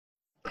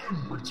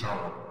Every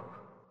town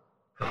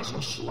has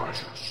a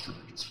slasher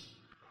street.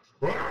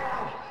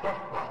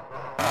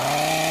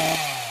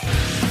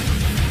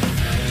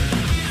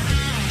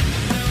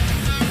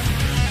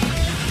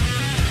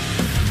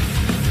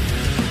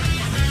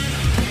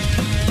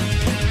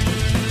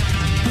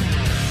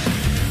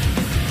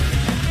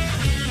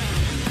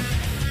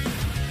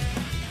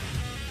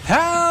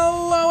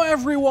 Hello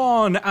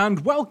everyone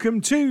and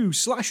welcome to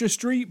Slasher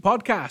Street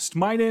Podcast.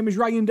 My name is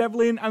Ryan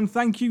Devlin and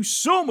thank you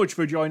so much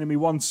for joining me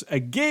once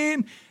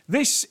again.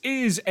 This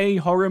is a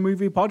horror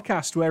movie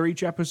podcast where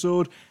each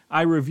episode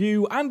I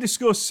review and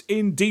discuss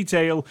in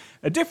detail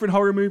a different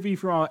horror movie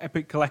from our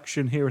epic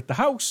collection here at the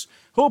house.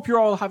 Hope you're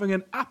all having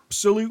an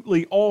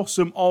absolutely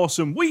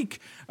awesome week,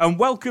 and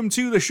welcome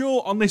to the show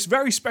on this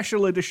very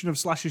special edition of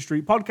Slasher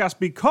Street Podcast,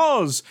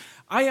 because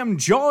I am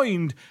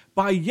joined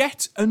by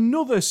yet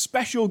another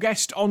special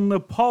guest on the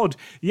pod.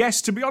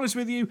 Yes, to be honest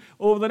with you,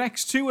 over the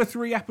next 2 or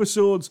 3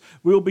 episodes,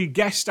 we'll be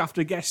guest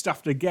after guest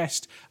after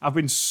guest. I've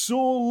been so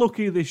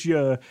lucky this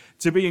year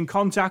to be in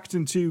contact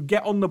and to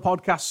get on the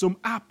podcast some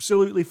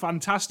absolutely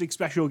fantastic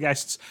special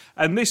guests,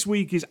 and this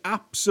week is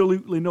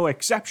absolutely no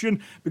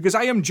exception, because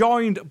I am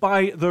joined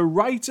by the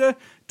writer,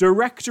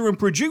 director and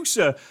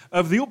producer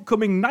of the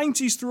upcoming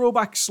 90s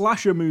throwback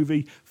slasher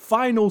movie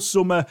Final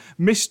Summer,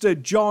 Mr.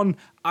 John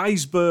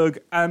Eisberg,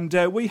 and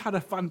we had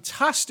a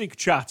fantastic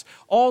chat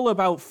all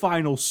about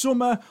Final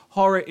Summer,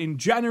 horror in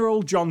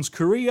general, John's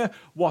career,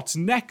 what's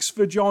next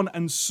for John,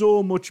 and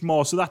so much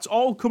more. So that's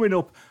all coming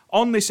up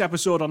on this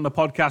episode on the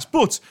podcast.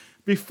 But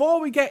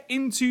before we get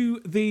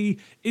into the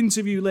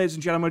interview, ladies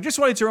and gentlemen, I just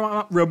wanted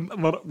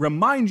to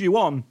remind you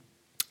on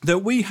that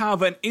we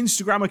have an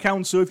Instagram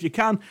account, so if you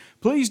can,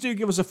 please do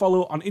give us a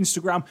follow on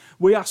Instagram.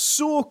 We are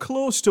so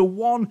close to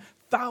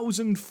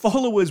 1,000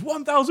 followers.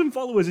 1,000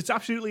 followers. It's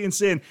absolutely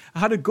insane. I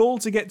had a goal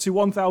to get to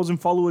 1,000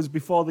 followers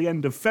before the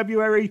end of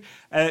February.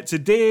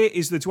 Today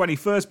is the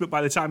 21st, but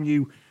by the time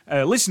you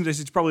listen to this,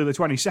 it's probably the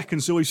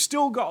 22nd. So we've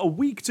still got a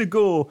week to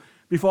go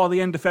before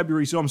the end of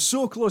February. So I'm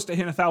so close to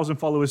hitting 1,000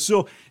 followers.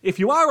 So if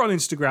you are on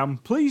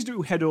Instagram, please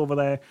do head over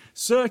there,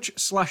 search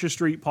Slasher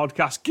Street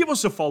Podcast, give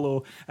us a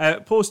follow,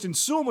 posting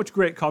so much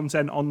great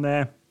content on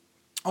there.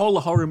 All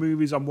the horror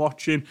movies I'm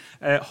watching,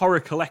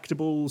 horror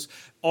collectibles,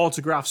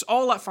 autographs,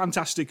 all that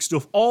fantastic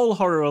stuff, all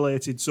horror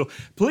related. So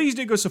please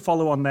do give us a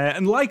follow on there.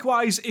 And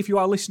likewise, if you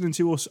are listening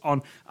to us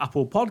on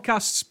Apple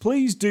Podcasts,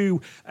 please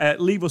do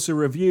leave us a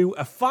review.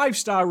 A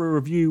 5-star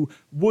review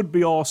would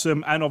be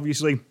awesome. And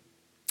obviously,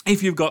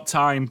 if you've got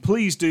time,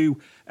 please do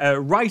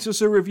write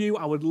us a review.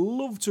 I would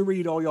love to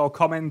read all your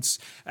comments.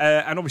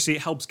 And obviously,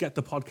 it helps get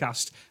the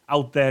podcast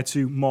out there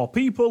to more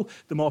people.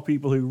 The more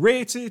people who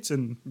rate it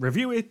and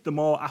review it, the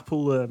more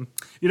Apple,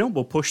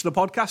 will push the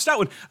podcast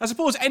out. And I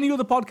suppose any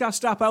other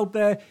podcast app out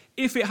there,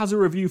 if it has a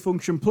review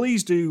function,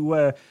 please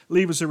do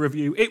leave us a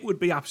review. It would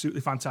be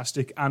absolutely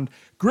fantastic and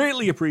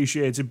greatly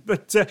appreciated.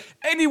 But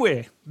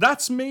anyway,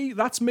 that's me.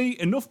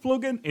 Enough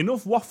plugging,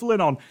 enough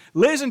waffling on.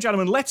 Ladies and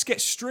gentlemen, let's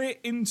get straight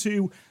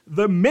into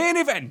the main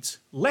event.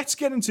 Let's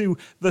get into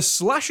the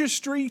Slasher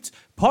Street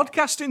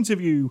podcast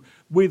interview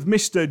with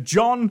Mr.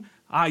 John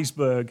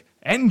Eisberg.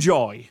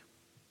 Enjoy.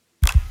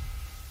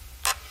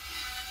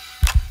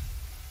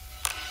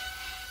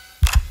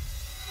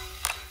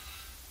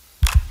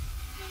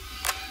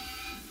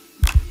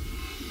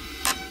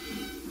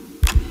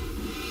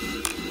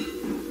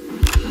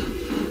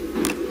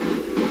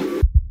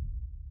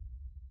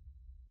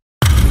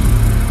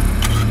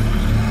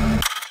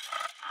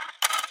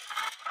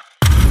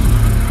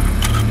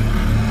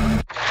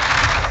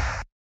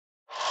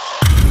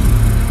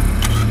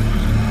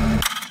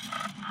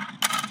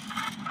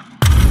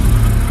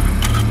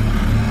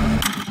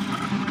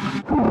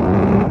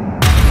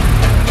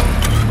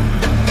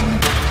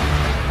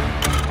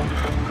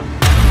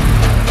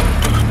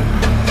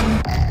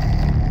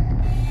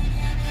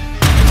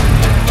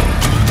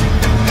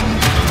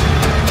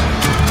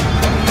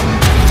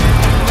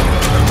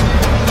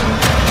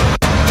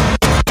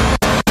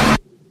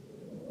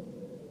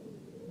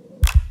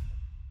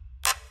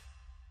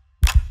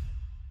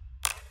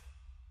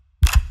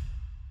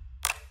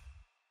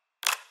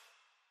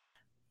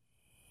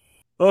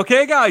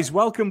 Okay, guys,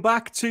 welcome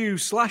back to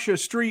Slasher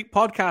Street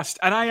Podcast,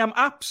 and I am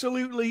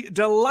absolutely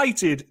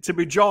delighted to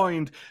be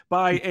joined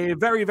by a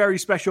very, very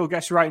special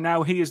guest right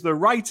now. He is the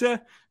writer,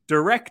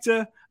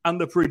 director, and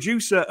the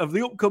producer of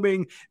the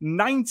upcoming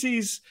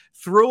 90s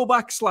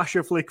throwback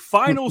slasher flick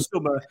Final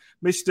Summer,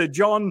 Mr.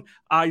 John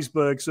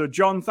Eisberg. So,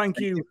 John, thank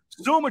you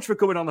so much for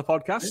coming on the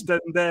podcast,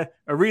 and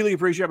I really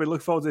appreciate it. I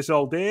look forward to this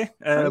all day.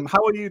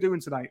 How are you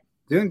doing tonight?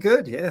 Doing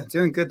good. Yeah,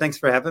 doing good. Thanks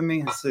for having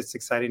me. It's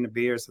exciting to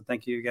be here. So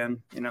thank you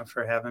again,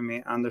 for having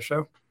me on the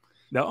show.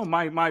 No,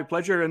 my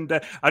pleasure. And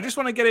I just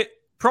want to get it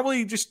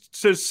probably just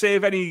to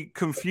save any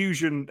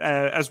confusion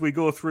as we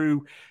go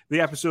through the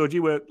episode.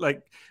 You were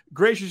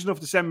gracious enough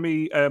to send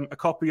me a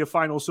copy of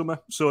Final Summer.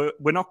 So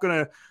we're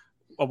going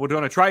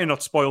to try and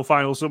not spoil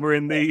Final Summer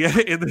in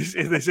this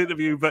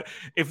interview. But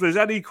if there's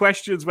any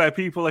questions where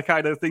people are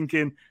kind of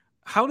thinking,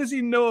 how does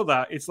he know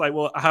that? It's like,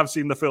 well, I have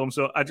seen the film.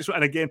 So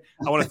and again,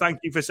 I want to thank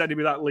you for sending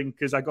me that link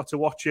because I got to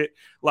watch it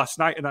last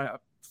night and I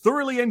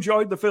thoroughly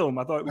enjoyed the film.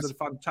 I thought it was a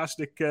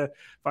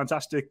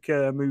fantastic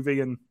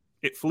movie and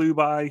it flew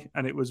by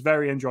and it was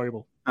very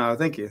enjoyable. Oh,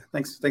 thank you.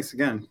 Thanks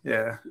again.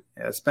 Yeah.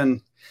 It's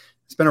been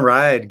a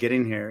ride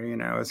getting here.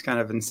 It's kind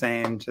of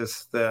insane.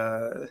 Just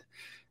from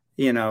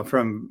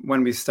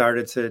when we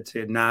started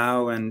to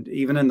now, and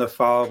even in the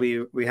fall,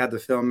 we had the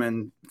film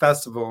in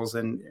festivals,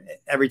 and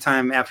every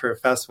time after a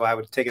festival, I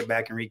would take it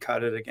back and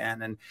recut it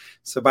again. And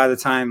so by the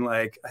time,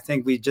 I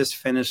think we just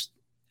finished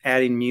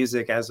adding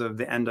music as of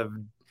the end of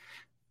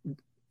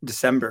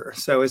December.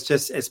 So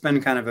it's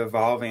been kind of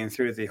evolving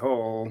through the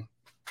whole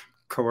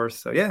course.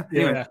 So yeah.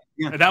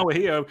 And now we're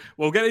here.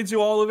 We'll get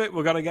into all of it.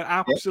 We're going to get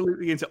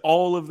absolutely into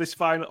all of this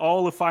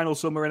all the final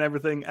summer and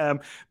everything.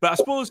 But I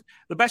suppose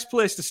the best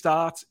place to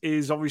start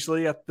is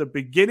obviously at the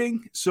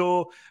beginning.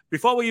 So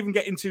before we even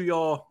get into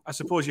your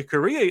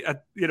career,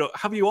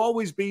 have you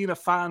always been a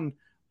fan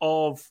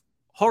of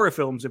horror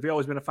films? Have you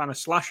always been a fan of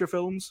slasher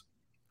films?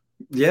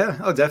 Yeah.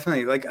 Oh,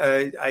 definitely.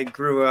 I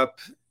grew up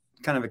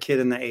kind of a kid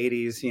in the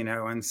 80s,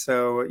 and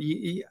so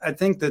I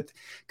think that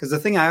because the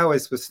thing I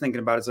always was thinking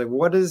about is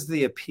what is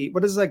the appeal,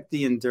 what is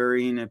the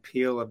enduring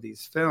appeal of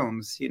these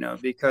films,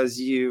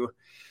 because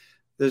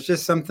there's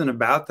just something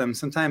about them.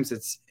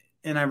 Sometimes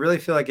and I really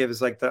feel like it was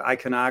the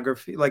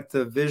iconography,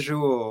 the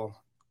visual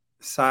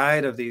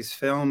side of these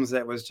films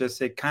that was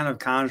just, it kind of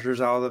conjures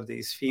all of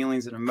these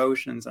feelings and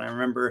emotions. And I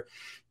remember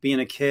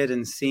being a kid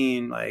and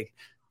seeing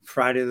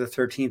Friday the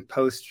 13th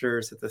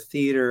posters at the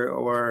theater,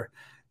 or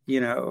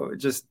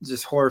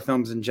just horror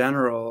films in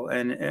general,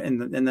 and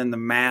then the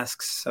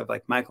masks of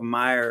Michael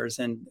Myers.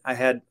 And I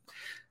had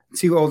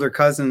two older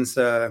cousins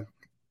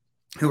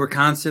who were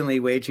constantly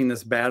waging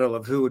this battle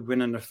of who would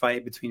win in a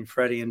fight between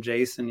Freddy and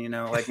Jason, when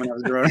I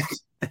was growing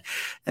up.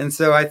 And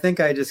so I think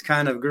I just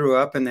kind of grew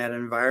up in that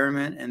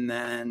environment. And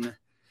then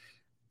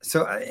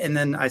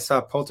I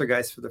saw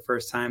Poltergeist for the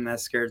first time. That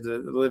scared the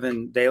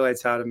living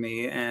daylights out of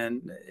me.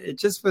 And it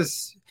just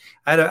was,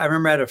 I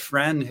remember I had a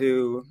friend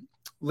who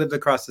lived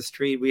across the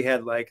street. We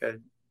had a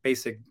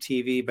basic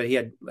TV, but he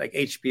had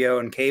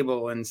HBO and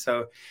cable. And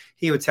so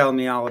he would tell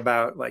me all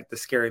about the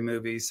scary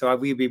movies. So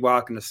we'd be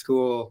walking to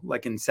school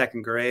in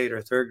second grade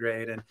or third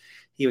grade, and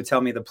he would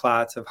tell me the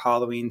plots of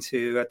Halloween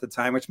 2 at the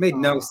time, which made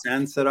no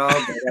sense at all.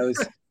 But I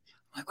was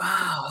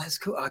wow, that's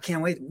cool. I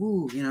can't wait.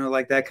 Woo,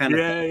 that kind of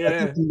thing. Yeah. I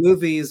think the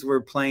movies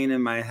were playing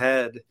in my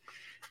head.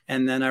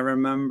 And then I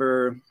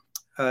remember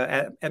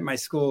at my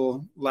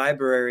school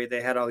library,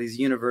 they had all these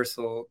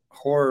Universal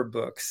horror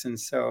books. And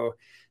so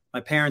my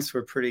parents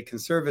were pretty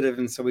conservative.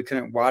 And so we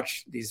couldn't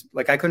watch these,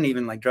 I couldn't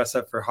even dress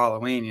up for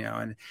Halloween,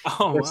 and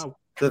wow.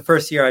 The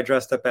first year I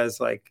dressed up as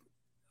a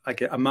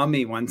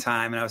mummy one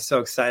time. And I was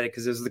so excited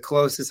because it was the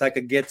closest I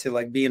could get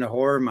to being a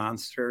horror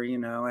monster,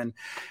 and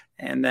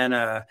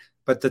then,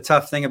 but the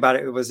tough thing about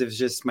it was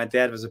just, my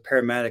dad was a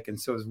paramedic. And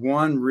so it was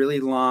one really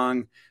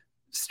long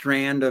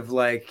strand of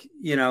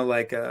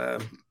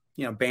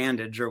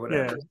bandage or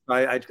whatever.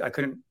 Yeah. I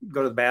couldn't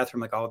go to the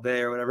bathroom all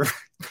day or whatever.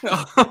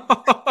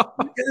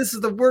 This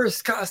is the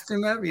worst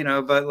costume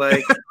ever,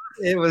 but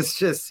it was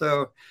just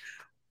so.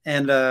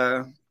 And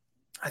I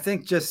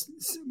think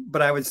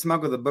but I would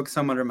smuggle the books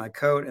home under my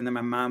coat, and then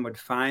my mom would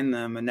find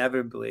them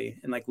inevitably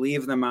and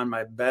leave them on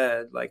my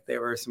bed like they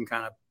were some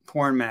kind of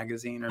porn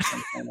magazine or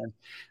something. And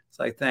it's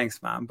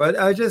thanks, Mom. But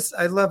I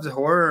loved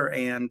horror,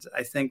 and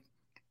I think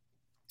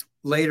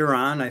later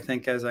on,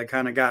 as I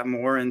kind of got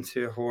more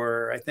into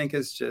horror, I think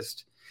it's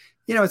just,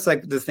 it's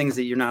the things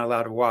that you're not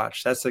allowed to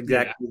watch. That's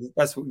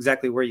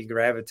exactly where you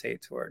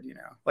gravitate toward,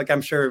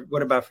 I'm sure.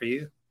 What about for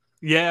you?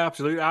 Yeah,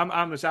 absolutely.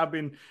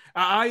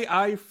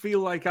 I feel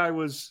like I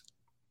was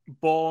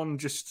born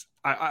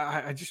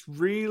I just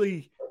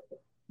really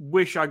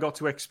wish I got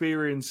to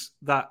experience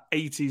that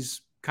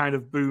 80s kind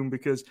of boom,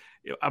 because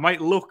I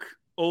might look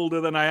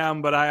older than I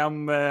am, but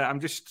I'm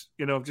just,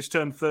 I've just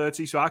turned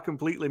 30. So I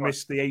completely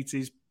missed the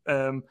 80s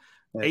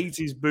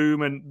 80s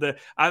boom. And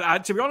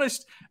to be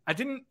honest, I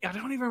don't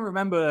even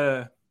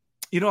remember,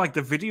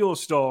 the video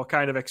store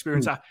kind of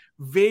experience. I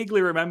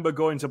vaguely remember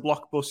going to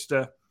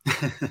Blockbuster,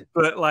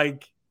 but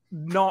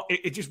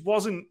it just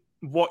wasn't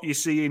what you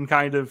see in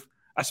kind of,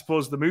 I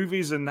suppose, the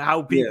movies and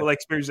how people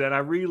experience it. And I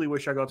really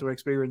wish I got to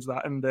experience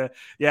that. And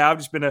I've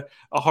just been a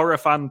horror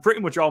fan pretty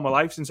much all my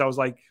life since I was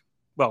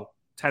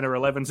 10 or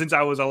 11, since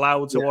I was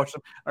allowed to watch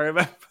them. I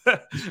remember,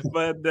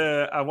 but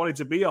I wanted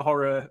to be a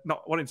horror,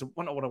 not what I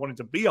wanted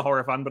to be a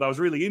horror fan, but I was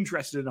really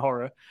interested in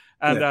horror.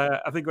 And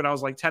I think when I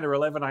was 10 or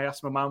 11, I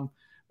asked my mum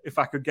if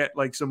I could get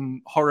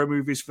some horror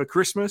movies for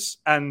Christmas,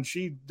 and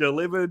she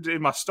delivered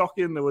in my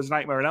stocking. There was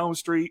Nightmare on Elm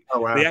Street,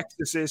 The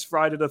Exorcist,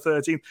 Friday the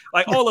 13th,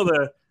 all of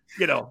the,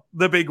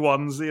 the big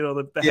ones,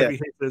 the heavy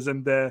hitters.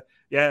 And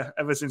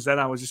ever since then,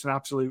 I was just an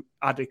absolute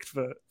addict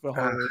for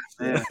horror.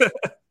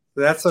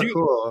 That's so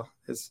cool.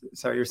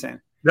 Sorry, you're saying?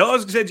 No, I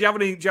was going to say, do you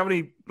have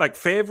any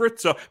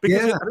favorites? So,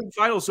 because I think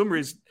Final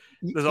Summer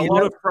there's a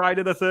lot of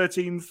Friday the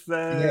 13th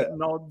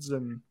nods.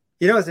 And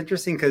it's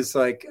interesting because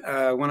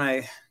when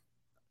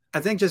I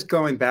think just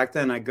going back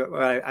then, I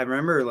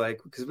remember like,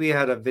 because we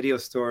had a video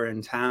store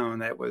in town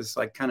that was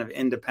like kind of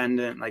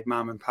independent, like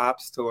mom and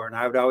pop store. And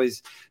I would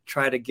always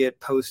try to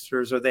get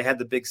posters, or they had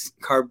the big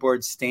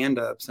cardboard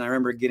stand-ups. And I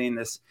remember getting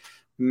this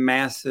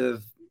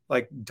massive,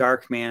 like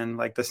Darkman,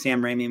 like the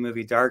Sam Raimi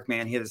movie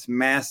Darkman. He had this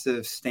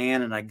massive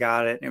stand and I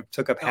got it. And it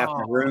took up half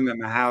the room in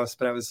my house.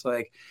 But I was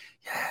like,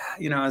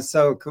 yeah, it's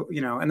so cool,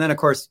 and then of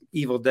course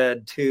Evil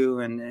Dead 2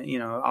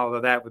 and, all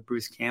of that with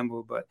Bruce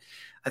Campbell. But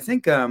I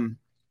think,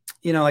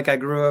 like I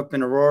grew up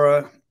in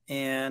Aurora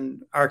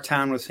and our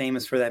town was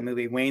famous for that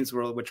movie Wayne's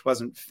World, which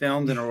wasn't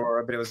filmed in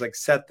Aurora, but it was like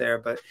set there.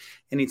 But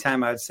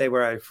anytime I would say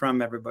where I'm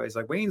from, everybody's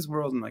like Wayne's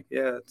World. I'm like,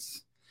 yeah,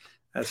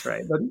 that's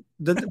right. But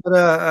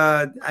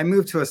I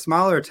moved to a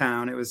smaller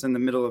town. It was in the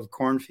middle of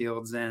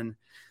cornfields, and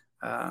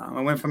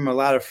I went from a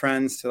lot of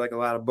friends to like a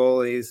lot of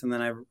bullies. And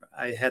then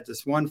I had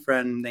this one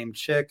friend named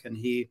Chick, and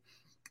he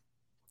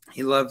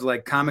loved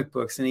like comic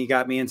books, and he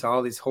got me into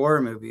all these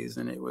horror movies.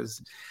 And it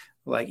was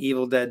like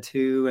Evil Dead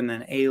 2 and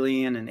then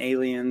Alien and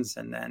Aliens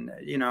and then,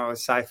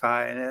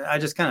 sci-fi. And I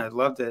just kind of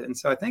loved it. And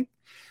so I think,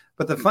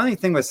 but the funny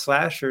thing with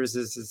slashers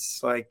is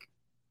it's like,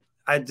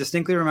 I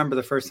distinctly remember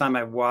the first time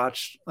I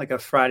watched like a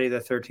Friday the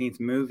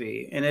 13th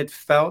movie, and it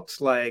felt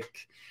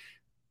like,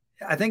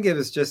 I think it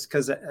was just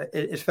because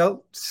it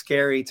felt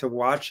scary to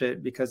watch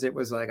it, because it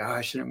was like, oh,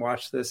 I shouldn't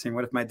watch this. And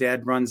what if my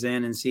dad runs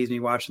in and sees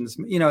me watching this,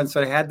 and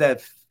so I had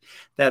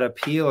that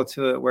appeal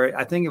to it where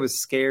I think it was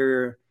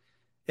scarier.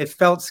 It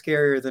felt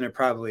scarier than it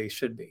probably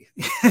should be.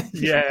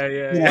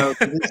 Yeah.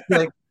 It's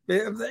like,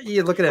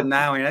 you look at it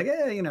now and you're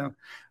like, yeah,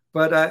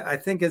 but I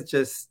think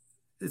it's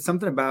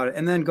something about it.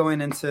 And then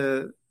going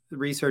into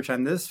research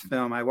on this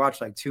film, I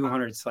watched like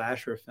 200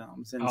 slasher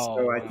films. And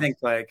I think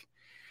like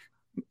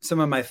some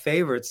of my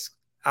favorites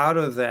out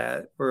of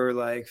that were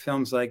like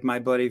films like My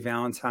Bloody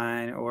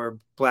Valentine or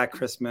Black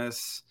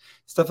Christmas,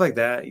 stuff like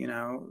that,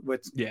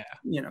 which,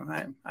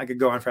 I could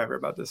go on forever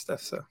about this stuff.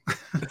 So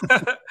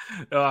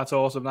that's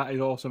awesome. That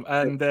is awesome.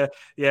 And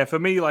for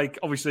me, like,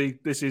 obviously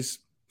this is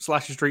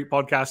Slasher Street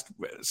podcast.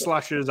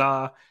 Slashers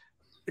are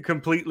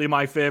completely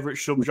my favorite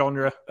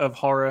subgenre of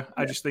horror.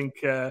 I just think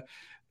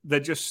they're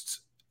just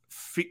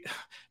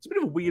it's a bit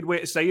of a weird way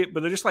to say it,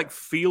 but they're just like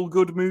feel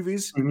good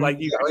movies. Mm-hmm. Like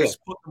you can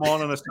just put them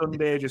on a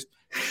Sunday, just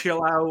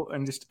chill out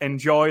and just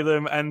enjoy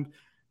them. And,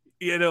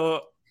 you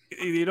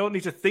don't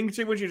need to think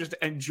too much. You just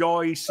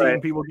enjoy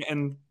seeing people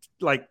getting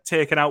like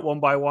taken out one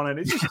by one. And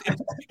it's just,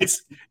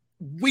 it's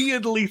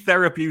weirdly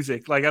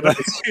therapeutic. Like, I don't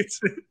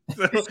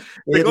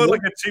they go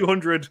like a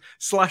 200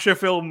 slasher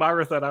film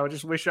marathon. I would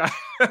just wish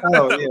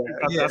fantastic.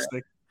 Yeah.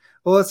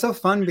 Well, it's so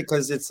fun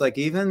because it's like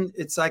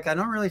I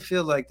don't really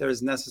feel like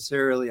there's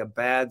necessarily a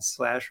bad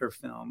slasher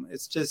film.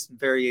 It's just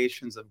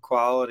variations of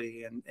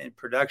quality and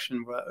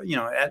production, but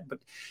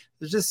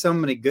there's just so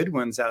many good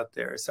ones out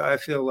there. So I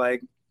feel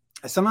like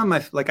some of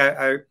my, like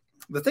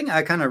the thing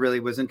I kind of really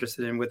was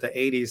interested in with the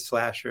 80s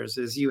slashers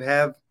is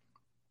because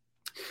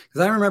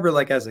I remember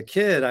like as a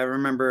kid, I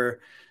remember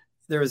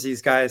there was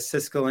these guys,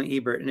 Siskel and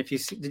Ebert. And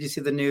did you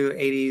see the new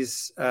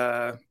 80s,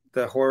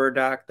 the horror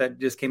doc that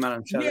just came out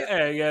on Shudder?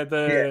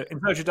 The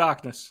In Search of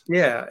Darkness.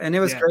 Yeah, and it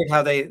was great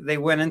how they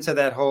went into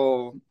that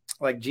whole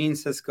like Gene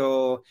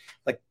Siskel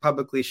like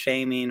publicly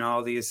shaming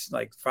all these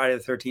like Friday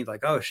the 13th,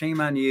 like, oh, shame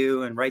on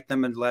you, and write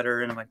them a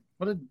letter. And I'm like,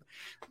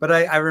 but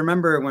I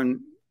remember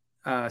when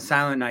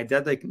Silent Night,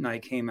 Deadly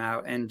Night came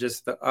out, and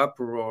just the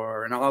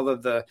uproar and all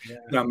of the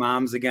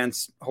moms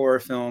against horror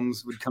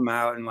films would come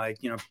out and like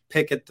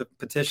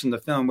petition the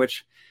film,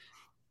 which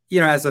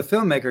as a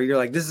filmmaker, you're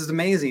like, this is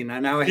amazing. I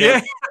now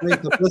have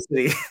great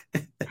publicity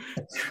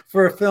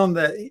for a film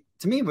that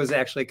to me was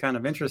actually kind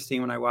of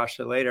interesting when I watched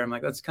it later. I'm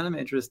like, that's kind of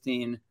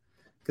interesting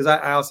because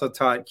I also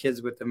taught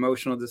kids with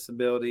emotional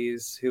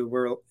disabilities who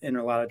were in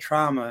a lot of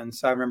trauma. And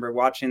so I remember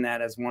watching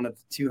that as one of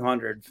the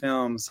 200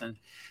 films and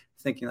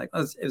thinking like,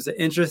 it was an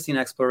interesting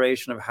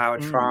exploration of how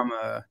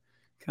trauma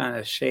kind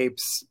of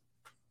shapes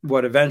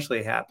what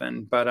eventually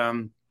happened. But,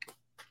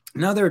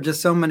 no, there are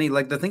just so many,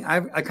 like the thing I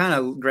kind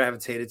of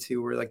gravitated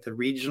to were like the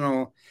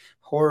regional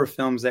horror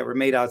films that were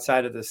made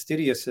outside of the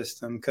studio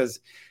system. Cause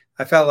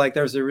I felt like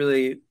there's a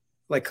really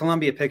like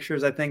Columbia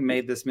Pictures, I think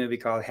made this movie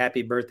called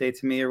Happy Birthday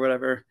to Me or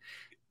whatever,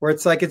 where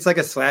it's like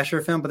a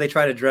slasher film, but they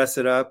try to dress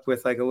it up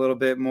with like a little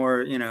bit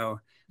more, I'm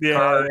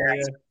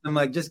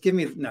like, just give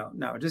me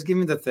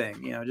the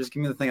thing, just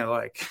give me the thing I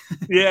like.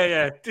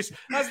 Just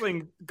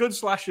Hasling, good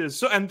slashers.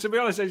 So, and to be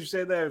honest, as you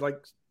say there,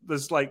 like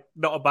there's like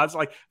not a bad,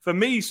 like for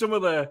me, some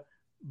of the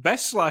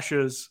best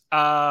slashers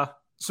are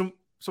some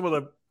of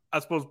the, I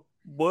suppose,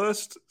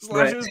 worst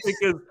slashers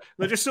because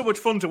they're just so much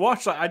fun to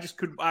watch.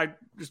 Like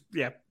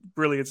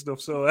brilliant stuff.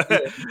 So,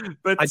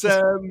 but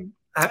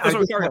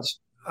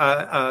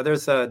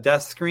there's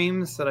Death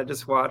Screams that I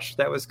just watched.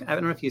 That was, I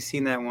don't know if you've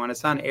seen that one.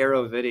 It's on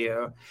Arrow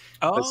Video.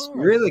 Oh, it's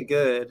really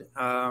good.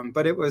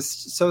 But it was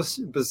so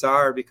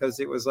bizarre because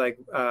it was like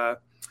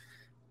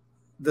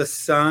the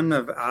son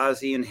of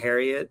Ozzie and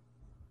Harriet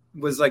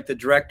was like the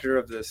director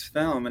of this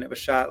film, and it was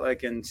shot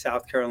like in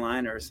South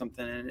Carolina or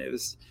something. And it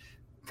was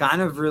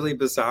kind of really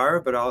bizarre,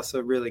 but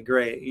also really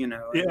great, you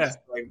know. Yeah. It's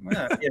like,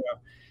 you know,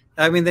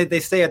 I mean, they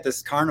stay at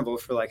this carnival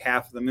for like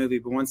half of the movie,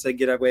 but once they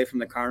get away from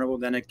the carnival,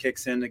 then it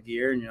kicks into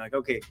gear, and you're like,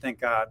 okay, thank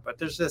God. But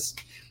there's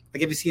just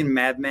like, have you seen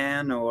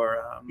Madman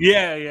or?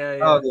 Yeah.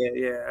 Oh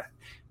yeah.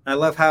 I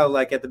love how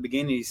like at the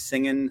beginning he's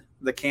singing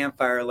the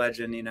campfire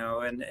legend, you know,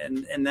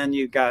 and then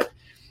you got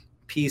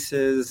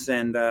Pieces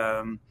and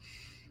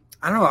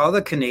I don't know, all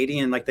the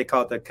Canadian, like they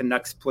call it the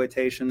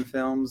Canucksploitation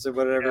films or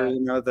whatever, you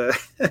know, the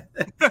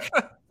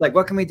like,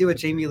 what can we do with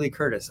Jamie Lee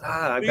Curtis?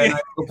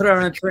 We'll put her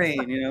on a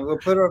train, you know, we'll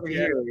put her over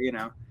here, you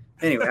know.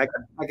 Anyway,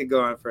 I could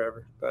go on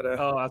forever, but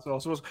oh, that's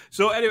awesome.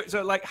 So anyway,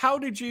 so like, how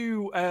did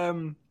you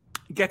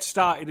get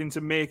started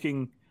into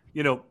making,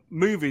 you know,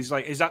 movies?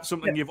 Like, is that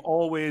something you've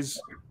always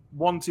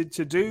wanted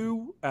to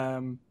do?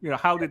 You know,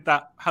 how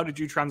did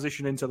you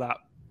transition into that?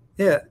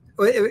 Yeah,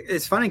 well,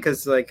 it's funny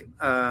because like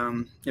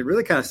it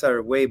really kind of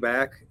started way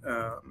back,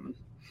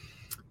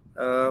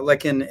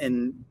 like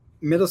in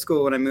middle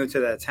school when I moved to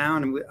that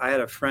town. I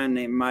had a friend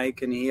named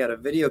Mike, and he had a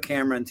video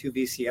camera and 2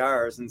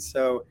 VCRs, and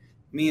so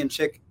me and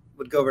Chick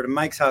would go over to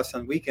Mike's house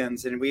on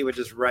weekends, and we would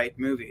just write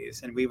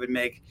movies, and we would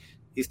make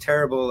these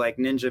terrible like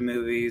ninja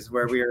movies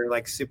where we were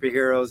like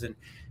superheroes and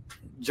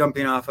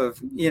jumping off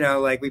of, you know,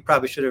 like we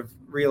probably should have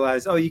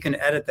realized, oh, you can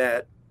edit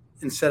that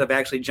instead of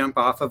actually jump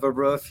off of a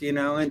roof, you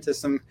know, into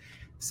some,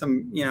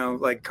 you know,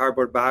 like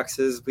cardboard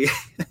boxes. You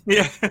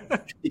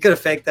could have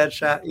faked that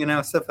shot, you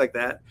know, stuff like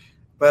that.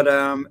 But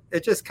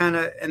it just kind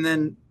of, and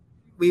then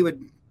we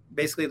would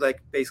basically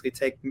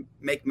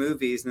make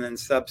movies and then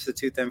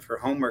substitute them for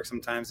homework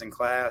sometimes in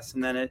class.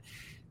 And then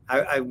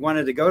I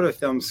wanted to go to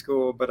film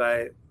school, but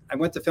I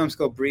went to film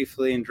school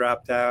briefly and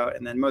dropped out.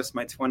 And then most of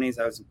my 20s,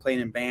 I was playing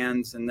in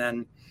bands. And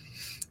then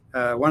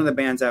one of the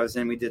bands I was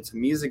in, we did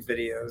some music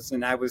videos,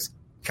 and I was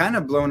kind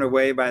of blown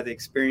away by the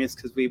experience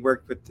because we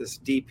worked with this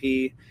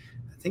DP.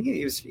 I think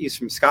he's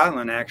from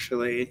Scotland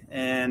actually,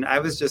 and I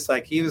was just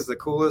like, he was the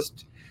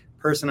coolest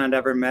person I'd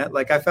ever met.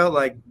 Like I felt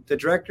like the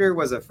director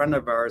was a friend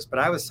of ours, but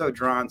I was so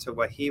drawn to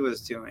what he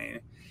was doing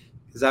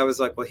because I was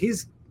like, well,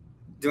 he's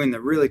doing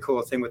the really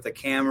cool thing with the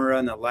camera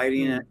and the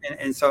lighting,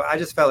 and so I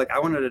just felt like I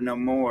wanted to know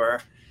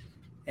more,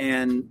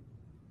 and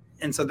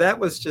so that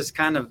was just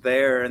kind of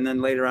there. And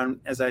then later on,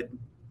 as I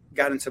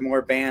got into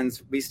more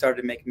bands, we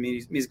started making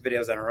music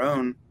videos on our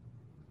own.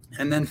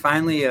 And then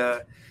finally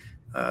a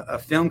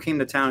film came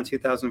to town in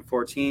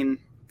 2014,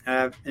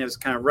 and it was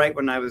kind of right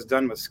when I was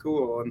done with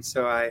school. And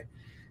so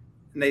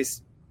they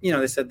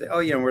said, oh,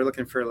 you know, we're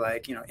looking for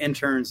like, you know,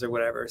 interns or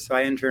whatever. So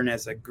I interned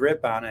as a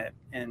grip on it.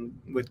 And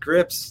with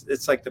grips,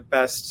 it's like the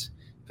best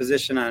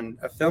position on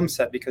a film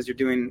set because you're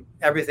doing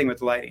everything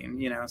with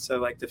lighting, you know, so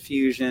like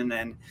diffusion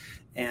and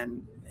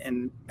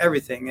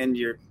everything, and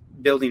you're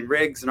building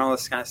rigs and all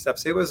this kind of stuff.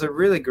 So it was a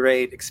really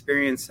great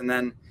experience. And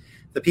then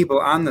the people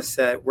on the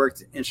set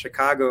worked in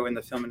Chicago in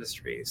the film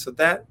industry. So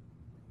that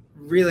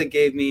really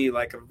gave me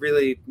like a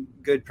really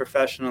good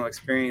professional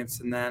experience.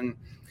 And then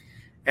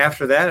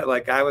after that,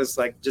 like I was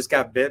like, just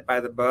got bit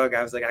by the bug.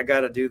 I was like, I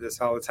got to do this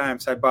all the time.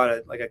 So I bought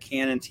a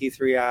Canon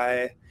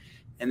T3i,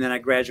 and then I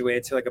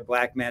graduated to like a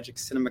Blackmagic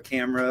cinema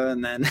camera.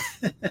 And then,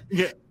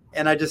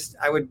 and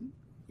I would,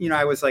 you know,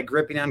 I was like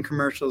gripping on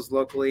commercials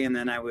locally. And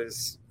then I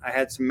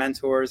had some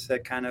mentors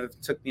that kind of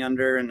took me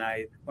under, and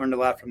I learned a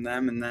lot from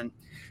them. And then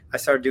I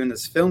started doing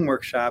this film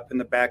workshop in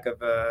the back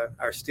of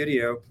our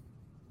studio,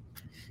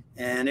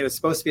 and it was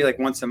supposed to be like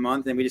once a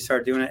month. And we just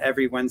started doing it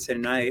every Wednesday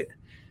night.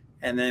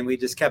 And then we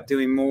just kept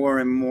doing more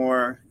and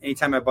more.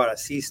 Anytime I bought a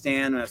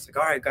C-stand, and I was like,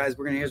 all right, guys,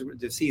 we're going to use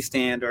the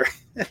C-stand, or,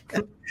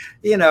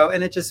 you know,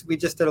 and we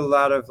just did a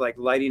lot of like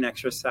lighting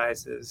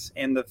exercises.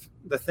 And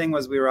the thing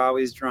was, we were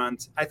always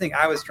I think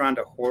I was drawn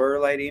to horror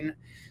lighting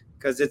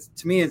because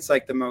to me, it's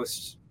like the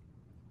most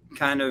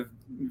kind of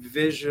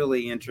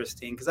visually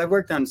interesting, because I've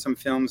worked on some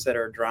films that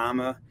are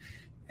drama,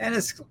 and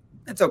it's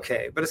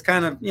okay, but it's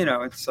kind of, you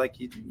know, it's like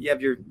you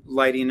have your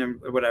lighting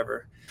or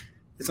whatever.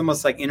 It's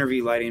almost like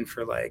interview lighting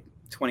for like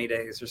 20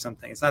 days or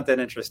something. It's not that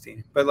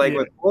interesting. But like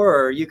with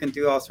horror, you can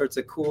do all sorts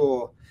of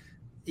cool,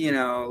 you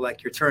know,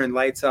 like you're turning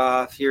lights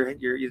off,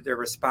 they're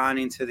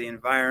responding to the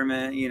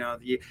environment, you know,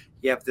 you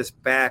have this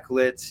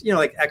backlit, you know,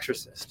 like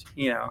Exorcist,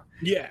 you know.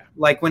 Yeah.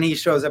 Like when he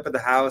shows up at the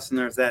house and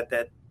there's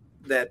that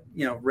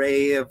you know,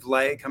 ray of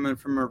light coming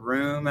from a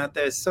room out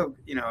there. It's so,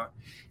 you know,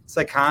 it's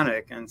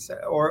iconic. And so,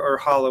 or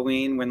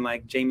Halloween, when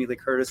like Jamie Lee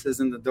Curtis is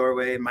in the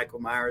doorway and Michael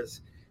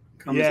Myers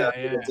comes out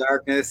of the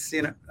darkness,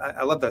 you know.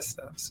 I love that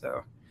stuff.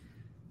 So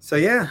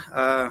then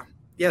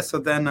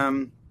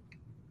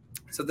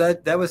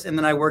that was, and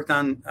then I worked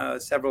on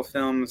several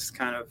films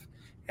kind of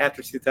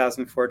after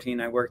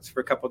 2014. I worked for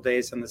a couple of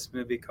days on this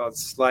movie called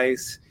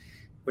Slice,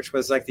 which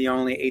was like the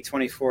only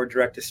A24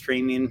 direct to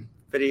streaming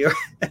video.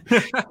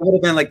 It would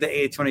have been like the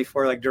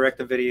A24 like direct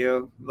to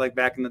video like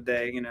back in the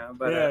day, you know.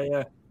 But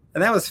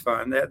and that was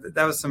fun.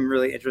 That was some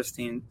really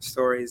interesting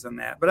stories on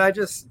that. But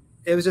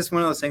it was just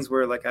one of those things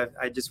where like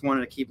I just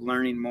wanted to keep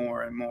learning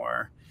more and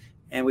more.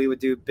 And we would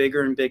do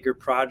bigger and bigger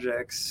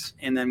projects.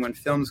 And then when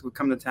films would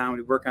come to town,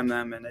 we'd work on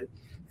them, and it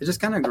just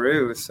kind of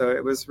grew. So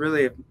it was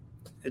really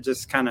it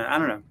just kind of, I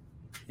don't know,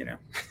 you know.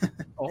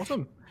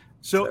 Awesome.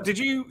 So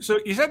you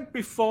said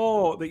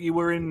before that you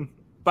were in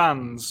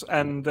bands,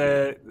 and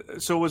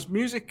so was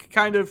music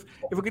kind of,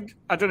 if we could,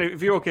 I don't know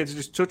if you're okay to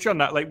just touch on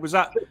that, like,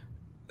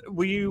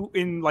 were you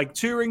in like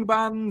touring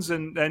bands,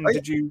 and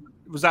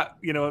was that,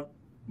 you know,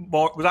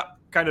 more, was that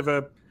kind of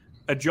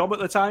a job at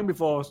the time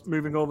before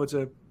moving over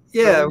to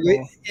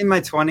in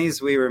my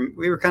 20s we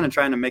were kind of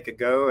trying to make a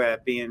go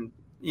at being,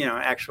 you know,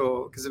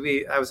 actual, because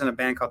I was in a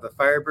band called the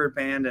Firebird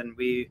Band, and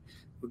we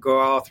would go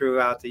all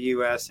throughout the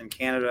US and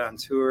Canada on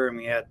tour, and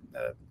we had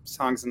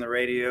songs on the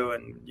radio,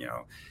 and, you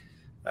know,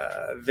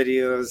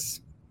 videos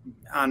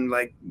on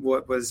like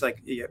what was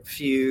like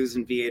Fuse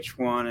and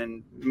VH1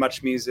 and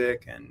Much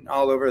Music and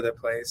all over the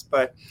place.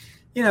 But,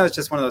 you know, it's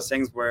just one of those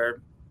things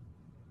where,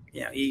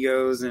 you know,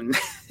 egos, and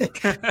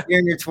you're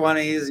in your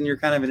 20s and you're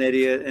kind of an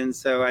idiot. And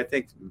so I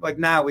think like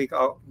now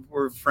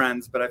we're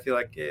friends, but I feel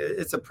like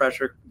it's a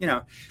pressure, you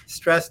know,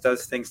 stress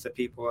does things to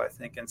people, I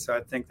think. And so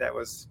I think that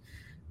was,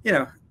 you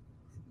know,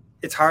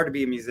 it's hard to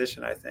be a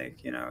musician, I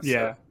think, you know.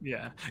 So.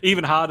 Yeah.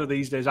 Even harder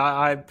these days.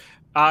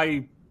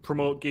 I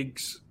promote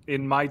gigs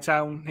in my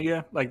town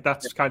here. Like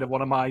that's kind of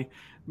one of my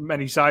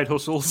many side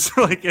hustles.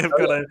 Like I've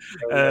got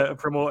a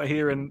promoter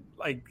here, and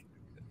like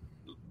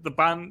the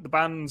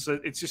bands,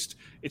 it's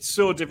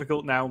so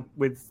difficult now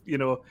with, you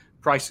know,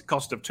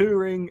 cost of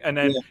touring, and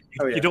then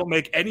you don't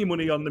make any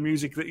money on the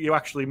music that you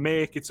actually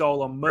make. It's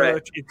all on merch.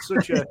 Right. It's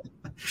such a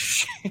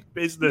shit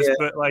business,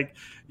 but like,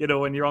 you know,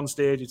 when you're on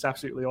stage, it's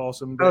absolutely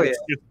awesome. But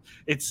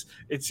it's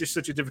just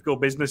such a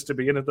difficult business to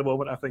be in at the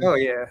moment, I think. Oh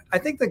yeah, I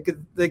think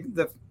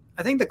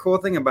I think the cool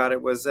thing about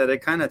it was that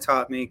it kind of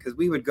taught me, because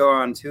we would go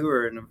on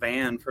tour in a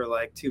van for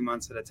like 2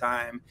 months at a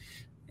time,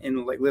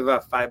 and like live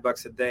off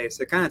 $5 a day.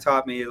 So it kind of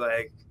taught me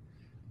like,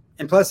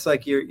 and plus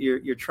like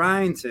you're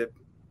trying to,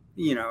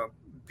 you know,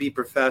 be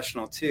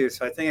professional too.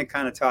 So I think it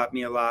kind of taught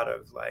me a lot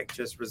of like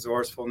just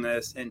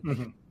resourcefulness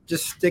and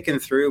just sticking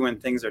through when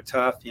things are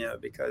tough, you know,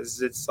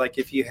 because it's like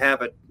if you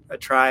have a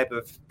tribe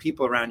of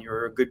people around you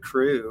or a good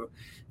crew,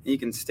 you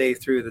can stay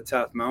through the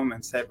tough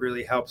moments. That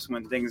really helps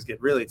when things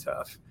get really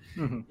tough,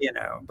 you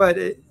know. But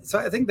so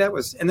I think that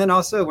was, and then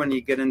also when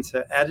you get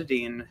into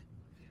editing,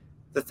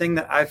 the thing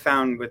that I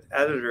found with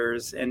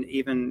editors, and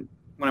even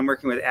when I'm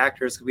working with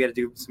actors, because we had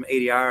to do some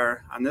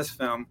ADR on this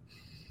film,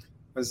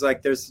 was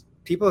like there's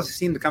people who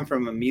seem to come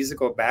from a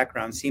musical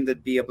background seem to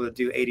be able to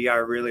do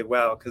ADR really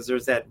well, because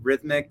there's that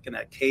rhythmic and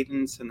that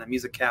cadence and the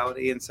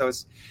musicality. And so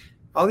it's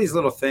all these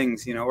little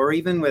things, you know, or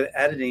even with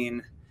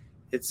editing,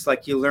 it's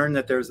like you learn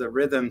that there's a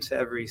rhythm to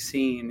every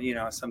scene, you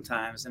know,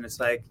 sometimes. And it's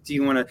like, do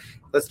you want to,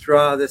 let's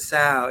draw this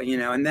out, you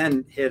know, and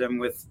then hit them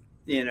with,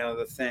 you know,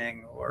 the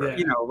thing, or,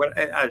 you know, what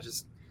I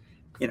just,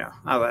 you know,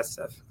 all that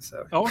stuff.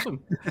 So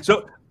awesome.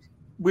 So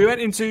we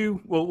went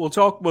into, we'll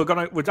talk, we're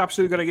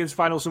absolutely going to get into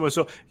final summary.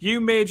 So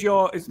you made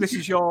this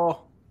is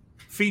your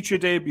feature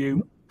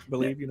debut, I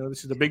believe, you know,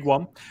 this is the big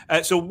one.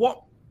 So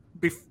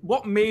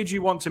what made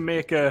you want to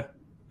make a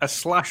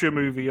slasher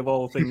movie of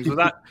all things? Was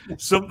that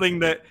something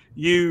that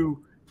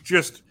you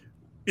just,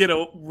 you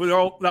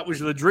know, that was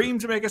the dream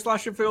to make a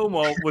slasher film,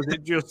 or was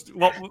it just,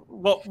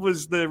 what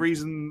was the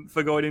reason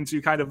for going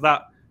into kind of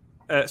that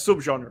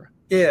subgenre?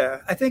 Yeah,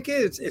 I think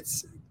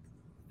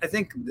I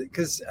think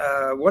because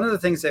one of the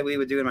things that we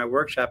would do in my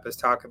workshop is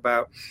talk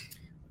about,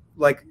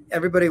 like,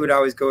 everybody would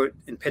always go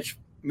and pitch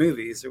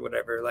movies or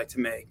whatever, like to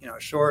make, you know,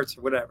 shorts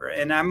or whatever.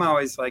 And I'm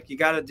always like, you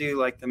got to do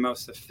like the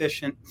most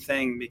efficient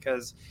thing,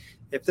 because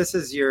if this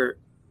is your,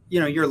 you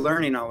know, you're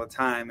learning all the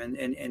time.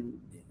 And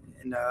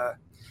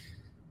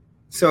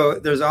so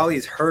there's all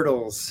these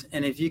hurdles.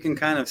 And if you can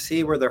kind of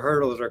see where the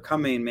hurdles are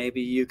coming,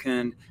 maybe you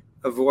can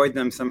avoid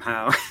them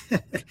somehow.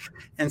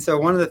 And so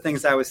one of the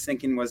things I was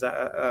thinking was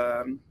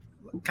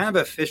kind of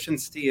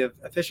efficiency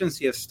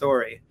of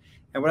story.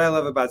 And what I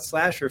love about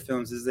slasher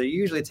films is they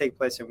usually take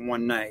place in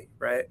one night,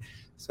 right?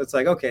 So it's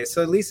like, okay,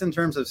 so at least in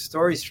terms of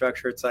story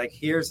structure, it's like,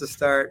 here's the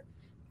start,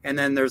 and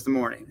then there's the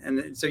morning.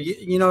 And so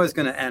you know it's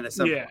going to end at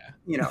some point,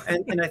 you know,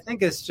 and I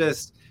think it's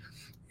just,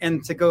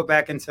 and to go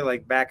back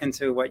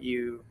into what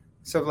you,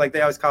 so like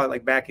they always call it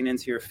like backing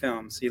into your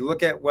film. So you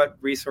look at what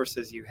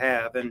resources you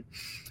have. And,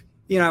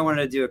 you know, I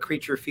wanted to do a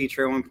creature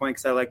feature at one point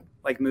because I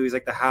like movies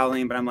like The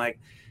Howling, but I'm like,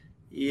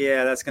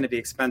 yeah, that's going to be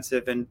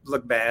expensive and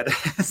look bad.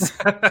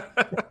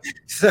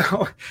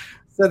 So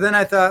then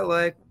I thought,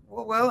 like,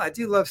 well, I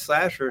do love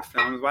slasher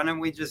films. Why don't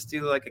we just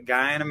do like a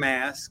guy in a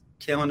mask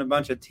killing a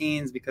bunch of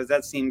teens, because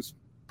that seems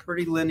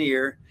pretty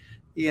linear,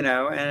 you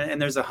know,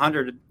 and there's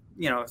 100,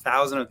 you know,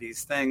 1,000 of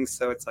these things.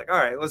 So it's like, all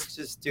right, let's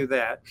just do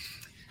that.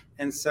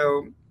 And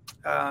so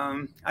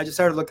I just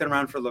started looking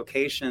around for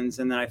locations,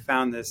 and then I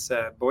found this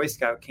Boy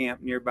Scout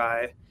camp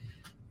nearby.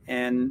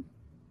 And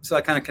so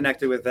I kind of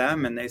connected with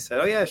them, and they said,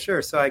 oh yeah,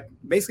 sure. So I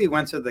basically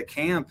went to the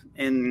camp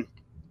and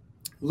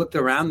looked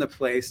around the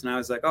place, and I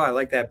was like, oh, I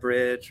like that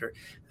bridge, or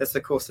that's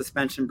the cool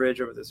suspension bridge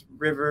over this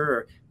river,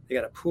 or they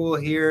got a pool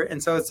here.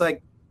 And so it's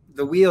like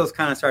the wheels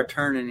kind of start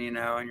turning, you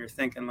know, and you're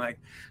thinking like,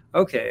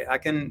 okay, I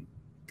can,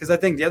 because I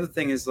think the other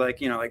thing is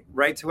like, you know, like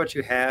write to what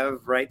you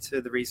have, write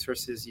to the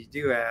resources you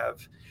do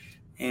have.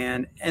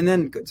 And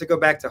then to go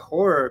back to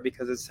horror,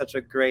 because it's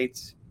a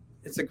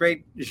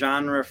great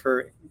genre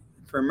for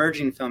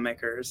emerging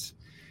filmmakers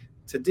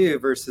to do,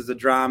 versus a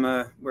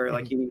drama where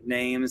like you need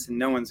names and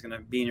no one's going to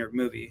be in your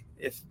movie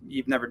if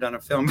you've never done a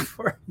film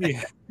before.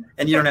 Yeah.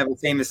 And you don't have a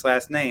famous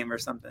last name or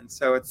something.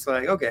 So it's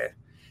like, okay.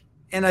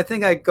 And I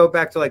think I go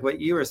back to like what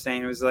you were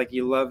saying. It was like,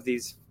 you love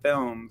these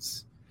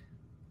films.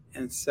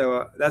 And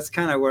so that's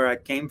kind of where I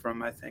came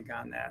from, I think,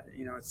 on that.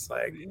 It's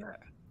like,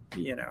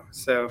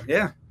 so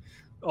yeah.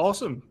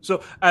 Awesome.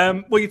 So,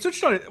 well, you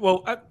touched on it.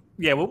 Well, I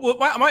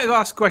might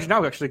ask a question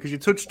now, actually, because you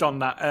touched on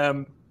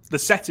that. The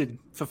setting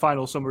for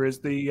Final Summer is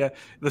the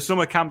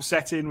summer camp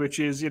setting, which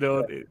is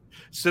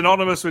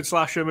synonymous with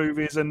slasher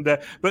movies. And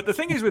but the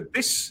thing is, with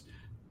this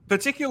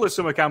particular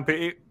summer camp,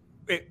 it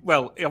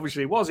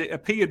obviously it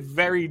appeared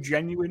very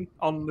genuine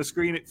on the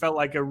screen. It felt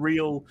like a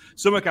real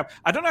summer camp.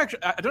 I don't know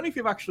if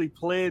you've actually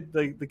played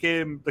the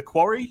game The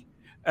Quarry.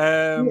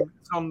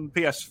 It's on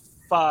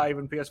PS5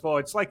 and PS4.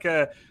 It's like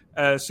a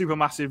super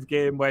massive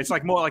game where it's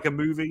like more like a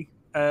movie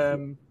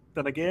than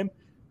a game.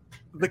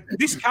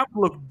 This camp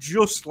looked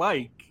just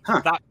like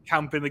that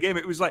camp in the game.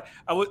 It was like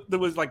there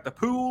was like the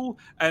pool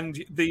and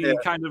the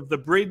kind of the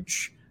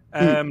bridge,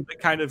 the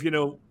kind of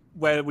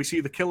where we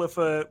see the killer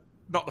for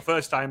not the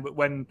first time, but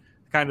when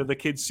kind of the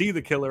kids see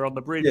the killer on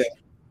the bridge. Yeah.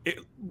 It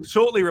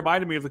totally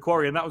reminded me of The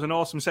Quarry, and that was an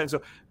awesome sense.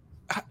 So,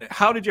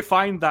 how did you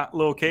find that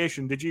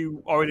location? Did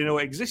you already know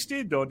it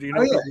existed, or do you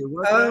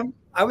know?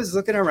 I was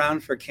looking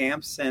around for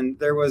camps, and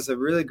there was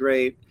another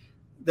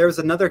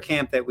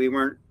camp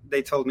that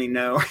they told me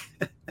no.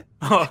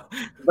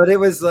 But it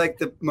was like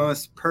the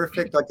most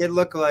perfect, like it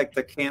looked like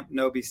the Camp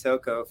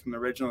Nobisoko from the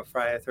original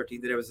Friday the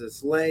 13th. There was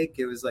this lake,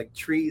 it was like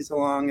trees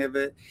along of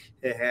it.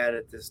 It had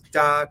this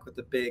dock with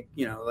the big,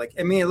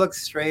 it looked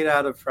straight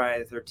out of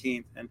Friday the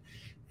 13th.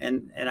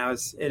 And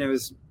it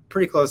was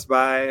pretty close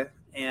by.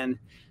 And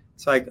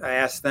so I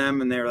asked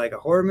them, and they were like, a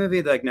horror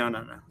movie? They're like, no.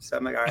 So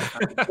I'm like, all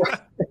right.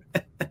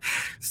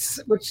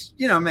 Which,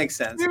 makes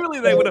sense. Surely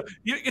they would have.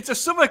 It's a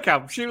summer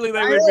camp. Surely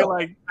they would be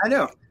like, I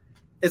know.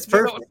 It's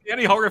perfect. Don't see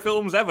any horror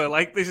films ever.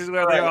 Like, this is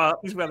where they are.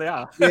 This is where they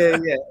are.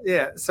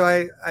 Yeah. So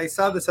I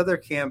saw this other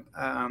camp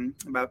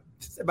about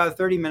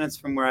 30 minutes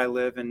from where I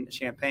live in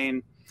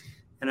Champaign,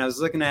 and I was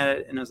looking at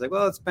it, and I was like,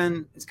 well, it's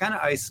kind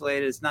of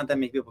isolated. It's not that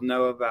many people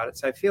know about it.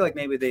 So I feel like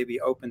maybe they'd be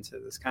open to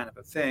this kind of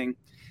a thing.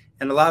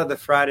 And a lot of the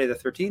Friday the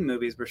 13th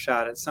movies were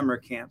shot at summer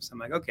camps. I'm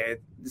like, okay,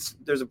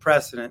 there's a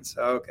precedent.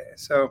 So, okay.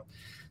 So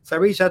I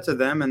reached out to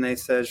them, and they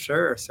said,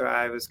 sure. So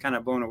I was kind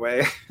of blown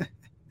away.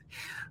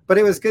 But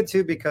it was good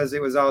too, because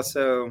it was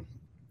also,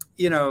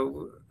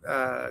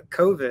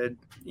 COVID,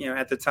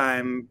 at the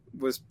time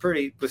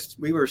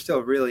we were still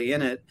really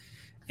in it.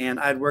 And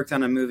I'd worked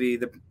on a movie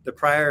the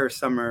prior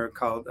summer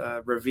called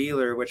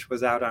Revealer, which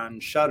was out on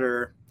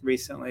Shudder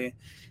recently.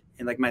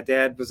 And like my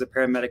dad was a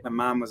paramedic, my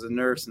mom was a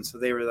nurse. And so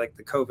they were like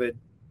the COVID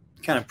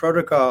kind of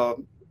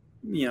protocol,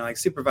 like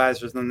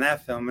supervisors on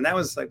that film. And that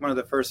was like one of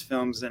the first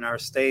films in our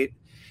state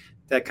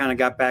that kind of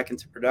got back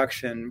into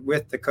production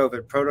with the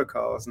COVID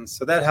protocols. And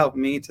so that helped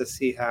me to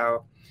see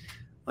how,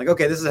 like,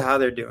 okay, this is how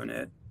they're doing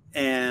it.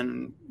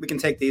 And we can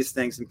take these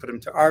things and put them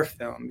to our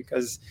film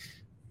because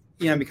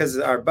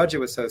our budget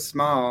was so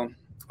small.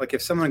 Like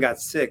if someone got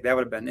sick, that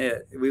would have been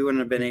it. We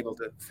wouldn't have been able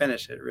to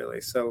finish it really.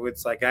 So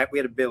it's like we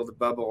had to build a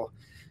bubble.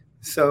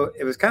 So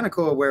it was kind of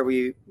cool where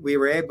we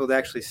were able to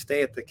actually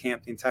stay at the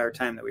camp the entire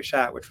time that we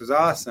shot, which was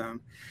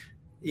awesome.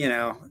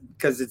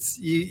 Because it's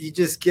you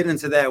just get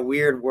into that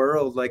weird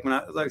world. Like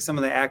some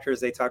of the actors,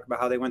 they talk about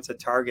how they went to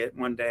Target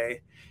one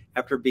day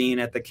after being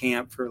at the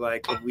camp for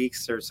like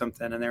weeks or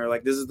something, and they were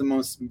like, "This is the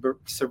most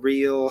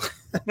surreal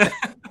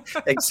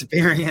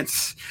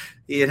experience."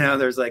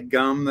 There's like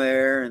gum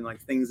there and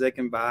like things they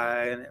can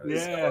buy, and it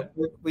was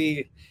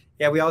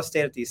we all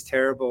stayed at these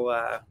terrible.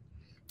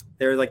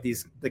 They were like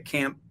the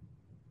camp.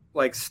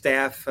 Like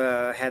staff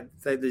had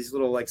these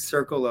little like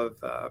circle of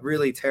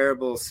really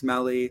terrible,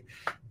 smelly.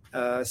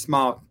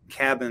 Small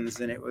cabins,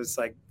 and it was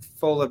like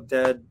full of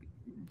dead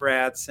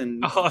rats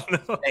and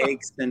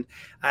snakes, and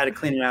I had to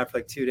clean it out for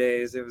like 2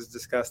 days. It was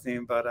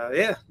disgusting, but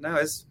it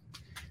was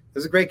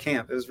a great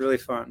camp. It was really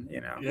fun.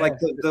 Like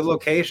the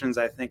locations,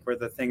 I think, were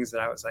the things that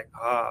I was like,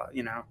 I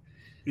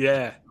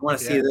want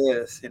to see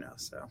this.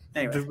 So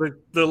anyway,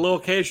 the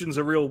locations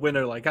are real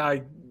winner. Like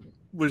I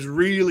was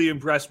really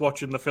impressed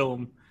watching the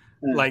film.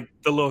 Like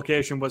the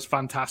location was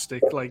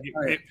fantastic. Like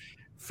it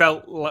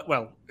felt like,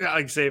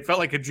 it felt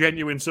like a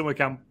genuine summer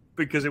camp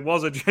because it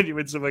was a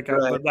genuine summer camp.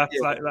 Right. But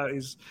that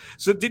is.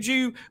 So did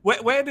you?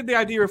 Where did the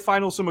idea of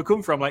Final Summer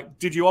come from? Like,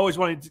 did you always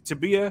want it to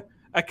be a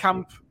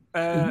camp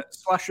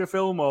slasher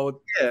film, or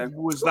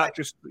was that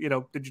just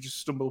did you just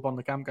stumble upon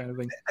the camp kind of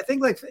thing? I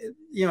think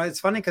it's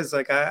funny because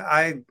like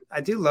I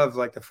do love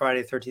like the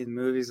Friday 13th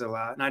movies a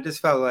lot, and I just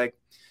felt like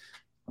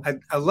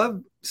I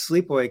love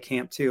Sleepaway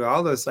Camp too,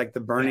 all those like the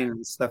burning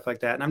and stuff like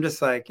that, and I'm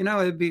just like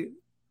it'd be.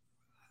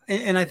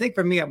 And I think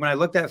for me, when I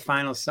look at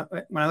Friday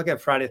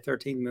the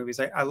 13th movies,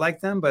 I like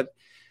them, but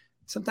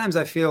sometimes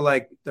I feel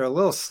like they're a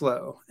little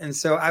slow. And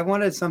so I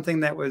wanted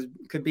something that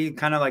could be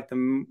kind of like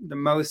the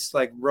most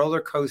like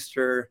roller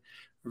coaster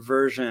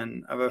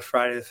version of a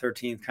Friday the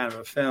 13th kind of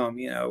a film,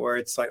 where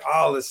it's like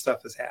all this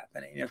stuff is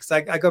happening, because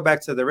I go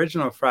back to the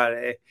original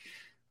Friday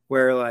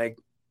where like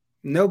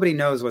nobody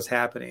knows what's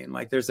happening.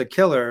 Like there's a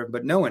killer,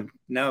 but no one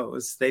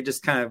knows. They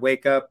just kind of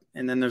wake up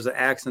and then there's an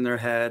axe in their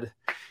head.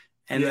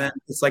 And then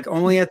it's like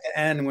only at the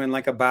end when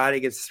like a body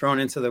gets thrown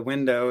into the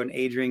window and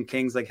Adrienne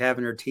King's like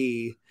having her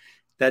tea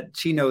that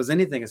she knows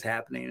anything is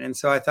happening. And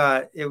so I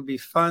thought it would be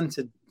fun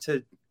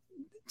to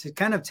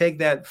kind of take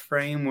that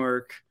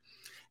framework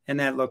and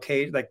that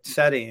like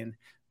setting,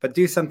 but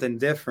do something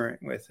different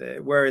with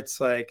it, where it's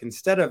like,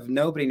 instead of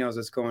nobody knows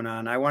what's going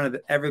on, I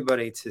wanted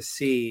everybody to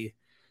see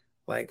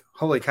like,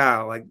 holy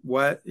cow, like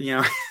what,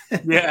 Yeah.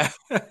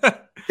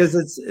 Because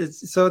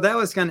it's so that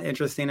was kind of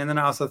interesting. And then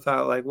I also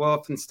thought like, well,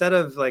 if instead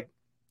of like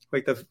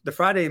the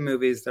Friday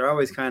movies, they're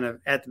always kind of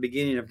at the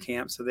beginning of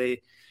camp. So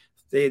they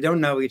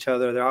don't know each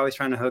other. They're always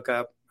trying to hook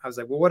up. I was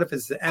like, well, what if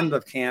it's the end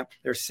of camp?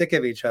 They're sick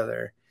of each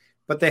other,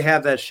 but they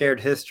have that shared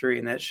history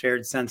and that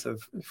shared sense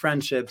of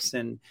friendships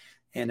and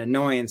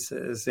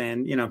annoyances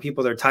and,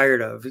 people they're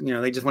tired of,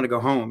 they just want to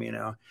go home,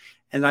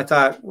 And I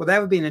thought, well,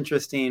 that would be an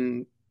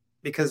interesting,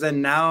 because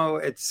then now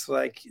it's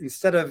like,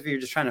 instead of you're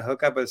just trying to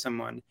hook up with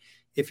someone,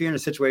 if you're in a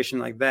situation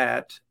like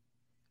that,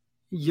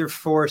 you're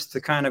forced to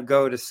kind of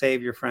go to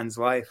save your friend's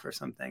life or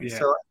something. Yeah.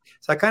 So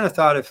I kind of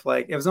thought, if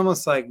like, it was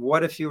almost like,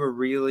 what if you were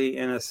really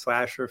in a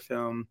slasher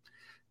film?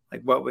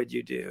 Like, what would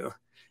you do?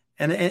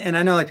 And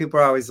I know like people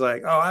are always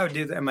like, oh, I would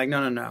do that. I'm like,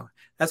 no.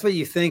 That's what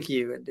you think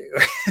you would do.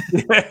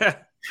 Yeah.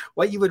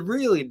 What you would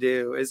really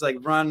do is like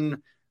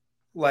run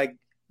like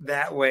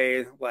that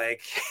way,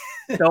 like,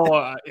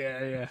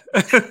 yeah.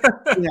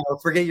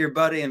 Forget your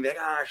buddy and be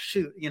like,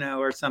 shoot,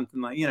 or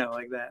something like,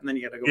 like that. And then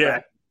you got to go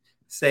back,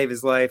 save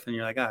his life. And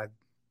you're like,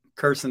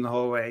 cursing the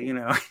whole way,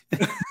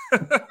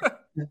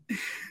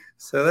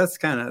 So that was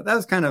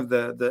kind of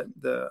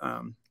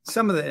the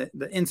some of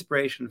the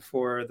inspiration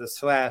for the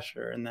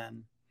slasher. And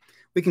then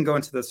we can go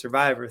into the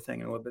survivor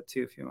thing in a little bit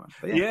too, if you want.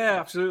 But yeah,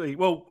 absolutely.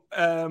 Well,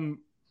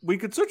 we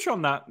could touch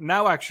on that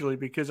now, actually,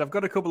 because I've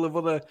got a couple of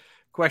other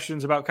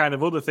questions about kind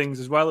of other things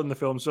as well in the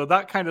film. So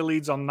that kind of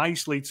leads on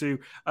nicely to,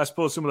 I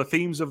suppose, some of the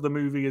themes of the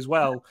movie as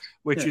well,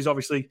 which is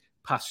obviously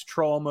past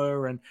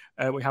trauma. And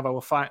we have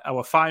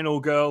our final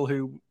girl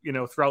who,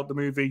 throughout the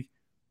movie,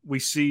 we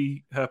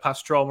see her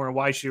past trauma and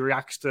why she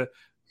reacts to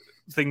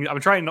things. I'm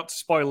trying not to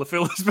spoil the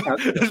film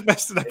as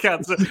best as I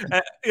can. So,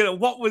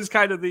 what was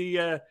kind of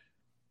the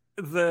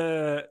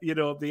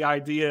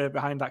idea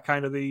behind that,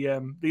 kind of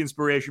the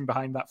inspiration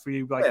behind that for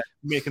you, like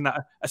making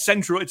that a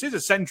central, it is a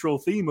central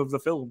theme of the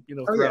film,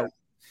 throughout.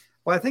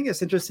 Well, I think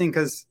it's interesting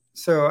because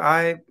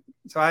I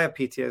have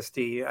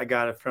PTSD. I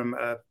got it from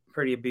a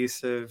pretty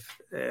abusive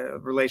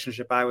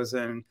relationship I was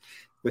in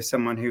with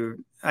someone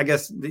who, I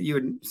guess that you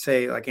would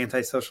say like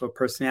antisocial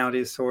personality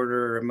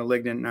disorder or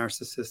malignant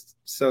narcissist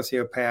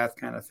sociopath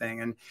kind of thing.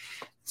 And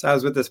so I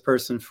was with this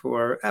person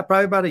for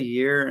probably about a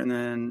year, and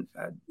then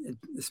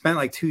spent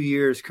like 2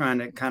 years trying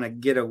to kind of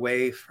get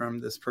away from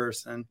this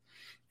person.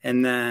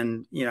 And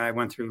then, I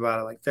went through a lot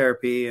of like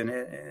therapy and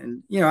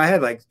I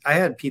had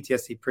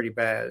PTSD pretty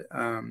bad.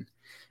 And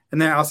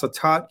then I also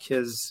taught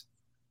kids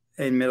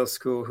in middle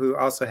school who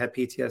also had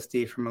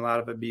PTSD from a lot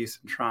of abuse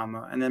and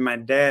trauma. And then my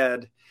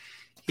dad,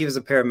 he was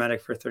a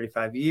paramedic for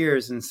 35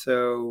 years. And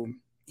so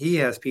he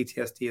has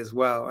PTSD as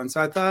well. And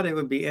so I thought it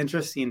would be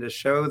interesting to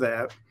show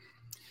that.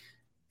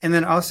 And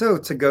then also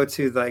to go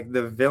to like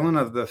the villain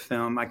of the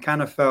film, I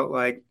kind of felt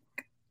like,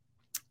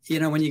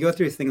 when you go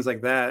through things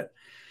like that,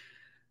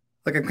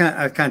 like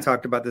I've kind of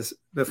talked about this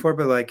before,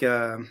 but like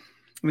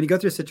when you go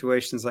through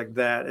situations like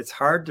that, it's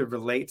hard to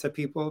relate to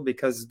people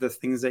because the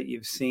things that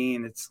you've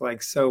seen, it's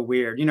like so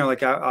weird.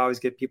 Like I always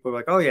get people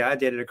like, oh yeah, I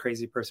dated a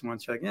crazy person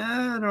once. You're like,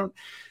 yeah,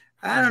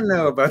 I don't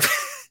know about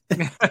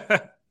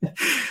that.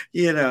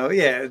 No,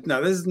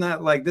 this is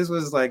not like, this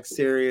was like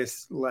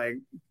serious, like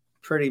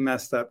pretty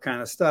messed up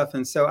kind of stuff.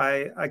 And so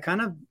I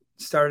kind of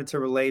started to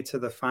relate to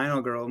the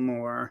final girl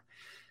more,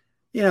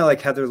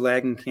 like Heather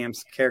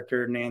Langenkamp's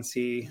character,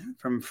 Nancy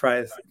from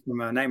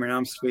Nightmare on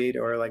Elm Street,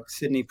 or like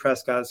Sidney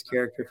Prescott's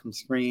character from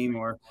Scream,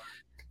 or,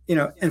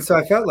 and so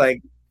I felt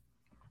like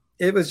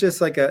it was just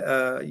like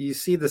you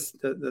see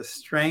the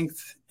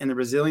strength and the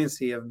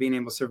resiliency of being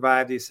able to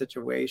survive these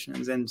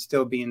situations and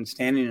still being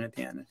standing at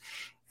the end.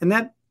 And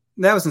that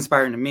was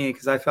inspiring to me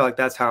because I felt like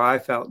that's how I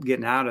felt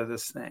getting out of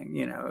this thing.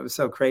 It was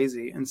so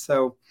crazy. And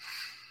so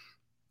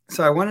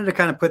I wanted to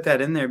kind of put that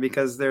in there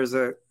because there's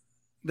a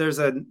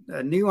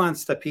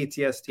nuance to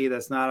PTSD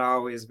that's not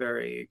always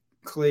very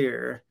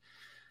clear.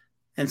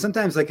 And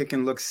sometimes like it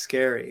can look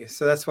scary.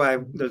 So that's why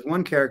there's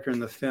one character in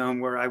the film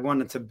where I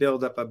wanted to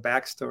build up a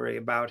backstory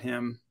about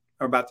him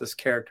or about this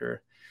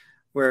character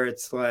where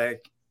it's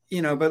like,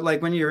 but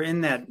like when you're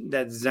in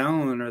that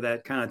zone or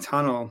that kind of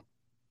tunnel,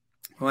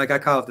 like I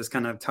call it this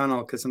kind of tunnel,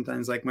 because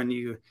sometimes like when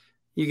you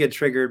get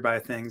triggered by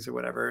things or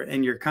whatever,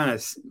 and your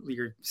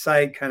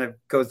sight kind of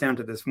goes down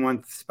to this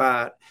one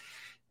spot.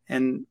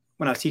 And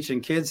when I was teaching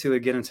kids who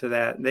would get into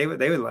that, they would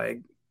like,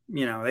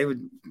 you know, they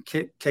would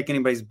kick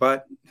anybody's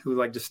butt who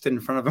like just stood in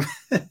front of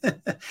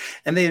them.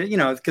 And they, you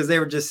know, because they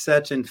were just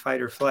such in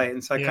fight or flight.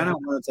 And so I kind of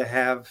wanted to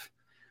have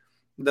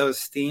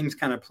those themes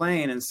kind of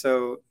playing. And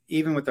so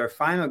even with our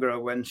final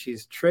girl, when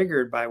she's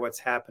triggered by what's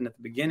happened at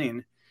the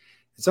beginning,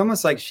 it's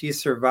almost like she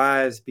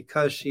survives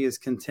because she is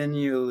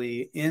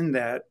continually in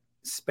that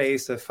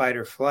space of fight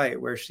or flight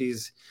where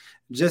she's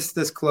just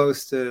this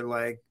close to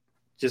like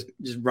just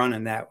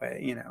running that way,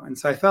 you know. And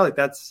so I felt like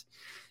that's,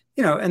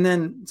 you know, and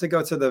then to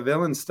go to the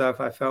villain stuff,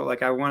 I felt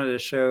like I wanted to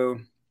show,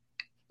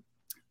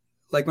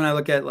 like when I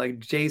look at like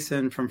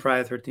Jason from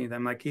Friday the 13th,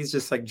 I'm like, he's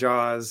just like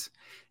Jaws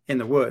in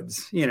the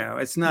woods, you know.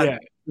 It's not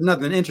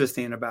nothing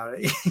interesting about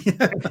it.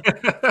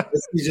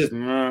 He's just,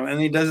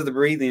 and he does the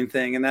breathing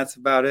thing, and that's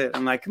about it.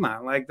 I'm like, come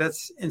on, like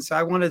that's, and so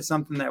I wanted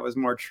something that was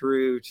more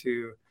true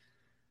to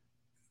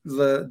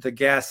the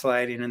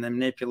gaslighting and the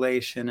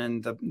manipulation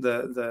and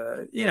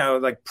the you know,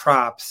 like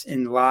props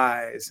and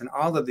lies and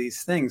all of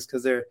these things,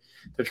 because they're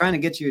trying to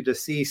get you to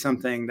see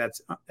something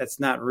that's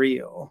not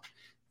real.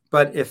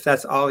 But if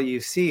that's all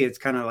you see, it's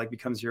kind of like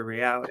becomes your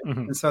reality.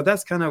 And so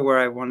that's kind of where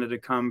I wanted to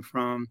come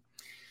from,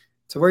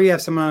 to where you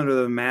have someone under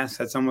the mask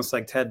that's almost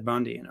like Ted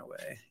Bundy in a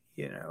way,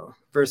 you know,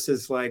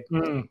 versus like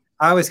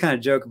I always kind of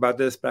joke about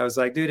this, but I was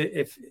like,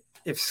 dude,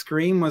 if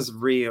Scream was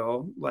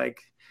real,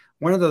 like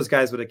one of those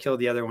guys would have killed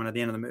the other one at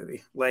the end of the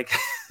movie. Like,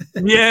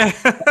 Billy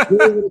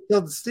would have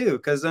killed Stu,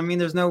 because I mean,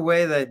 there's no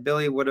way that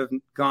Billy would have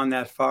gone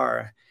that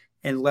far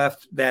and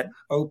left that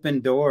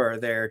open door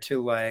there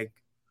to, like,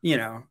 you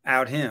know,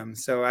 out him.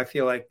 So I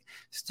feel like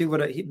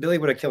Billy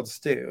would have killed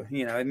Stu.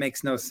 You know, it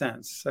makes no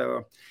sense.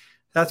 So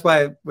that's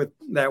why with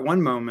that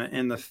one moment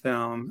in the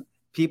film,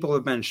 people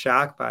have been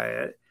shocked by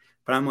it.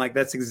 But I'm like,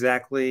 that's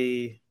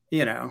exactly,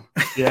 you know.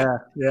 Yeah.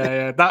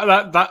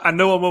 That I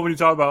know what moment you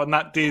talk about, and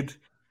that did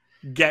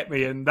get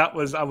me, and I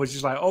was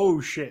just like,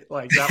 oh shit,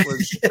 like that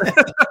was.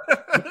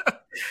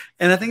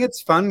 And I think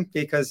it's fun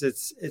because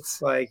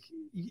it's like,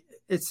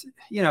 it's,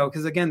 you know,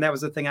 because again, that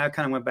was the thing I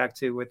kind of went back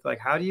to with like,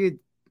 how do you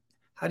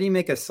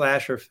make a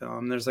slasher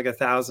film? There's like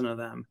 1,000 of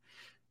them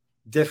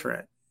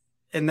different,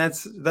 and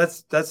that's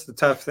the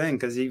tough thing,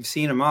 because you've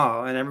seen them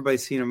all and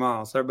everybody's seen them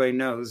all, so everybody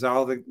knows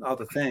all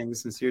the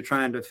things, and so you're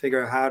trying to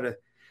figure out how to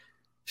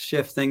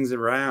shift things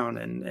around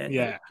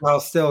and while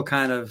still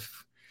kind of,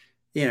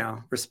 you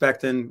know,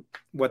 respecting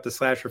what the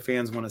slasher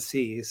fans want to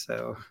see.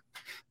 So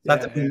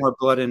not to put more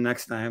blood in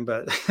next time,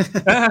 but was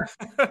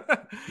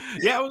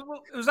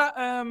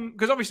that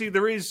because obviously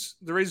there is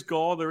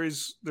gore, there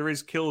is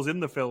kills in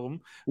the film.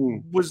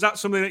 Was that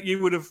something that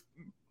you would have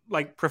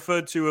like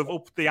preferred to have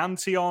upped the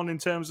ante on in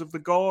terms of the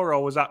gore,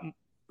 or was that,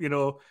 you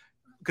know,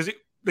 because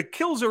the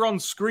kills are on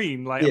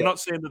screen, like I'm not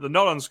saying that they're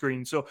not on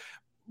screen, so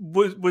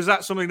was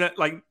that something that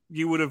like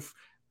you would have,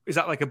 is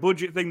that like a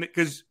budget thing? That,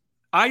 because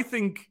I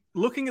think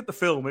looking at the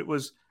film, it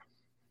was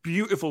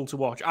beautiful to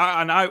watch.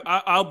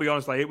 I'll be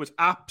honest, like it was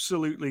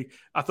absolutely,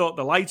 I thought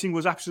the lighting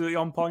was absolutely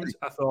on point.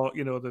 I thought,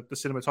 you know, the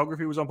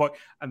cinematography was on point,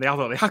 and I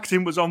thought the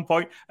acting was on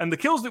point. And the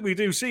kills that we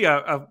do see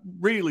are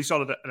really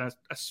solid, and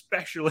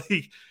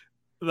especially,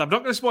 I'm not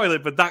going to spoil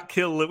it, but that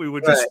kill that we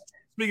were just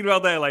speaking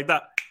about there, like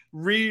that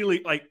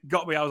really like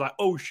got me. I was like,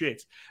 oh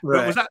shit.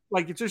 But was that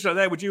like, just right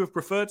there, would you have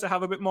preferred to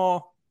have a bit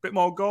more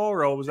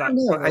gore, or was that?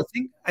 No,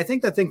 I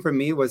think the thing for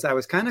me was I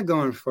was kind of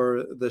going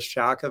for the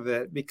shock of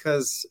it,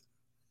 because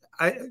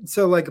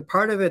so like a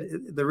part of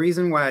it, the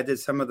reason why I did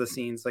some of the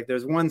scenes, like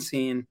there's one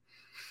scene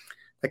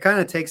that kind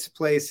of takes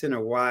place in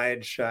a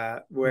wide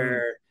shot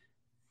where,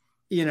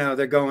 you know,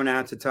 they're going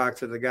out to talk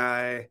to the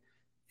guy,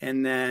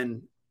 and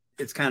then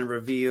it's kind of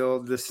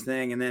revealed this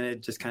thing, and then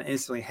it just kind of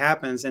instantly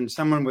happens. And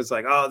someone was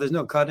like, oh, there's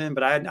no cut in,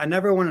 but I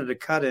never wanted to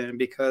cut in,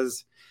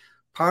 because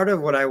part of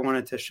what I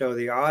wanted to show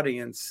the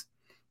audience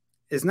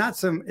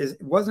it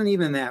wasn't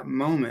even that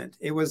moment.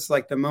 It was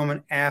like the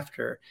moment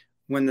after,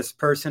 when this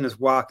person is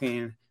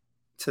walking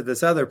to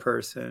this other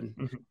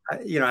person.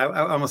 I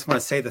almost want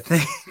to say the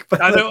thing,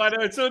 but I know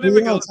it's so difficult.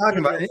 You know what I'm talking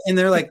about, and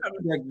they're like,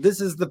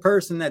 this is the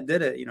person that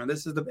did it. You know,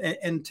 this is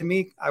and to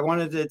me, I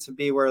wanted it to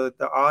be where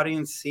the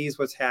audience sees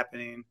what's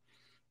happening,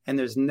 and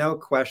there's no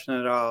question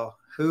at all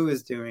who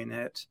is doing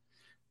it,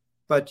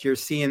 but you're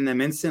seeing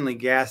them instantly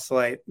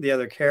gaslight the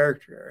other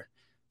character,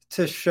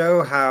 to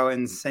show how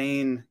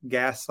insane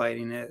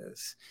gaslighting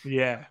is.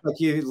 Yeah. Like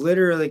you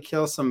literally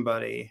kill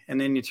somebody, and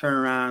then you turn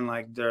around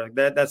like they're like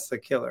that's the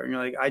killer. And you're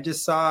like, I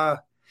just saw.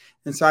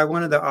 And so I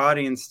wanted the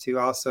audience to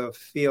also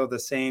feel the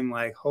same,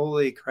 like,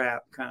 holy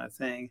crap kind of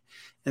thing.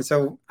 And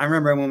so I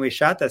remember when we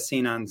shot that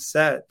scene on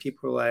set,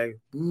 people were like,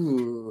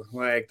 ooh,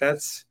 like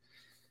that's,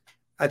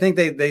 I think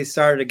they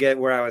started to get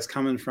where I was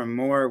coming from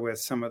more with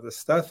some of the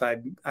stuff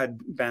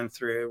I'd been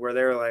through, where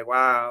they were like,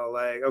 wow,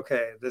 like,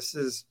 okay, this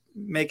is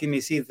making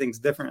me see things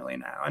differently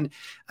now. And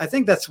I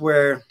think that's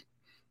where,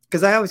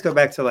 because I always go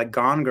back to like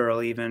Gone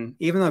Girl, even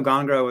though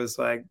Gone Girl was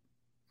like,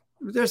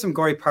 there's some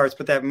gory parts,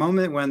 but that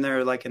moment when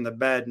they're like in the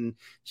bed and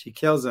she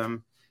kills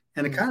him,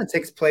 and it kind of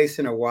takes place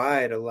in a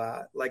wide a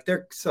lot. Like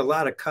there's a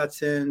lot of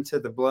cuts into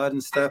the blood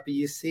and stuff, but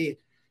you see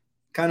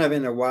kind of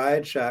in a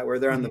wide shot where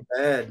they're on the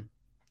bed.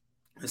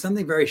 There's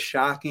something very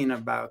shocking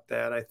about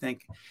that, I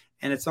think.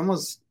 And it's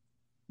almost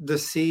to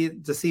see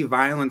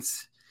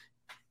violence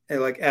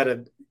like at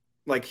a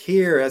like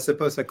here as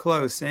opposed to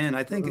close in.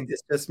 I think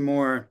it's just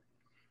more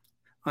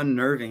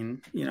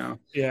unnerving, you know.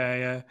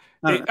 Yeah.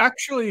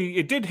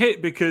 It did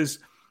hit because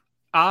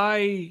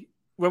when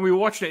we were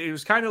watching it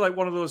was kind of like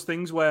one of those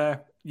things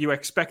where you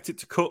expect it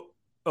to cut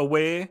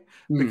away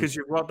because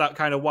you've got that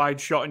kind of wide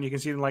shot and you can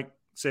see them, like,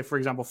 say, for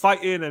example,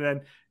 fighting, and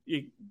then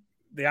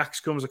the axe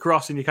comes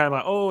across and you're kind of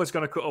like, oh, it's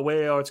going to cut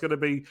away, or it's going to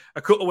be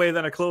a cut away,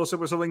 then a close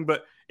up or something.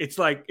 But it's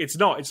like, it's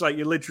not. It's like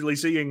you're literally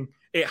seeing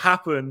it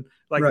happen.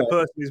 Like the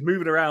person is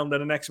moving around,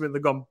 and the next minute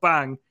they've gone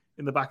bang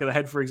in the back of the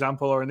head, for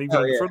example, or even in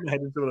front of the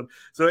head of them.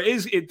 So it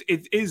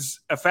is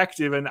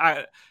effective, and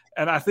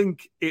I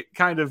think it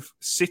kind of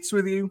sits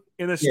with you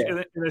in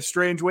a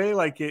strange way.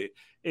 Like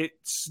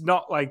it's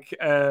not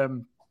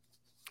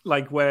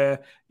like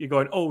where you're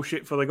going, oh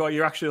shit, for the guy.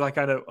 You're actually like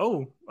kind of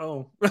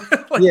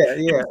like,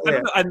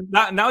 And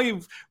now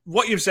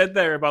what you've said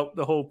there about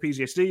the whole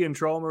PTSD and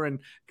trauma and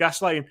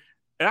gaslighting,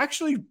 it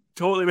actually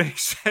totally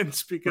makes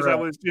sense, because I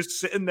was just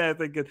sitting there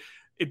thinking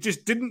it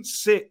just didn't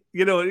sit.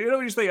 You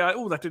just think,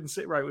 oh, that didn't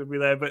sit right with me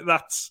there. But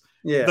that's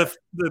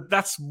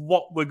that's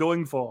what we're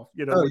going for.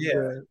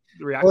 The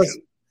reaction. Well,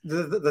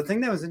 the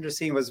thing that was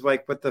interesting was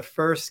like with the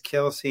first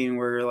kill scene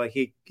where like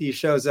he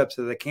shows up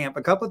to the camp.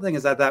 A couple of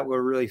things I thought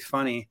were really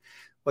funny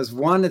was,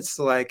 one, it's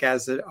like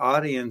as an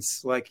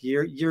audience, like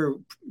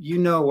you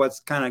know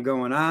what's kind of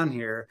going on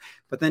here,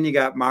 but then you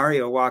got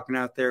Mario walking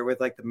out there with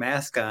like the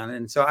mask on,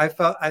 and so I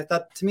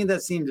thought to me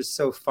that seemed just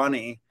so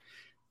funny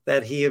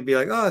that he would be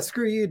like, oh,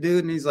 screw you,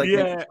 dude, and he's like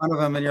making fun of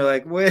him, and you're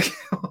like, wait.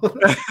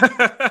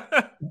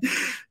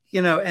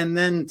 And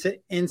then to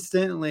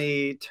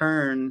instantly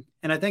turn,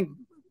 and I think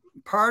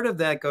part of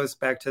that goes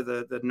back to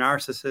the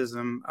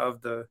narcissism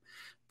of the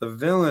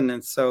villain.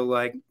 And so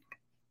like,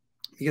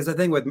 because I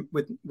think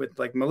with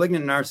like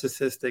malignant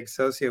narcissistic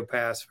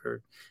sociopaths,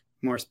 for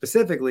more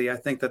specifically, I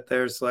think that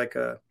there's like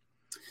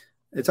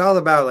it's all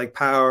about like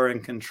power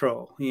and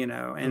control,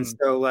 and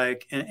so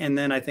like, and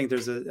then I think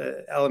there's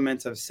a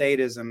element of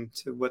sadism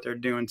to what they're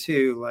doing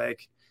too.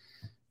 Like,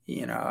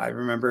 I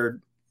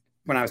remember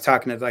when I was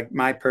talking to like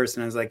my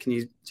person, I was like, can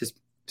you just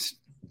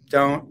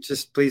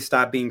please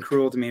stop being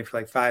cruel to me for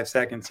like 5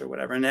 seconds or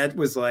whatever. And that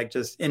was like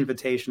just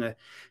invitation to,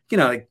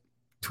 like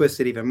twist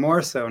it even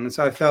more so. And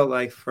so I felt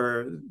like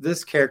for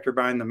this character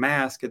behind the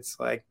mask, it's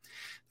like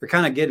they're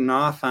kind of getting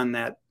off on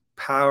that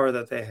power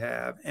that they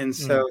have. And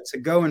so to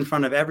go in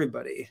front of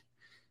everybody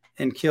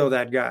and kill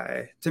that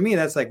guy, to me,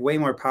 that's like way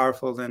more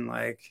powerful than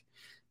like,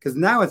 because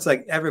now it's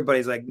like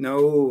everybody's like, no,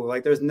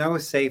 like there's no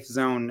safe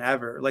zone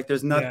ever. Like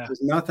there's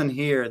nothing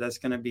here that's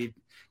going to be,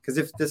 because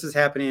if this is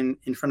happening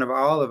in front of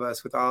all of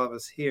us, with all of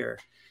us here,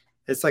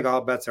 it's like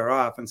all bets are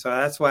off. And so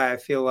that's why I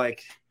feel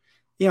like,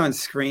 in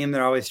Scream,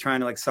 they're always trying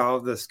to like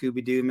solve the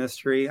Scooby-Doo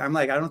mystery. I'm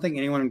like, I don't think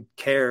anyone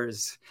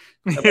cares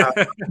about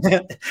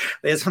it.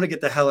 They just want to get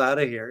the hell out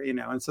of here,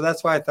 And so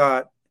that's why I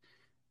thought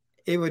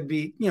it would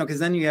be, because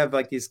then you have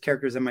like these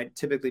characters that might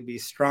typically be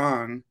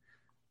strong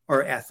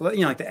or athlete,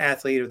 like the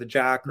athlete or the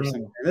jock or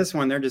something. And this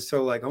one, they're just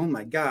so like, oh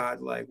my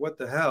God, like what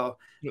the hell?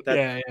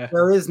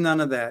 There is none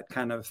of that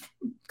kind of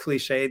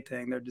cliched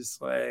thing. They're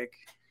just like,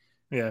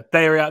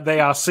 they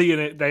are seeing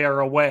it. They are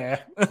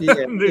aware.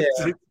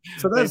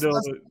 So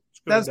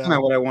that's kind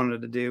of what I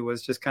wanted to do,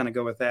 was just kind of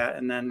go with that.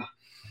 And then,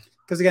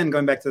 because again,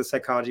 going back to the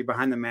psychology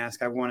behind the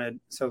mask, so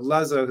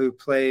Luzzo, who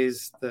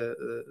plays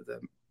the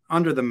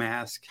under the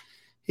mask,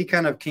 he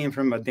kind of came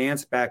from a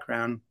dance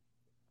background.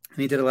 And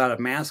he did a lot of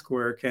mask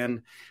work.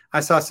 And I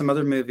saw some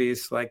other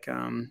movies like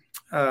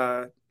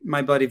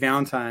My Bloody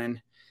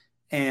Valentine.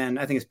 And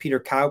I think it's Peter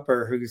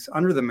Cowper, who's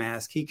under the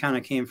mask. He kind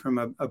of came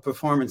from a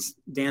performance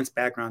dance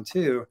background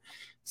too.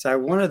 So I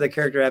wanted the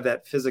character to have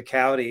that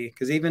physicality.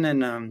 Because even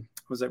in,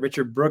 was it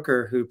Richard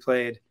Brooker, who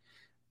played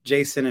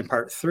Jason in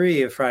part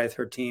 3 of Friday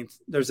the 13th,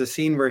 there's a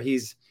scene where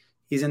he's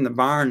in the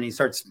barn and he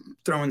starts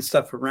throwing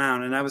stuff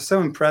around. And I was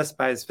so impressed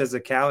by his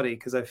physicality,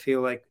 because I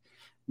feel like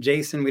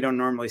Jason, we don't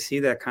normally see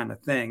that kind of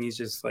thing. He's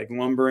just like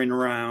lumbering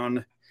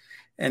around,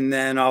 and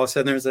then all of a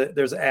sudden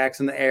there's an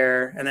axe in the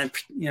air, and then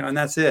and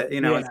that's it.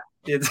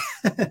 It's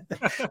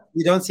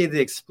you don't see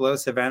the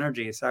explosive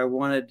energy. So I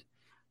wanted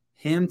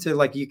him to,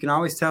 like, you can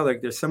always tell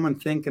like there's someone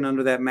thinking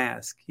under that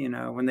mask.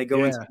 When they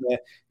go into the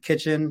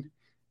kitchen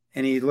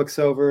and he looks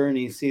over and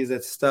he sees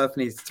that stuff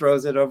and he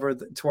throws it over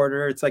toward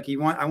her. It's like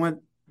I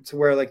want to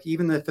where like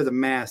even if it's a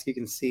mask, you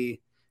can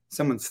see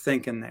someone's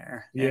thinking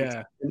there.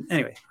 And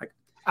anyway, like.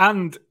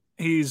 And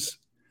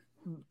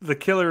the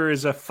killer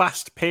is a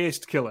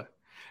fast-paced killer,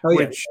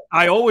 which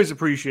I always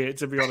appreciate,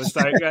 to be honest.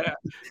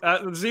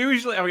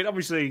 Usually, I mean,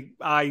 obviously,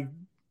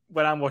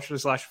 when I'm watching a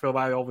slasher film,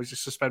 I always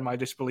just suspend my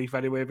disbelief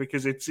anyway,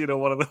 because it's,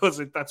 one of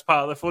those, that's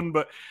part of the fun.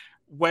 But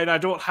when I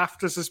don't have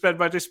to suspend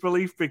my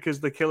disbelief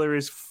because the killer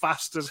is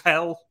fast as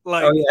hell,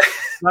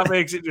 that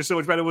makes it just so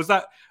much better. Was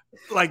that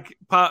like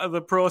part of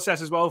the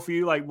process as well for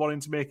you, like wanting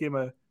to make him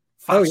a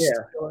fast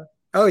killer?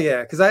 Oh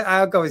yeah, because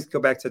I always go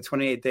back to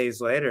 28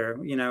 Days Later.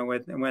 You know,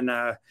 when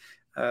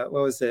what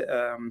was it?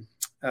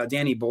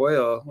 Danny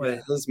Boyle. Yeah.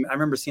 I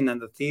remember seeing that in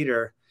the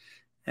theater,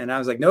 and I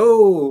was like, no,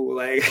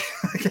 like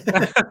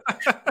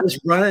just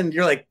running.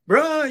 You're like,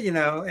 bro, you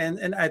know,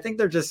 and I think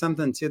there's just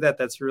something to that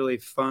that's really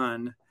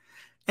fun.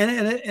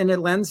 And it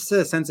lends to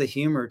a sense of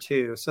humor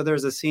too. So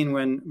there's a scene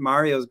when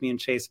Mario's being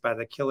chased by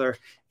the killer.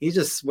 He's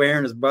just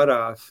swearing his butt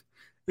off.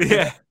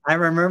 Yeah, I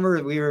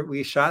remember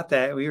we shot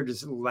that. We were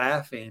just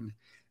laughing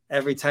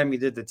every time he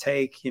did the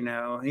take, you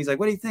know. And he's like,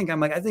 "What do you think?" I'm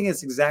like, "I think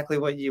it's exactly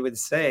what you would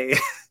say."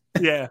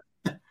 yeah,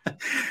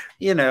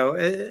 You know,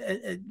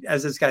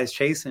 as this guy's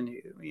chasing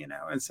you, you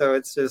know. And so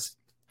it's just,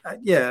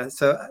 yeah.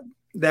 So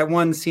that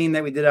one scene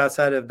that we did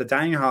outside of the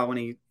dining hall when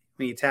he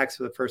attacks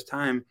for the first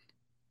time,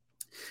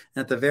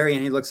 and at the very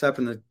end, he looks up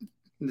and the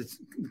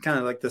kind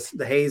of like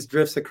the haze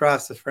drifts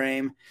across the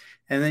frame,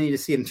 and then you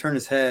just see him turn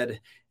his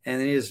head, and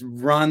then he just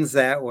runs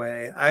that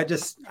way. I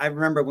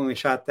remember when we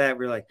shot that,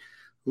 we were like,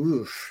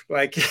 oof,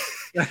 like,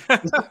 you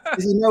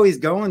know, he's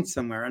going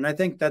somewhere. And I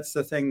think that's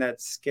the thing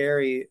that's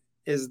scary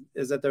is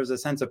that there's a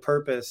sense of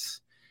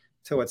purpose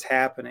to what's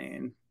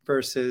happening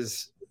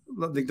versus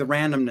the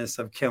randomness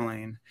of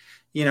killing,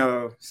 you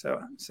know.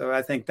 So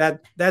I think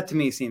that to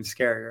me seems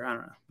scarier. I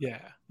don't know.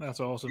 yeah. That's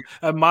awesome.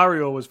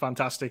 Mario was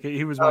fantastic.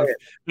 He was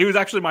he was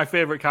actually my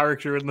favorite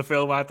character in the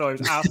film. I thought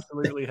he was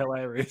absolutely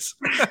hilarious.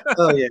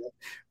 Oh yeah,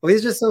 well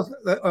he's just so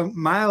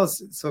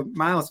Miles. So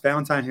Miles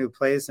Valentine, who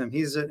plays him,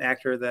 he's an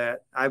actor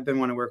that I've been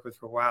wanting to work with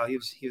for a while. He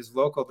was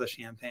local to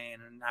Champaign,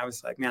 and I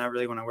was like, man, I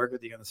really want to work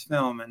with you on this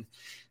film. And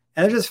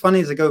it's just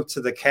funny to go to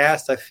the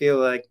cast. I feel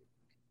like,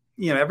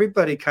 you know,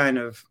 everybody kind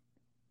of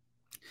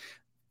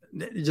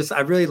just,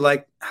 I really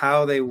like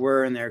how they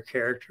were in their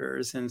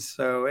characters. And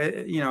so,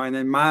 you know, and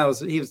then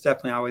Miles, he was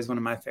definitely always one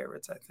of my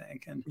favorites, I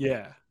think. And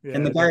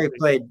and the guy who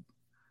played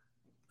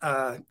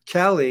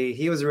Kelly,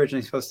 he was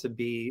originally supposed to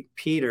be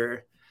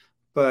Peter,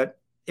 but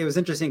it was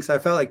interesting because I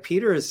felt like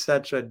Peter is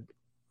such a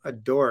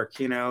dork,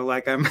 you know,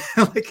 like I'm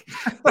like,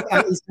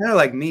 he's kind of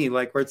like me,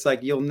 like where it's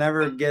like, you'll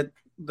never get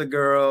the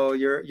girl,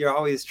 you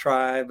always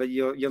try, but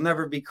you'll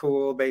never be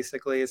cool,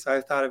 basically. So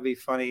I thought it'd be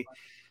funny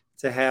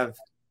to have,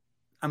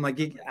 I'm like,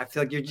 I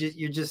feel like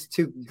you're just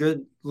too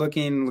good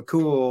looking,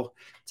 cool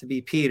to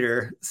be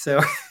Peter. So,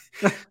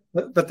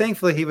 but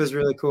thankfully he was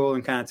really cool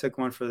and kind of took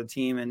one for the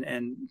team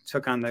and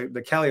took on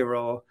the Kelly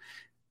role.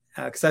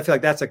 Cause I feel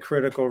like that's a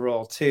critical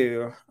role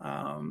too.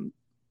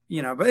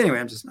 You know, but anyway,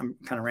 I'm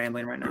kind of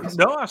rambling right now.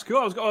 So. No, that's cool.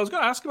 I was going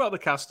to ask about the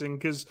casting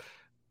because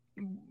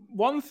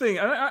one thing,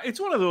 it's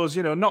one of those,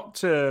 you know, not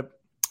to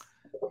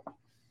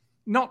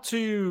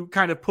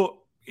kind of put,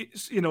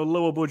 you know,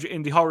 lower budget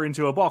indie horror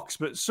into a box,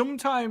 but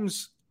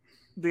sometimes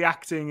the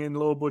acting in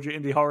low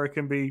budget indie horror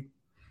can be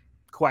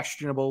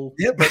questionable.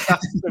 Yep. But that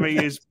to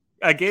me is,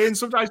 again,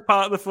 sometimes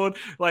part of the fun.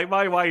 Like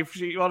my wife,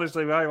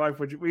 my wife,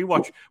 we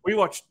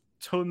watch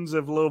tons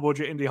of low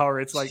budget indie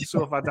horror. It's like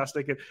so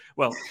fantastic. And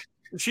well,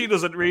 she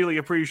doesn't really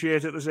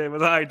appreciate it the same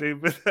as I do,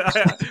 but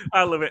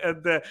I love it.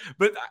 And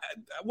but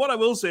what I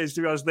will say is,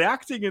 to be honest, the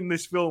acting in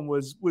this film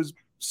was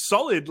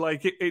solid.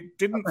 Like it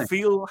didn't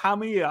feel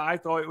hammy. I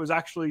thought it was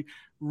actually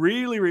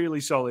really, really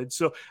solid.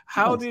 So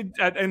how did,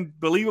 and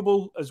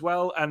believable as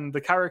well, and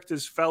the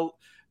characters felt,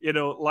 you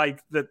know,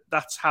 like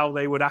that's how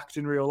they would act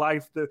in real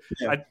life.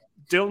 I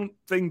don't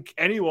think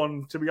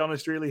anyone, to be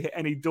honest, really hit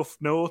any duff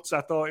notes.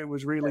 I thought it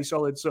was really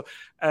solid. So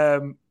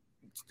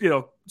you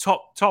know,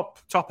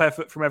 top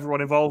effort from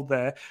everyone involved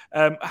there.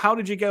 How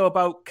did you go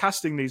about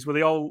casting these? Were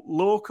they all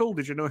local?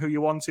 Did you know who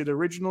you wanted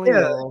originally?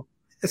 Yeah, or?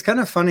 It's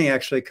kind of funny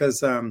actually,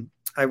 because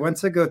I went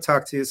to go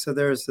talk to, so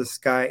there's this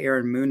guy,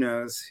 Aaron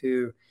Munoz,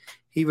 who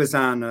he was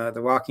on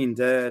The Walking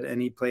Dead,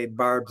 and he played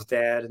Barb's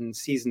dad in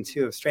season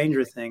 2 of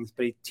Stranger Things,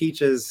 but he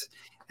teaches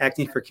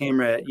acting for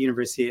camera at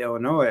University of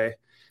Illinois.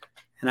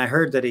 And I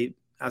heard that I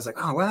was like,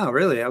 oh, wow,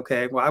 really?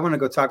 Okay. Well, I want to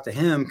go talk to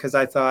him because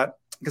I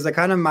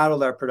kind of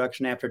modeled our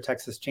production after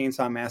Texas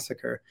Chainsaw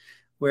Massacre,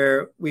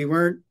 where we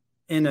weren't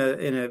in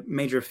a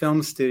major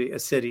film studio, a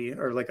city,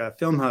 or like a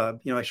film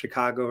hub, you know, like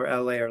Chicago or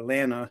LA or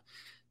Atlanta.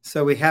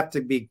 So we have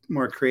to be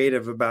more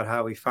creative about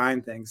how we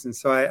find things. And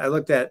so I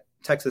looked at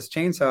Texas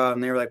Chainsaw,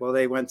 and they were like, well,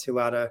 they went to a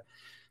lot of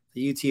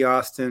the UT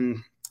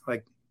Austin,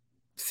 like,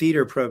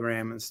 theater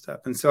program and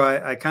stuff. And so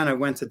I kind of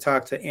went to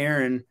talk to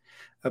Aaron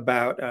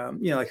about,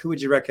 you know, like, who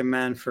would you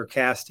recommend for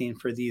casting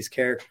for these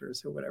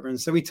characters or whatever. And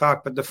so we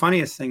talked, but the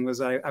funniest thing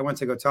was I went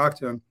to go talk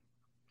to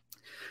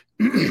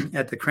him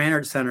at the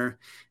Cranard Center,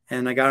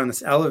 and I got on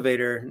this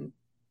elevator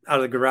out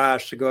of the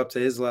garage to go up to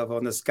his level.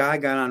 And this guy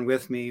got on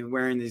with me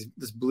wearing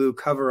this blue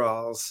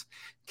coveralls,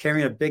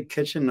 carrying a big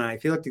kitchen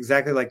knife. He looked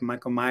exactly like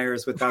Michael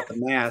Myers without the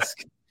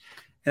mask.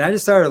 And I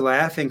just started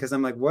laughing because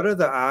I'm like, what are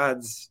the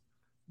odds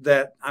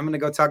that I'm going to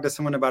go talk to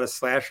someone about a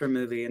slasher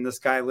movie, and this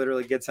guy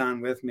literally gets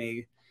on with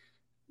me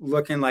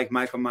looking like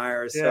Michael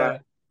Myers. Yeah.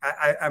 So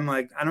I'm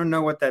like, I don't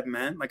know what that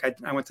meant. Like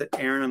I went to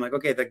Aaron. I'm like,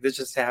 okay, like this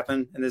just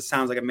happened, and this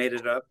sounds like I made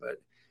it up,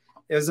 but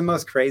it was the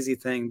most crazy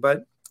thing.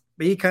 But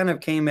he kind of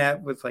came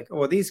at with like,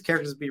 oh, these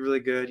characters would be really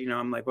good. You know,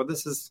 I'm like, well,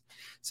 this is,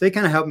 so he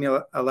kind of helped me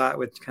a lot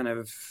with kind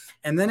of,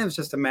 and then it was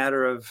just a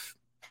matter of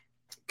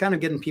kind of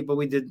getting people,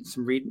 we did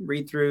some read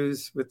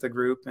throughs with the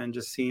group and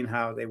just seeing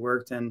how they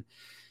worked. And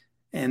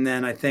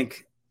then I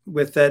think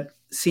with that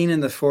scene in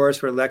the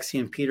forest where Lexi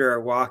and Peter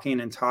are walking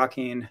and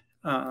talking,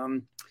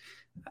 I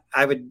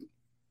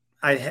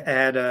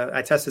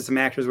tested some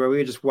actors where we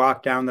would just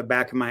walk down the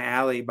back of my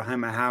alley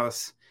behind my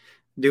house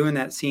doing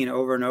that scene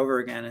over and over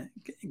again,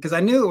 because I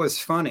knew it was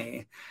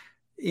funny,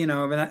 you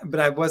know, but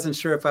I wasn't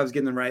sure if I was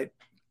getting the right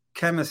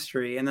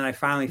chemistry. And then I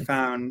finally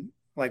found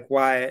like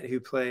Wyatt, who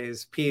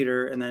plays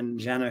Peter, and then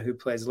Jenna, who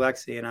plays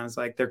Lexi. And I was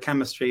like, their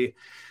chemistry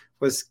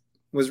was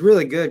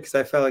really good, because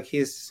I felt like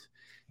he's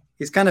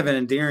kind of an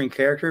endearing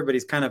character, but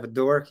he's kind of a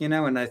dork, you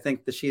know, and I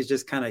think that she's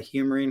just kind of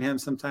humoring him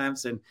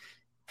sometimes. And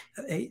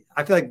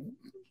I feel like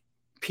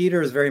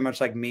Peter is very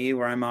much like me,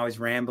 where I'm always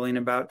rambling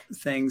about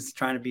things,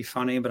 trying to be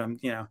funny, but I'm,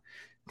 you know,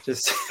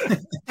 just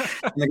and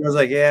the girl's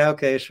like, yeah,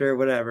 okay, sure,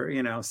 whatever,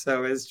 you know.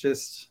 So it's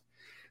just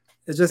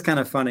kind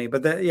of funny.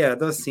 But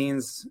those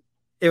scenes,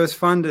 it was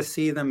fun to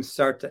see them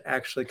start to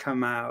actually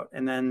come out.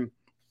 And then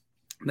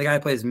the guy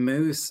who plays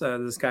Moose,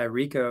 this guy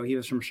Rico, he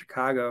was from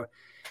Chicago.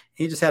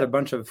 He just had a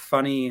bunch of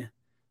funny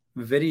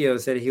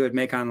videos that he would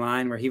make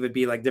online where he would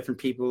be like different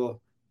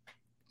people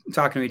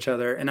talking to each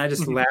other, and I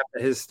just laughed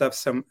at his stuff.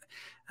 So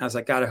I was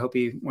like, God, I hope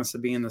he wants to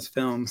be in this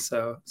film.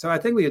 So I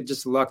think we had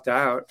just lucked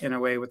out in a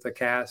way with the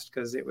cast,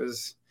 because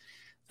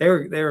they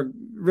were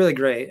really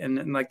great,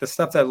 and like the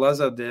stuff that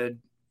Luzzo did,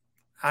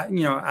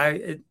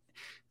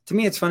 to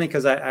me it's funny,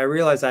 because I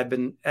realized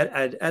I'd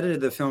edited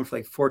the film for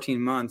like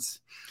 14 months,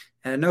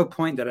 and at no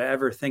point did I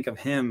ever think of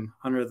him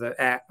under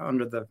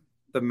the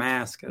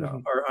mask at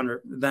all, or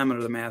under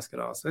the mask at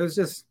all. So it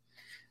was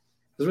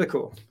really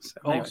cool. So,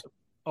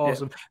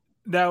 awesome. Yeah.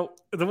 Now,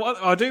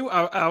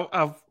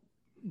 I've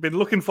been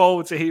looking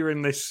forward to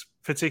hearing this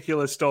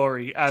particular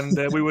story, and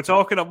we've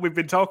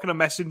been talking on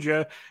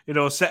Messenger, you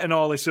know, setting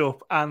all this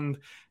up, and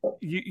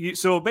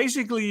so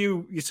basically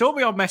you told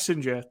me on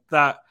Messenger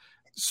that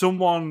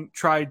someone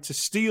tried to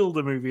steal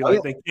the movie,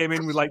 like they came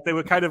in with, like, they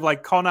were kind of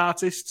like con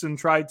artists and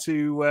tried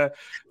to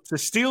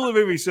steal the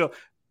movie. So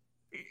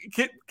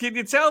can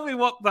you tell me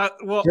what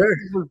was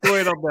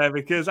going on there?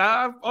 Because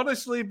I've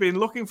honestly been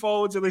looking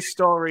forward to this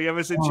story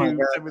ever since you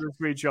sent me the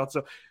screenshot.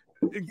 So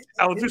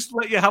I'll just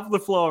let you have the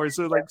floor.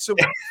 So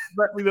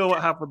let me know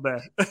what happened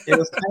there. It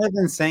was kind of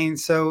insane.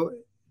 So,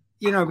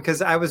 you know,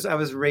 because I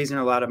was raising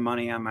a lot of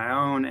money on my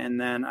own, and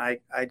then I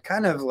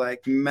kind of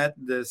like met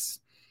this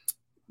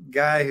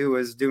guy who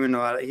was doing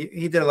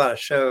he did a lot of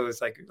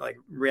shows, like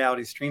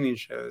reality streaming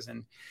shows,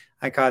 and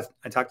I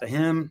talked to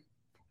him,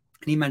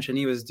 and he mentioned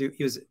he was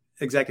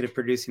executive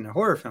producing a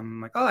horror film.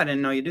 I'm like, oh, I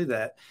didn't know you do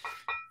that.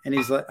 And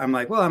I'm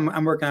like, well,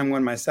 I'm working on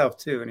one myself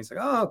too. And he's like,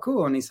 oh,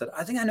 cool. And he said,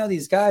 I think I know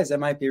these guys that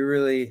might be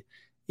really,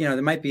 you know,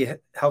 that might be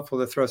helpful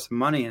to throw some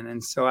money in.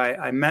 And so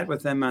I met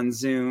with them on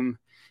Zoom.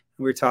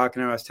 We were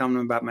talking, and I was telling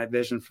them about my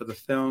vision for the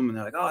film, and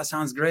they're like, oh, it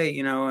sounds great,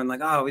 you know, and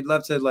like, oh, we'd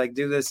love to like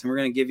do this, and we're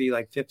going to give you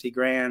like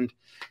 $50,000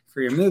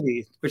 for your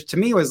movie, which to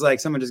me was like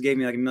someone just gave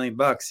me like $1 million,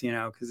 you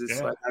know, because it's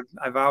like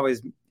I've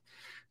always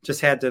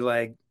just had to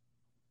like,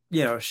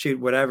 you know, shoot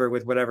whatever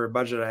with whatever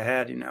budget I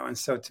had, you know. And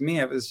so to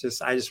me, it was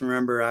just, I just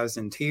remember I was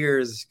in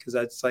tears, because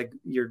that's like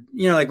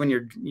like when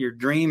your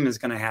dream is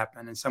going to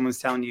happen, and someone's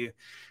telling you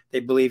they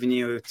believe in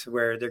you to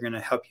where they're going to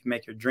help you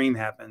make your dream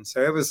happen.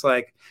 So it was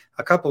like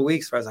a couple of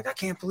weeks where I was like, I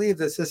can't believe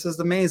this. This is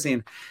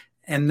amazing.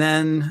 And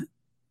then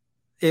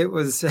it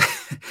was,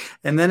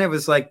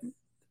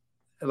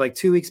 like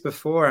 2 weeks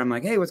before, I'm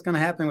like, hey, what's going to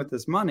happen with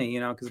this money? You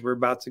know, because we're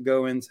about to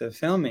go into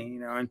filming,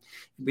 you know, and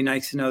it'd be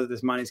nice to know that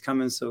this money's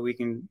coming so we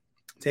can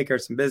take care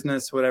of some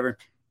business, whatever.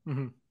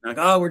 Mm-hmm. Like,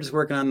 oh, we're just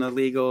working on the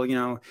legal, you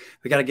know,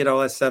 we got to get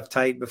all that stuff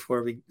tight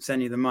before we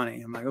send you the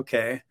money. I'm like,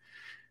 okay.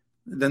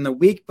 Then the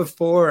week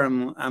before,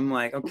 I'm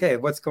like, okay,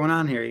 what's going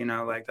on here? You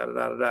know, like da da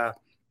da da. And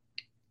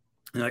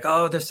they're like,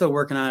 oh, they're still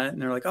working on it. And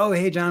they're like, oh,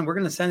 hey, John, we're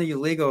going to send you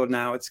legal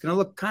now. It's going to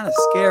look kind of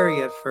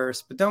scary at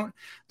first, but don't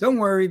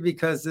worry,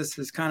 because this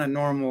is kind of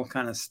normal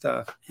kind of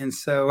stuff. And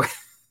so,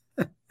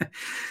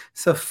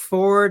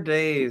 4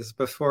 days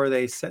before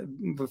we're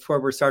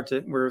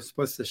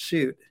supposed to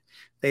shoot,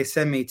 they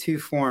send me 2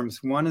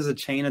 forms. One is a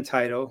chain of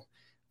title,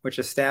 which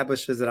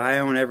establishes that I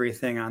own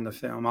everything on the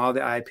film, all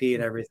the IP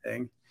and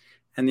everything.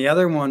 And the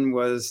other one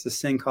was this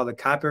thing called the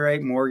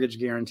copyright mortgage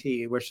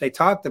guarantee, which they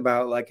talked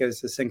about like it was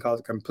this thing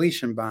called a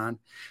completion bond,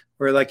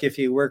 where like if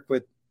you work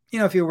with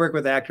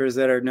actors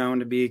that are known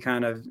to be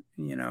kind of,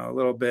 you know, a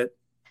little bit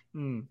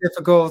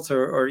difficult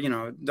or, you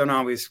know, don't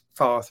always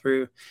follow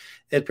through,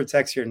 it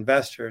protects your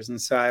investors. And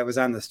so I was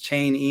on this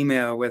chain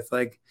email with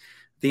like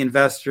the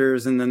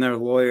investors and then their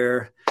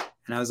lawyer.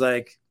 And I was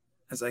like,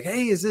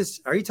 hey,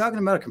 are you talking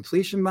about a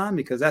completion bond?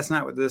 Because that's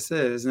not what this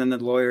is. And then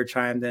the lawyer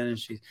chimed in, and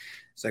she's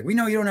like, we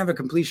know you don't have a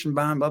completion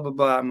bond, blah, blah,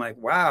 blah. I'm like,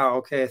 wow,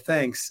 okay,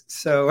 thanks.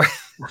 So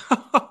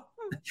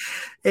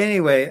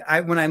anyway,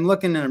 when I'm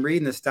looking and I'm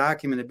reading this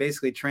document, it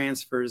basically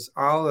transfers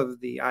all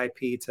of the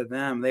IP to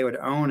them. They would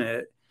own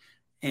it.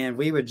 and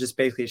we would just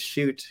basically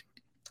shoot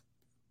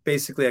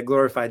basically a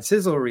glorified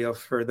sizzle reel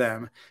for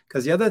them.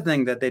 Because the other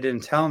thing that they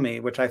didn't tell me,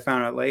 which I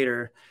found out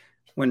later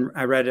when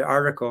I read an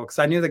article, because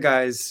I knew the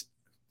guy's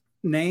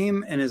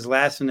name and his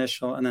last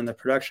initial and then the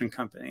production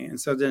company. And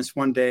so just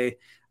one day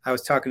I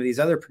was talking to these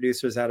other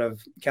producers out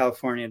of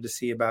California to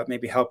see about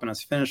maybe helping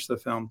us finish the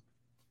film.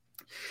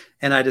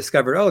 And I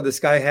discovered, oh, this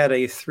guy had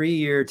a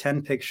 3-year,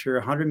 10-picture,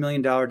 $100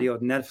 million deal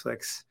with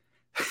Netflix.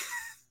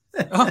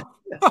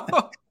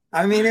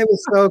 I mean, it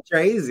was so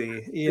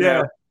crazy, you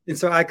know? And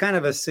so I kind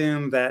of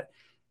assumed that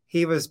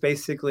he was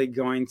basically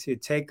going to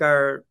take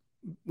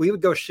we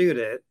would go shoot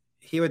it.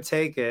 He would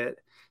take it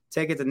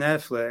to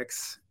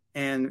Netflix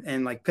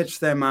and like pitch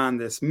them on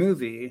this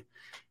movie.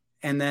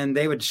 And then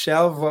they would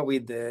shelve what we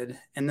did.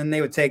 And then they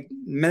would take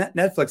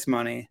Netflix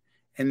money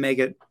and make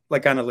it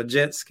like on a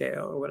legit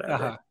scale or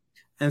whatever.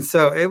 And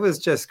so it was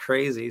just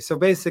crazy. So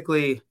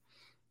basically,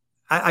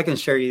 I can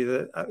share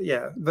you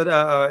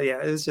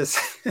it was just,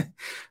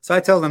 so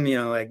I told them, you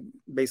know, like,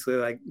 basically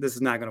like, this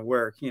is not going to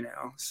work, you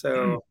know?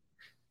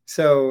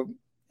 So,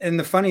 and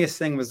the funniest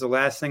thing was the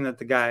last thing that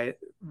the guy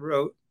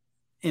wrote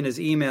in his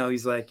email.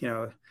 He's like,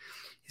 John,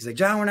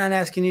 we're not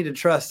asking you to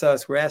trust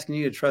us. We're asking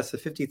you to trust the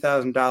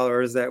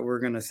 $50,000 that we're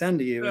going to send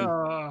to you.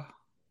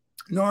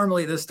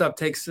 Normally this stuff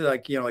takes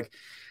like, you know,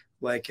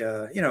 like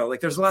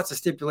there's lots of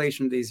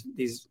stipulation,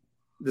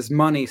 this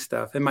money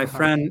stuff. And my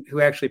friend who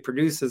actually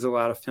produces a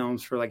lot of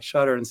films for like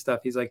Shudder and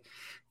stuff, he's like,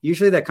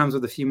 usually that comes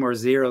with a few more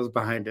zeros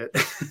behind it.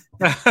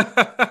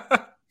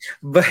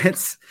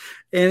 But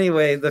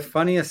anyway, the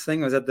funniest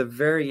thing was at the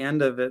very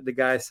end of it, the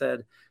guy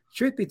said,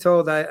 truth be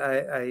told,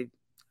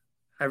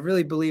 I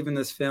really believe in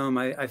this film.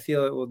 I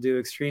feel it will do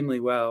extremely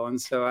well. And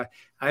so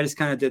I just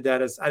kind of did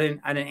that as I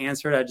didn't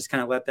answer it. I just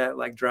kind of let that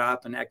like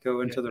drop and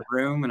echo into the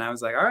room. And I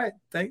was like, all right,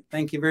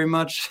 thank you very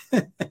much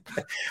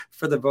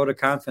for the vote of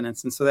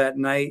confidence. And so that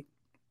night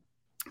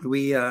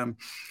I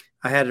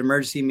had an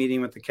emergency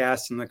meeting with the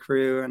cast and the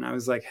crew. And I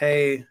was like,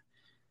 hey,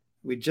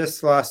 we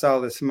just lost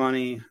all this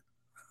money.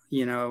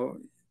 You know,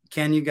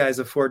 can you guys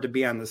afford to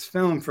be on this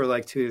film for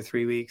like 2 to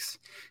 3 weeks?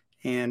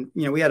 And,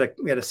 you know, we had a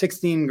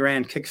 $16,000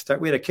 Kickstarter.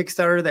 We had a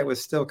Kickstarter that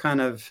was still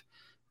kind of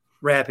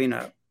wrapping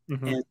up.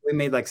 And we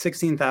made like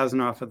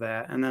 16,000 off of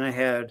that. And then I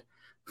had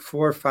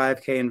 4 or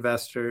 5K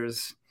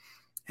investors.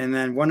 And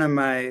then one of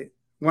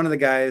the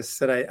guys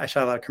that I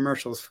shot a lot of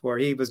commercials for,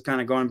 he was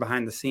kind of going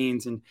behind the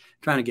scenes and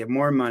trying to get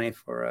more money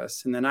for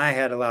us. And then I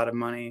had a lot of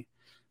money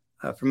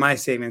for my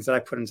savings that I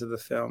put into the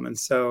film. And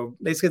so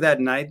basically that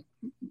night,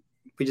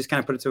 we just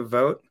kind of put it to a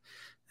vote.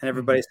 And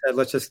everybody said,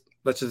 let's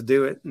just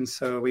do it. And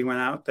so we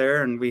went out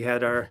there and we had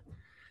the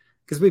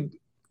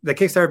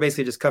Kickstarter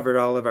basically just covered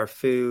all of our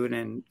food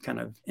and kind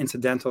of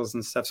incidentals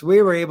and stuff. So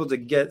we were able to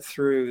get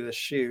through the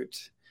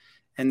shoot.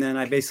 And then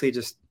I basically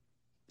just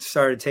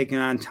started taking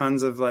on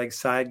tons of like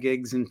side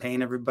gigs and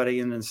paying everybody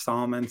in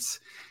installments.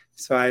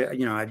 So I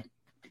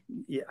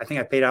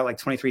think I paid out like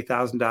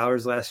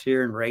 $23,000 last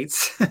year in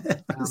rates.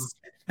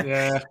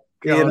 Yeah.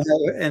 You know,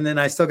 and then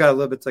I still got a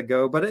little bit to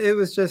go, but it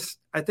was just,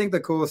 I think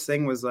the coolest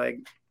thing was like,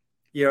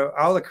 you know,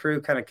 all the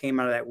crew kind of came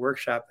out of that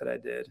workshop that I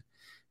did.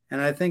 And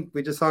I think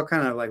we just all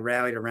kind of like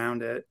rallied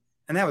around it.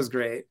 And that was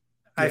great.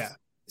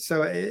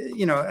 So,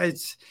 you know, it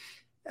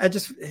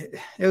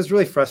was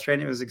really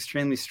frustrating. It was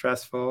extremely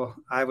stressful.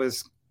 I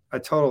was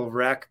a total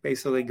wreck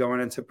basically going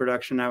into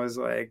production. I was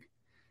like,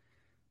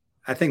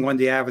 I think one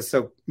day I was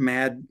so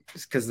mad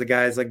because the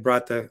guys like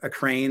brought a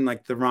crane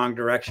like the wrong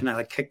direction. I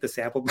like kicked this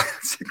apple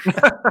box.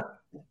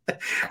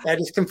 I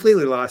just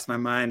completely lost my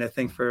mind, I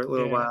think, for a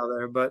little while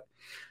there. But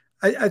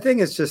I think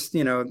it's just,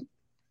 you know,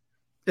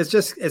 it's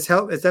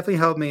definitely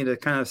helped me to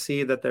kind of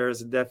see that there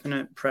is a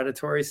definite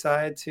predatory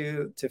side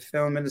to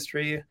film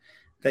industry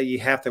that you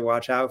have to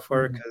watch out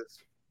for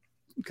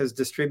because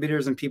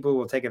distributors and people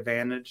will take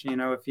advantage, you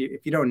know, if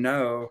you don't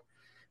know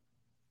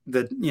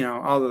you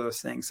know, all of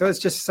those things. So it's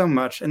just so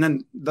much. And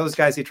then those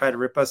guys who try to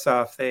rip us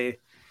off, they're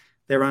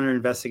under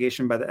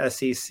investigation by the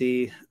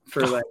SEC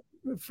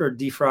for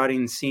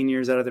defrauding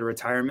seniors out of their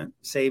retirement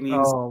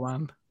savings. Oh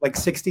man, like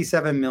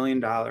 $67 million.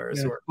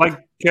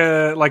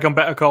 Like on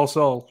Better Call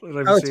Saul.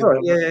 Oh,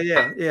 totally.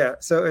 Yeah.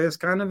 So it was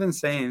kind of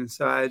insane.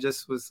 So I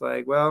just was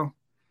like, well,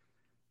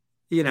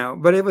 you know,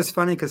 but it was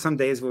funny because some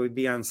days when we'd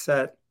be on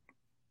set,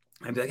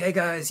 I'd be like, hey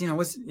guys, you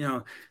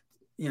know,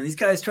 these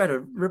guys try to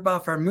rip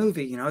off our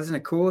movie. You know, isn't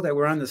it cool that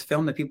we're on this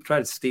film that people try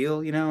to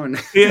steal, you know?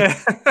 And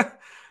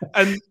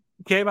and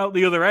came out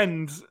the other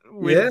end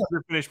with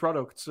the finished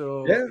product.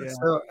 So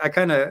so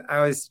I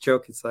always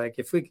joke, it's like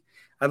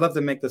I'd love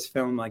to make this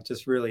film like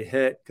just really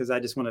hit because I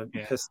just want to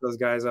piss those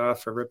guys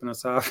off for ripping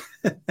us off.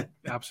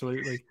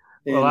 Absolutely.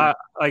 Well,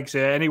 like I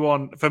say,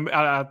 anyone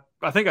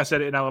I think I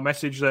said it in our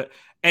message that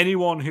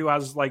anyone who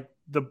has like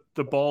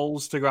the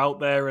balls to go out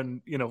there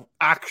and, you know,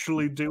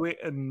 actually do it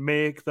and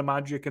make the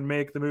magic and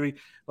make the movie,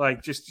 like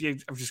I've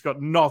just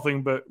got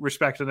nothing but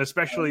respect. And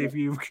especially if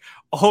you've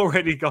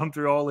already gone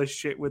through all this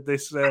shit with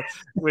this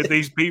with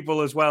these people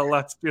as well,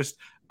 that's just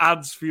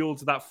adds fuel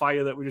to that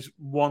fire that we just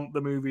want the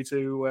movie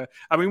to.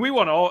 I mean, we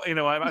want all,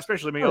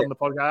 especially me on the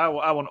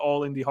podcast. I want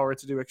all indie horror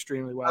to do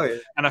extremely well,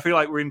 and I feel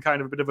like we're in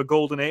kind of a bit of a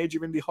golden age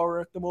of indie horror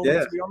at the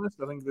moment. To be honest,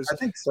 I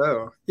think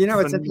so.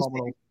 It's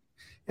interesting.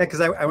 Yeah,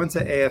 because I went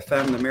to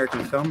AFM, the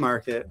American Film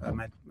Market.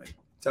 My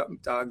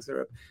dogs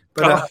are up,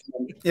 but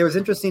it was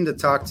interesting to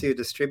talk to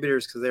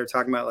distributors because they were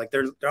talking about like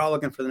they're all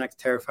looking for the next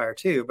Terrifier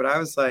 2. But I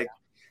was like,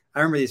 I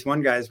remember these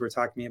one guys were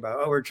talking to me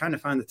about, we're trying to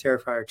find the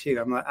Terrifier 2.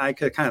 I'm like, I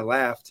could kind of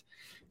laughed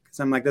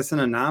because I'm like, that's an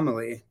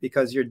anomaly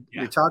because you're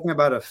talking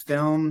about a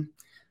film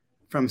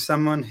from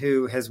someone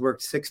who has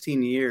worked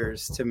 16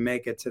 years to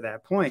make it to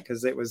that point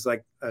because it was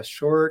like a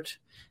short.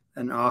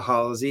 And All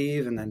Hallows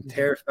Eve, and then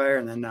Terrifier,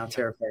 and then now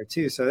Terrifier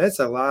 2. So that's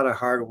a lot of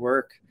hard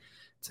work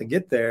to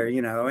get there,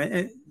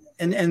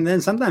 And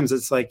then sometimes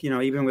it's like,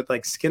 even with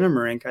like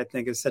Skinamarink, I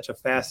think is such a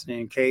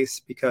fascinating case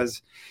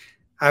because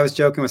I was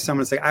joking with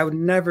someone, it's like, I would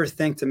never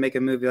think to make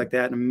a movie like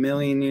that in a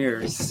million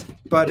years.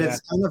 But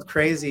it's kind of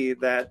crazy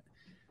that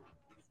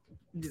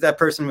that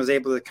person was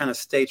able to kind of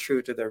stay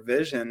true to their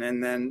vision.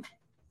 And then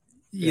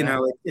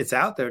it's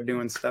out there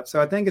doing stuff.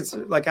 So I think it's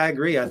like, I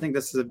agree. I think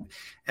this is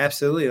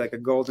absolutely like a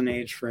golden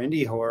age for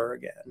indie horror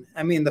again.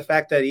 I mean, the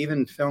fact that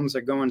even films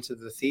are going to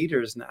the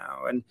theaters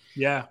now and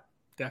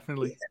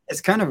definitely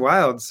it's kind of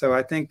wild. So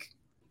I think,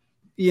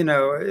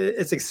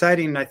 it's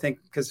exciting. I think,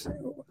 cause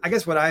I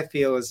guess what I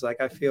feel is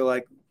like, I feel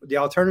like the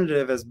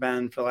alternative has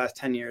been for the last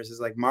 10 years is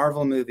like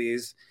Marvel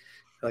movies,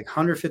 like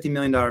 $150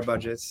 million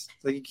budgets.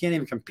 Like you can't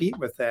even compete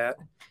with that.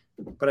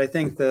 But I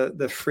think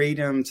the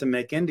freedom to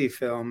make indie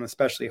film,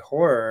 especially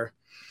horror,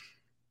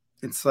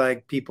 it's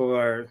like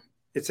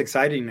it's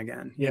exciting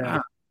again. Yeah,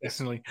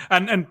 definitely.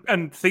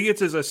 And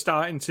theaters are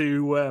starting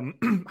to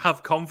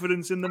have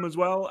confidence in them as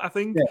well, I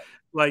think. Yeah.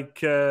 Like,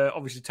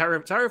 obviously,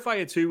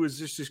 Terrifier 2 was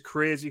just this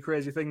crazy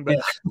thing. But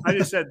I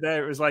just said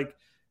there, it was like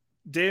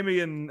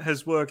Damien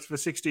has worked for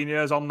 16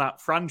 years on that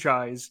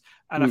franchise.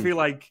 And I feel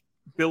like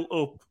built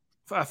up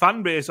a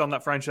fan base on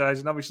that franchise.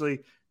 And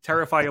obviously,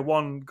 Terrifier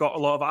 1 got a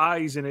lot of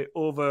eyes in it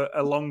over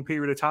a long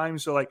period of time.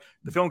 So, like,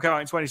 the film came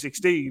out in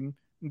 2016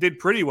 and did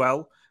pretty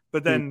well.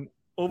 But then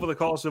over the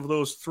course of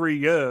those 3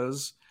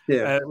 years,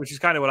 which is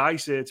kind of what I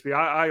say to me,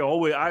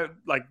 I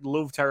like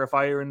love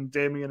Terrifier and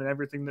Damien and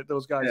everything that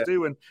those guys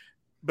do.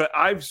 But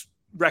I've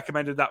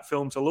recommended that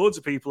film to loads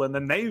of people, and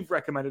then they've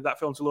recommended that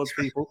film to loads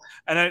of people.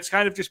 And then it's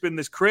kind of just been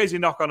this crazy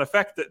knock-on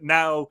effect that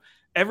now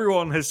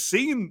everyone has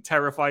seen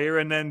Terrifier,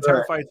 and then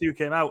Terrifier 2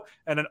 came out,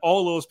 and then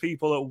all those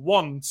people at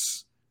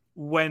once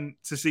went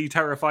to see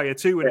Terrifier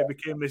 2, and it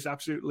became this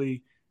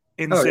absolutely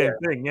insane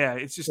thing. Yeah,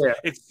 it's just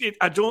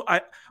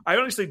I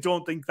honestly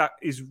don't think that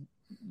is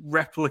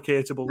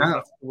replicatable. No.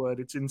 That's the word.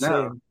 It's insane.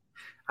 No,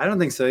 I don't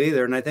think so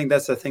either. And I think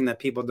that's the thing that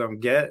people don't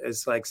get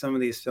is like some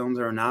of these films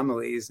are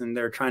anomalies and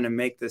they're trying to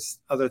make this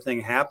other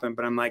thing happen.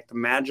 But I'm like, the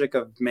magic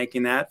of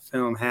making that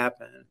film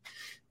happen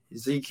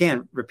is you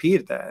can't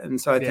repeat that. And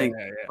so I think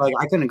like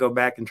I couldn't go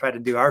back and try to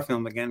do our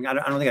film again. I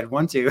don't think I'd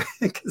want to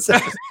because I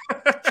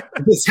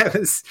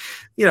was,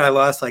 I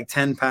lost like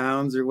 10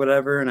 pounds or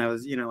whatever. And I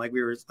was, like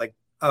we were like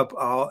up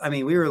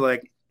we were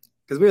like,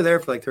 because we were there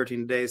for like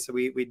 13 days. So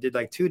we did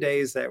like 2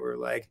 days that were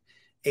like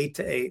 8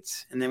 to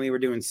 8. And then we were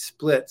doing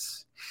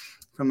splits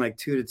from like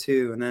 2 to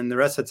 2. And then the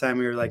rest of the time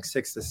we were like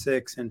 6 to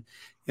 6. And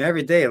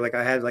every day, like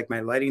I had like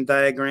my lighting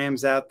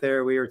diagrams out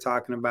there. We were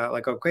talking about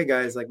like, okay,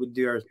 guys, like we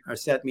do our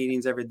set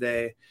meetings every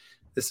day.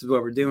 This is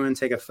what we're doing.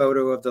 Take a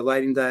photo of the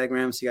lighting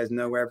diagram so you guys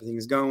know where everything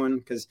is going.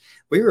 Because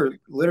we were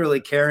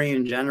literally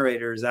carrying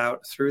generators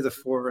out through the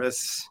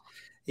forests.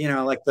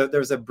 Like there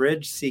was a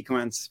bridge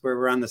sequence where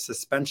we're on the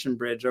suspension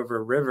bridge over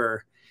a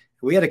river.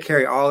 We had to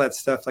carry all that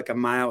stuff like a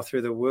mile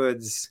through the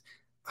woods,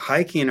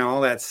 hiking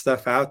all that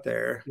stuff out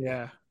there.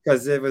 Yeah.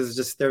 Because it was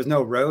just, there was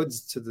no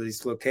roads to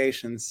these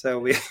locations.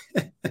 So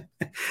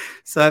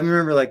so I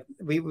remember like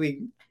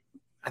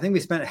I think we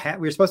spent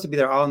we were supposed to be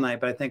there all night,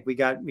 but I think we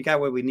got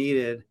what we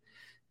needed.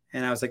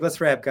 And I was like, let's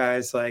wrap,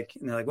 guys. Like,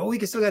 and they're like, well, we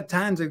can still got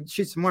time to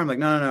shoot some more. I'm like,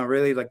 no,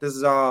 really? Like, this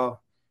is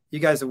all, you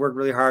guys have worked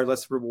really hard.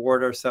 Let's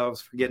reward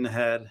ourselves for getting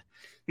ahead.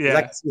 Yeah.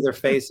 I could see their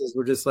faces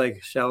were just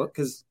like,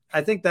 because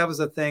I think that was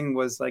the thing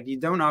was like, you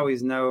don't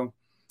always know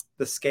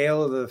the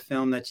scale of the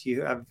film that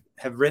you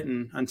have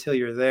written until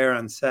you're there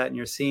on set and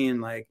you're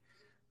seeing like,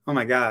 oh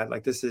my God,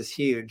 like this is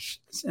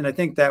huge. And I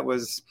think that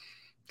was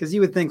because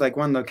you would think like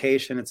one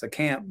location, it's a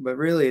camp, but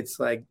really it's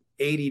like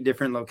 80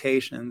 different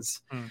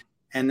locations.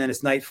 And then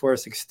it's Night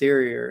Forest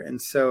exterior.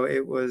 And so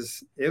it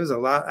was a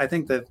lot. I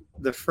think that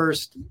the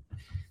first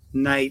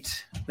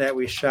night that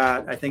we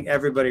shot, I think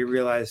everybody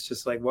realized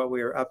just like what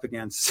we were up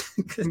against.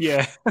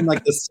 Yeah. And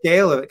like the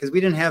scale of it, because we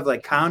didn't have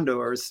like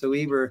condors. So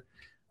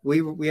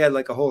we had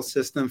like a whole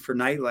system for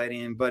night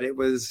lighting, but it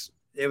was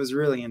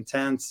really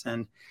intense.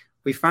 And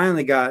we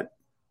finally got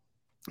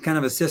kind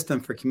of a system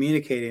for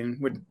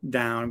communicating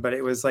down, but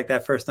it was like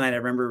that first night, I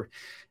remember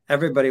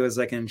everybody was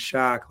like in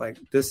shock, like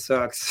this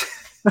sucks.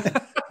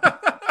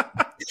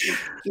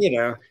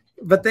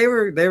 But they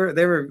were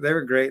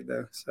great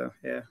though. So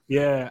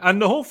yeah.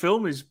 And the whole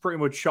film is pretty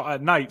much shot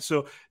at night.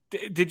 So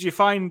did you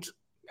find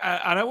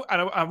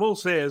I will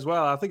say as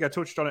well, I think I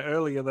touched on it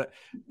earlier, that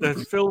the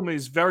film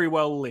is very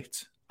well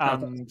lit,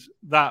 and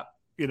that,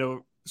 you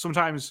know,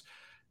 sometimes,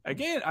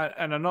 again,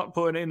 and I'm not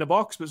putting it in the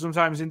box, but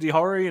sometimes indie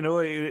horror, you know,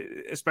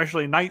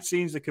 especially night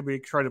scenes that can be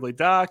incredibly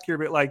dark, you're a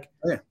bit like,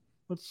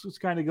 what's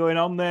kind of going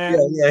on there?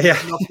 Yeah.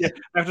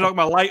 I have to knock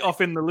my light off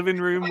in the living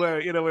room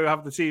where, you know, we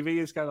have the TV.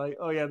 It's kind of like,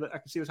 oh yeah, I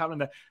can see what's happening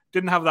there.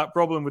 Didn't have that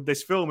problem with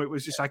this film. It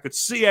was just, I could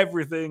see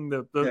everything,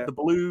 the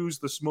blues,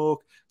 the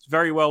smoke. It's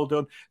very well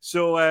done.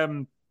 So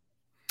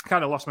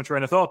kind of lost my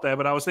train of thought there,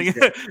 but I was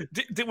thinking,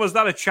 was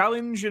that a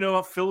challenge, you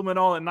know, filming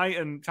all at night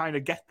and trying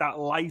to get that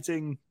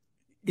lighting,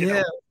 you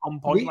know, on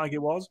point like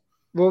it was?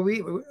 Well,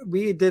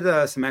 we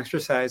did some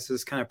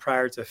exercises kind of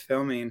prior to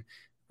filming,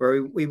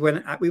 where we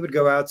would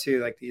go out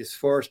to like these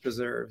forest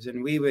preserves,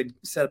 and we would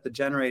set up the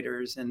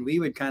generators, and we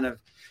would kind of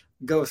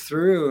go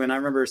through. And I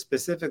remember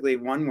specifically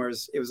one where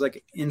it was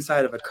like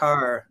inside of a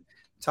car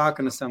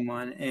talking to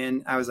someone,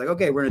 and I was like,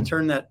 okay, we're going to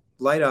turn that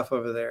light off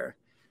over there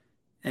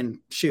and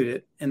shoot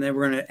it, and then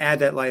we're going to add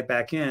that light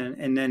back in,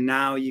 and then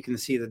now you can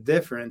see the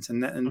difference.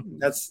 And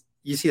that's,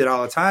 you see it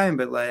all the time,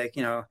 but like,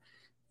 you know,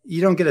 you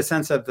don't get a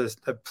sense of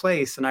the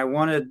place. And I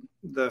wanted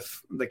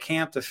the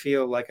camp to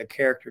feel like a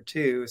character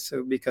too.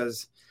 So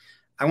because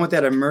I want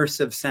that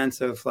immersive sense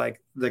of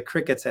like the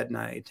crickets at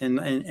night and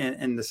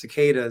the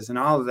cicadas and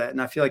all of that. And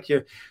I feel like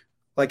you're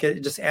like,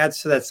 it just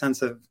adds to that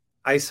sense of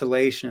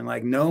isolation.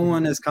 Like no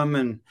one is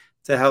coming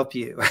to help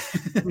you.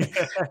 And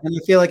you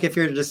feel like if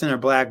you're just in a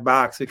black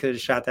box, we could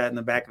have shot that in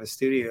the back of a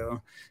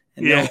studio.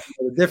 And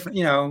different,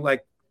 you know,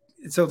 like,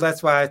 so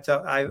that's why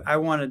I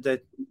wanted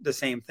the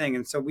same thing.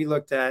 And so we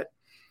looked at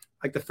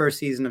like the first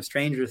season of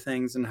Stranger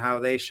Things and how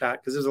they shot,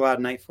 because there's a lot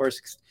of night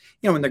forest,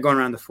 you know, when they're going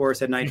around the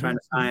forest at night trying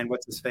to find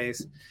what's his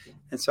face.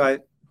 And so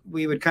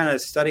we would kind of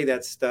study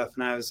that stuff,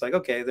 and I was like,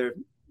 okay,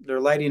 they're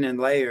lighting in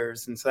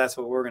layers, and so that's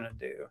what we're gonna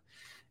do.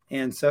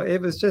 And so it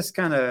was just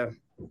kind of,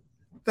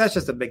 that's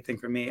just a big thing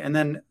for me. And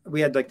then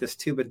we had like this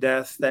tube of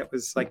death that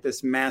was like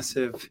this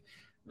massive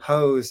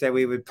hose that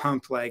we would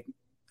pump like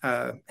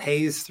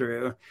haze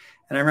through.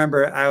 And I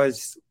remember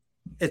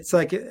it's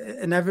like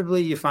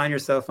inevitably you find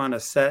yourself on a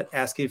set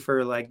asking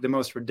for like the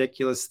most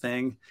ridiculous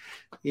thing,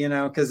 you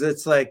know, because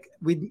it's like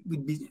we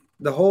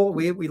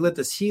lit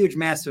this huge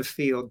massive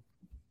field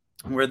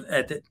where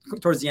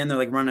towards the end they're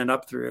like running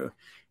up through,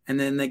 and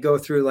then they go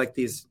through like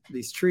these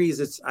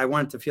trees. I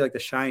wanted to feel like The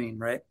Shining,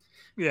 right?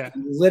 Yeah.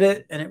 And we lit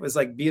it, and it was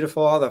like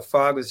beautiful. All the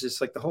fog was just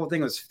like, the whole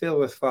thing was filled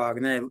with fog.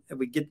 And then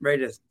we get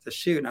ready to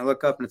shoot, and I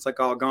look up and it's like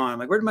all gone. I'm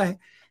like, where'd my,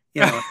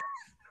 you know.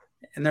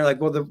 And they're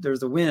like, well, there's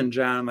the wind,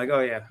 John. I'm like,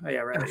 oh yeah,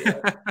 right. Yeah.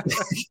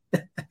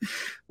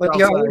 But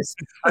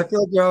I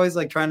feel like you're always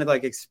like trying to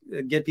like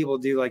get people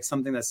to do like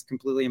something that's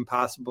completely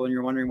impossible, and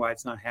you're wondering why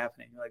it's not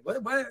happening. You're like,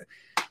 what?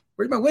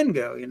 Where'd my wind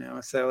go? You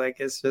know? So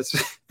like, it's just,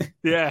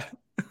 yeah,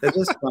 it's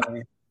just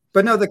funny.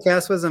 But no, the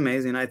cast was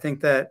amazing. I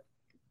think that,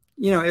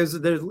 you know, it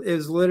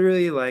was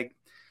literally like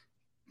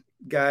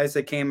guys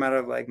that came out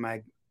of like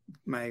my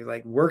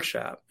like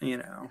workshop, you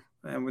know.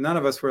 And none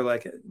of us were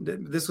like,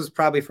 this was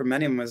probably for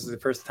many of them was the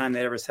first time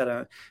they'd ever set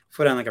a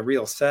foot on like a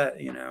real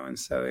set, you know. And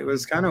so it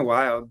was kind of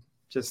wild,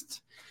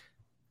 just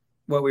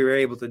what we were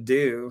able to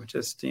do,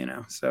 just, you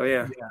know. So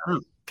yeah.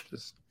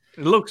 Just,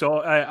 it looks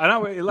all, I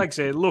know, like I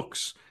say, it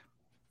looks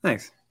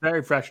thanks,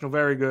 very professional,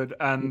 very good.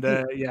 And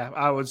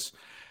I was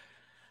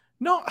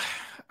not,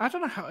 I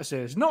don't know how to say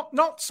this,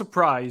 not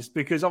surprised,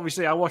 because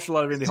obviously I watched a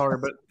lot of indie horror,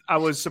 but I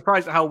was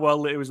surprised at how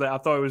well it was there. I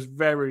thought it was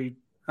very,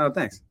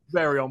 thanks,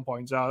 very on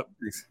point. So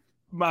thanks.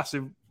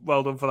 Massive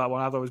well done for that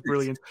one. I thought it was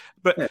brilliant.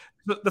 But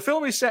the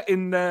film is set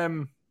in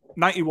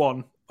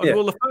 91.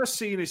 Well, the first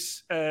scene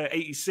is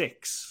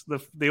 86.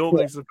 The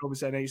opening of the film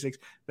is set in 86.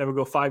 Then we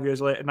go 5 years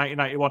later,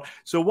 1991.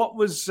 So what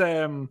was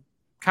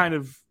kind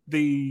of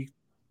the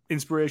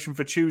inspiration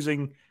for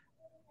choosing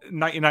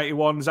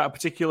 1991? Is that a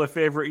particular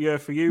favorite year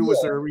for you?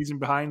 Was there a reason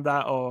behind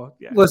that? Or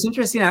Well, it's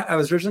interesting. I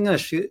was originally going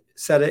to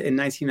set it in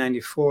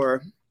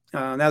 1994.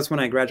 That was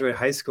when I graduated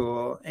high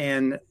school,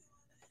 and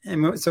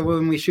so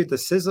when we shot the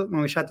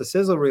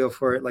sizzle reel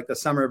for it, like the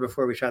summer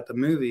before we shot the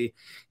movie,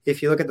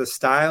 if you look at the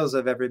styles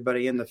of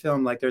everybody in the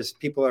film, like there's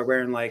people are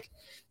wearing like,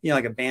 you know,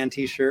 like a band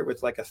t-shirt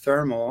with like a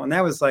thermal. And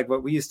that was like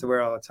what we used to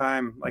wear all the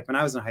time. Like when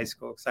I was in high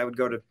school, cause I would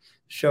go to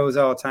shows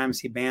all the time,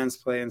 see bands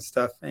play and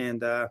stuff. And,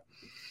 but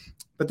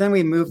then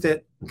we moved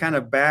it kind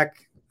of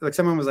back. Like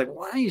someone was like,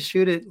 why don't you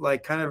shoot it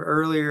like kind of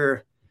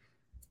earlier,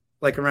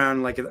 like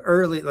around like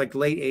early, like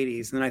late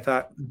 80s. And then I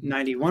thought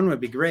 91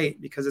 would be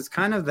great because it's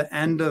kind of the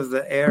end of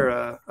the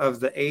era of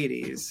the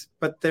 80s,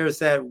 but there's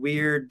that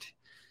weird,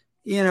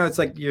 you know, it's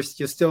like you're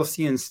still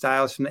seeing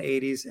styles from the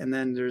 80s, and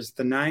then there's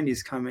the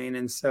 90s coming.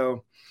 And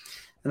so,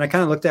 and I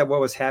kind of looked at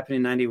what was happening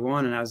in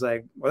 91, and I was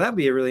like, well, that'd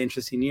be a really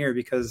interesting year,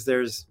 because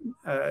there's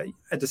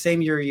at the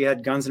same year you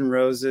had Guns N'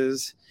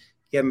 Roses,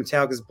 you had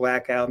Metallica's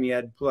Black Album, you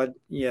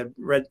had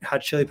Red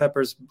Hot Chili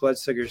Peppers, Blood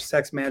Sugar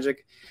Sex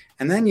Magic,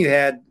 and then you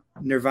had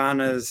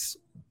Nirvana's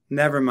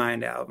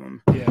Nevermind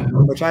album,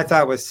 which I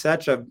thought was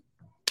such a,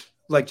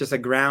 like just a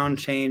ground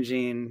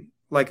changing,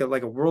 like a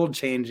world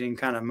changing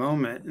kind of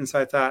moment. And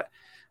so I thought,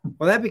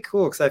 Well, that'd be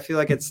cool because I feel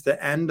like it's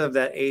the end of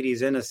that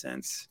 80s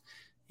innocence.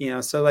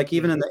 So like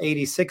even in the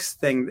 86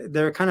 thing,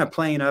 they're kind of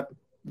playing up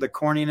the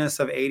corniness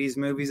of 80s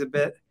movies a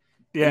bit.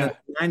 Yeah.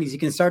 In the 90s, you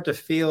can start to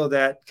feel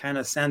that kind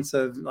of sense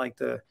of like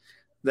the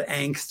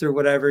angst or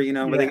whatever,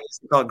 where they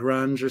call it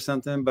grunge or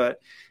something. But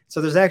so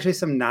there's actually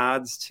some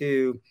nods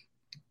to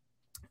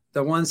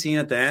the one scene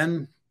at the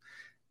end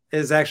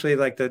is actually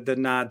like the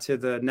nod to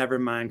the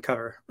Nevermind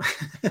cover.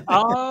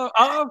 Oh,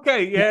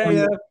 okay.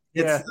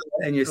 Yeah.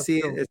 And you see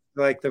it, it's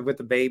like with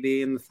the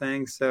baby and the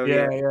thing. So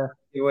yeah.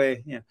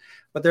 Anyway, yeah.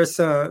 But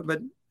but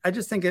I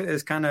just think it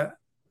is kind of,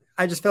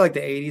 I just feel like the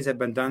 80s have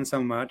been done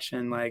so much.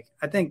 And like,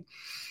 I think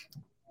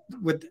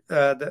with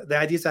the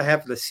ideas I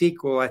have for the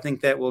sequel, I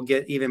think that we'll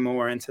get even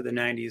more into the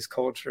 90s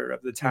culture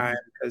of the time,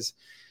 because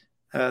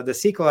the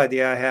sequel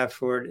idea I have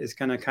for it is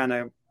going to kind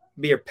of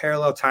be a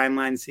parallel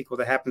timeline sequel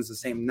that happens the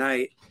same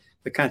night,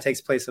 but kind of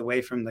takes place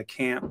away from the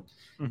camp.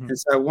 And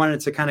so I wanted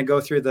to kind of go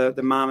through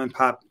the mom and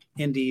pop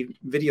indie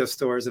video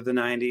stores of the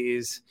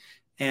 90s,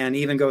 and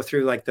even go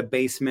through like the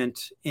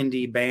basement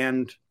indie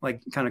band,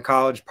 like kind of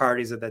college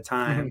parties at the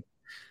time.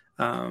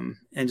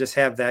 And just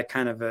have that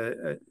kind of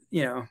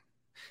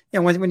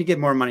when you get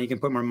more money, you can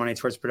put more money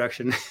towards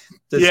production.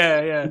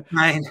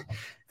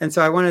 And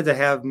so I wanted to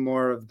have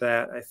more of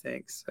that, I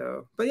think.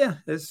 So, but yeah,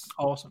 it's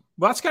awesome.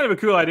 Well, that's kind of a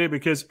cool idea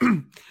because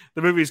the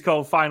movie is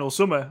called Final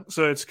Summer.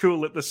 So it's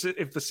cool that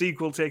if the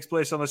sequel takes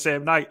place on the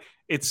same night,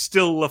 it's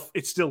still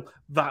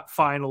that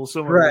final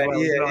summer. Right.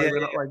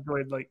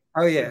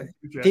 Oh yeah.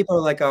 People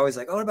are like always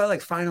like, oh, what about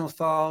like final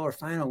fall or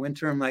final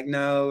winter? I'm like,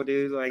 no,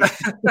 dude, like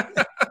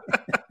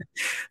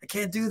I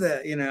can't do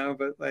that,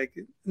 but like,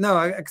 no,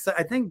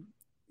 I think,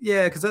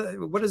 yeah, because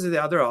what is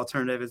the other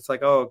alternative? It's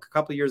like, oh, a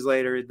couple of years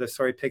later, the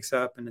story picks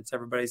up and it's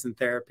everybody's in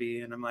therapy.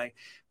 And I'm like,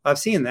 well, I've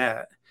seen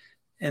that.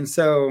 And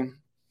so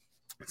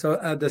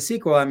the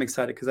sequel, I'm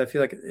excited because I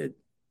feel like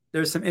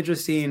there's some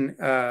interesting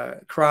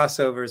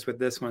crossovers with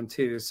this one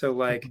too. So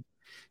like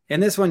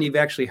in this one, you've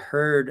actually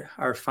heard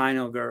our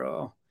final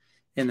girl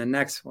in the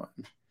next one.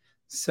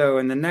 So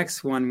in the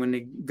next one, when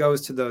it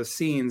goes to those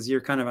scenes, you're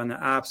kind of on the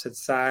opposite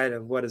side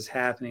of what is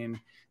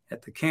happening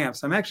at the camp.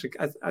 So I think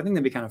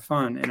that'd be kind of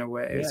fun in a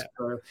way,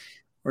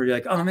 where you're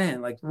like, oh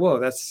man, like, whoa,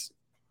 that's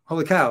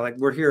holy cow, like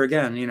we're here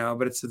again,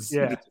 but it's a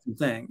different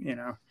thing,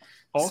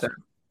 Awesome. So,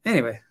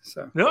 anyway,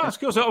 no, that's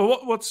cool.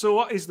 So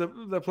what is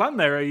the plan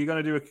there? Are you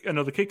going to do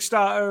another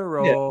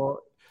Kickstarter, or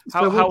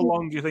how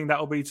long do you think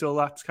that'll be till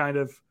that's kind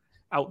of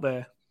out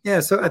there? Yeah,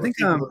 so I think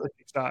so I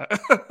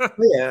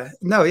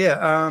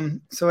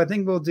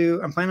think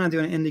I'm planning on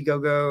doing an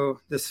Indiegogo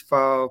this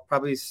fall,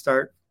 probably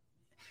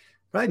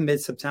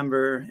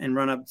mid-September and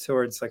run up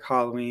towards like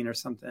Halloween or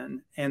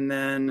something. And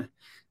then,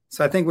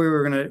 so I think we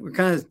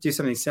kind of do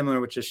something similar,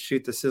 which is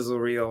shoot the sizzle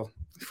reel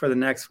for the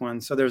next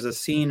one. So there's a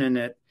scene in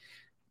it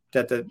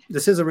that the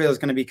sizzle reel is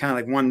going to be kind of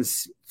like one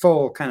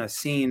full kind of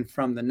scene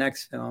from the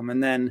next film.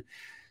 And then,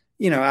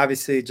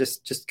 obviously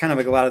just kind of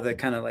like a lot of the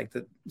kind of like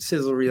the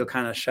sizzle reel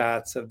kind of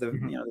shots of the,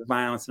 the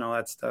violence and all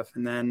that stuff.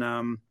 And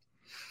then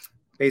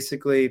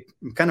basically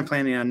I'm kind of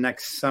planning on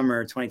next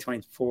summer,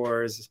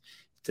 2024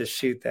 to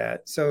shoot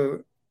that.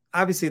 So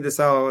obviously this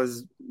all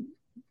is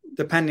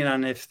depending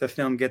on if the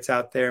film gets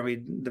out there and we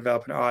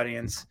develop an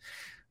audience.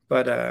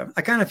 But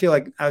I kind of feel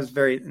like I was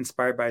very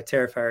inspired by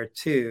Terrifier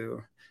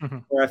 2,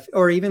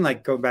 or even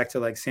like go back to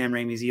like Sam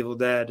Raimi's Evil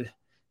Dead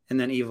and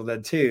then Evil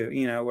Dead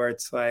 2, where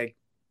it's like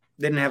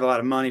they didn't have a lot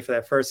of money for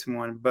that first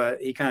one,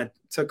 but he kind of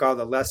took all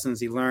the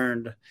lessons he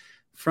learned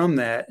from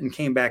that and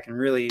came back and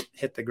really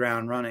hit the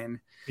ground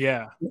running.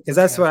 Yeah. Because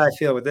that's what I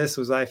feel with this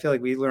I feel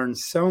like we learned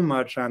so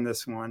much on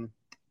this one.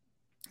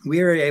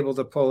 We were able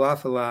to pull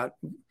off a lot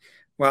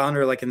while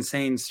under like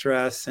insane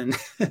stress and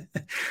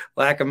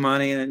lack of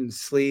money and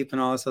sleep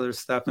and all this other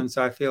stuff. And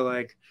so I feel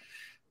like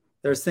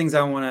there's things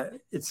I want to,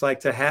 it's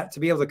like to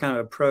be able to kind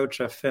of approach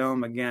a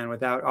film again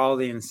without all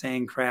the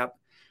insane crap.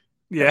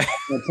 Yeah.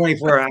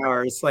 24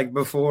 hours like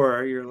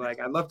before. You're like,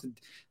 I'd love to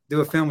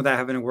do a film without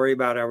having to worry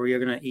about are we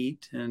going to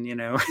eat and,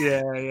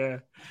 Yeah.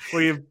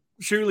 Well, you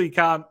surely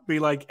can't be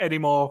like any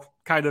more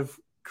kind of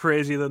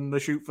crazy than the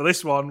shoot for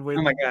this one.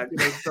 Oh my God.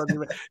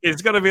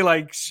 It's going to be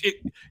like shit.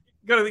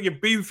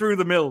 You've been through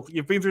the mill.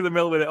 You've been through the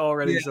mill with it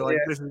already. So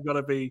this is going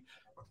to be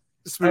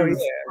smooth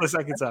for the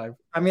second time.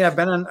 I mean, I've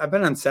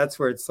been on sets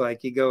where it's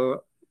like you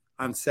go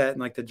on set and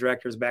like the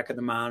director's back at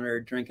the monitor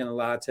drinking a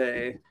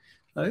latte.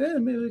 Like,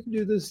 maybe we can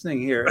do this thing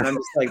here. And I'm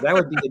just like, that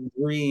would be a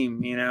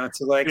dream, to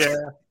like,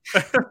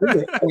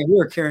 we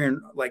were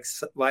carrying like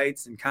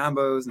lights and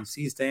combos and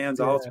C-stands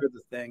all through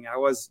the thing. I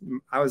was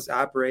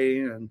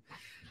operating, and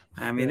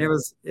I mean, it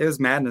was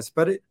madness,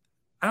 but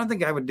I don't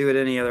think I would do it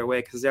any other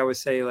way. Cause they always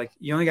say like,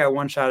 you only got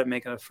one shot at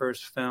making a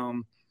first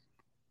film.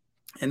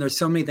 And there's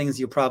so many things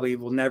you probably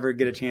will never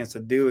get a chance to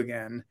do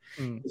again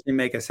if you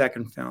make a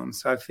second film.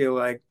 So I feel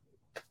like,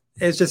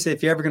 it's just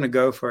if you're ever going to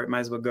go for it, might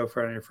as well go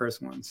for it on your first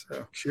one.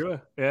 So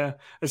sure, yeah,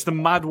 it's the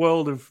mad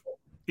world of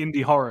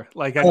indie horror.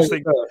 Like I just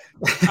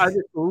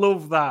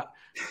love that,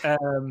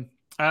 and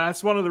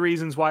that's one of the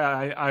reasons why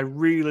I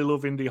really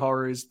love indie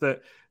horror is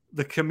that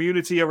the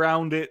community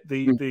around it,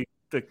 the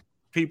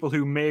people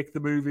who make the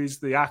movies,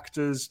 the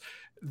actors,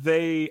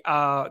 they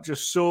are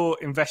just so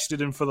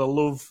invested in for the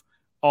love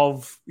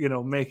of, you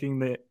know, making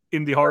the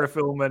indie horror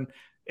film. And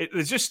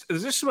there's just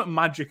something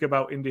magic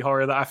about indie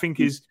horror that I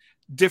think is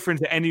different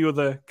to any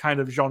other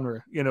kind of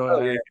genre, you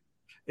know.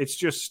 It's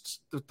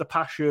just the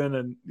passion,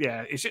 and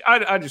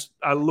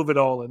I love it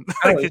all. And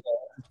part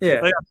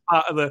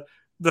of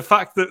the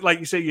fact that, like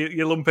you say,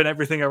 you're lumping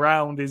everything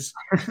around is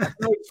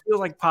it feels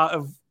like part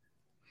of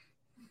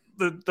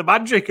the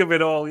magic of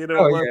it all, you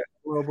know.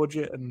 Low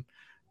budget and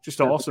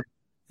just awesome.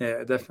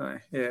 Yeah,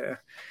 definitely. Yeah.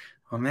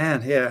 Oh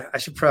man, yeah. I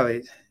should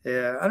probably.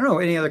 Yeah, I don't know.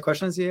 Any other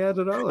questions you had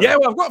at all? Or? Yeah,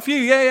 well, I've got a few.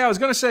 Yeah. I was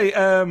going to say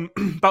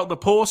about the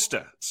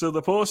poster. So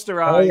the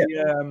poster, I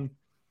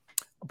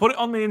put it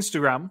on the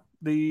Instagram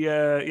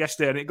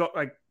yesterday, and it got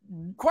like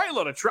quite a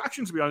lot of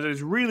traction. To be honest,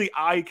 it's a really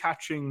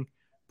eye-catching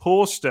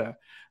poster.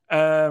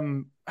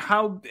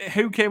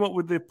 Who came up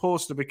with the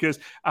poster? Because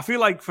I feel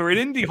like for an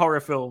indie horror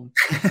film,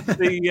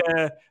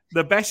 the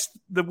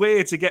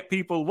way to get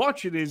people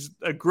watching is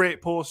a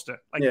great poster,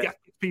 get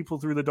people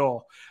through the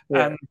door.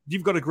 And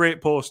you've got a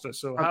great poster.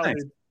 So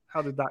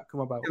how did that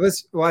come about? It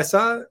was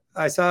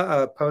I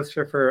saw a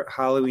poster for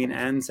Halloween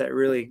Ends that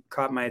really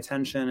caught my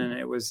attention, and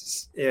it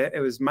was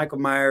Michael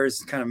Myers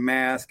kind of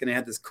mask, and it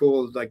had this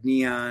cool like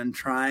neon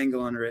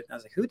triangle under it. And I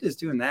was like, who is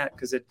doing that?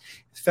 Because it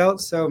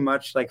felt so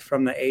much like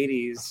from the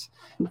 80s,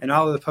 and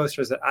all of the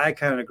posters that I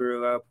kind of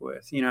grew up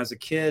with. You know, as a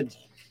kid,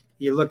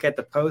 you look at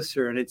the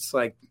poster and it's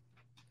like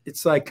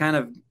kind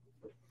of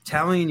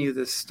telling you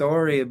the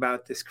story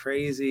about this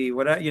crazy,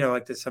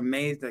 like this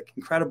amazing, like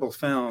incredible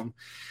film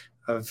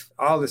of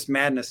all this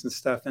madness and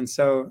stuff. And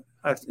so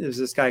there's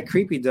this guy,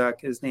 Creepy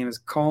Duck. His name is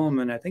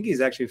Coleman. I think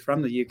he's actually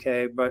from the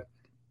UK, but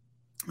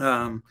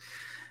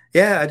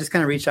I just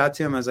kind of reached out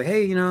to him. I was like,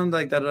 hey, you know,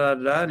 like da da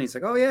da da, and he's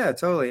like, oh yeah,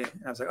 totally.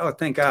 And I was like, oh,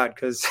 thank God,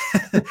 because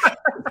I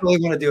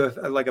really want to do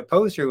a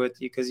poster with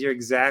you, because you're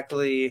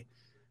exactly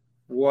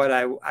what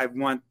I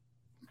want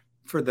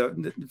for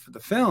the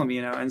film,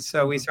 you know. And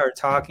so we started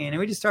talking, and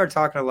we just started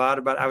talking a lot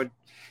about. I would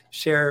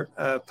share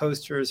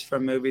posters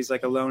from movies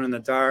like Alone in the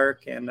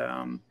Dark and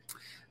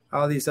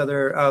all these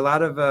other, a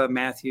lot of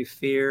Matthew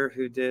Fear,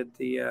 who did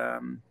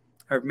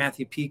or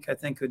Matthew Peak, I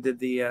think, who did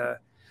the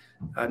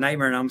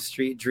Nightmare on Elm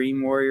Street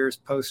Dream Warriors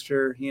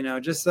poster, you know,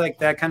 just like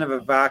that kind of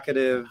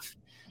evocative,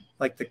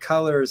 like the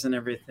colors and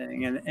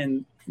everything.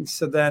 And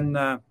so then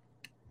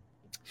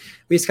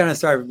we just kind of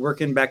started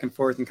working back and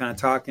forth and kind of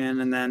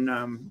talking. And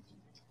then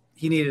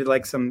he needed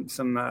like some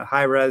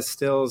high res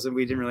stills, and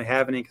we didn't really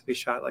have any because we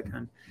shot like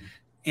on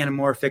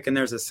anamorphic, and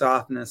there's a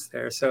softness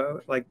there.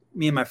 So like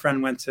me and my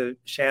friend went to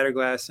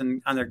Shatterglass,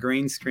 and on their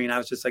green screen, I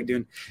was just like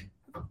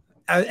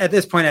at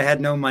this point I had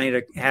no money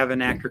to have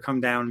an actor come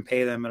down and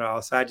pay them at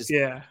all. So I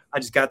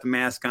just got the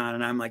mask on,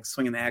 and I'm like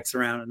swinging the axe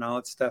around and all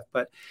that stuff.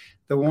 But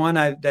the one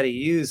that he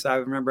used, I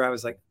remember I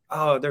was like,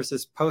 oh, there's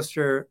this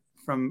poster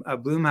from a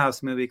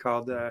Blumhouse movie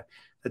called The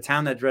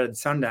Town That Dreaded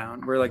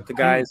Sundown, where like the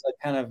guy's like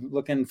kind of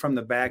looking from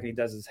the back and he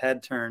does his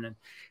head turn, and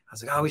I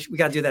was like, oh, we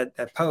got to do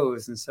that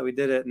pose. And so we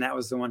did it, and that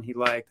was the one he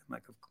liked. I'm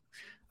like,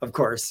 of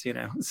course, you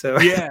know. So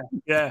yeah.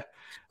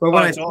 But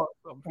when I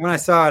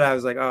saw it, I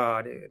was like,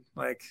 oh, dude,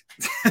 like,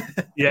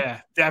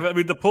 yeah. I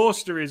mean, the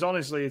poster is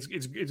honestly,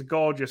 it's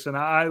gorgeous, and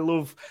I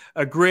love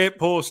a great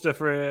poster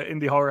for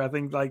indie horror. I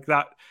think like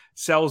that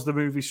sells the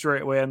movie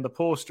straight away, and the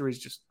poster is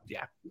just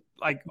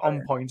like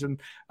on point. And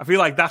I feel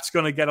like that's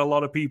going to get a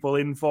lot of people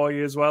in for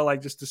you as well,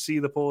 like just to see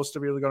the poster,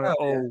 really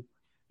going,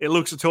 it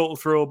looks a total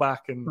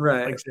throwback, and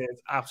like I say,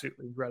 it's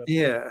absolutely incredible.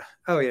 Yeah.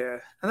 Oh, yeah.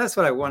 And that's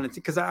what I wanted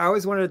to, because I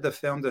always wanted the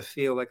film to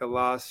feel like a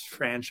lost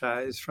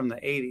franchise from the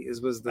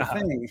 80s was the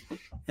thing.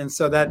 And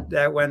so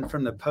that went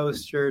from the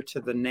poster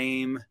to the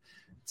name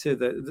to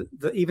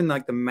the even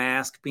like the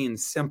mask being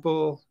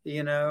simple,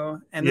 you know,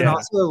 and then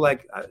also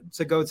like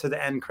to go to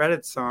the end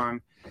credits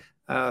song.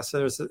 So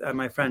there's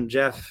my friend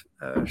Jeff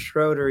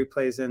Schroeder, he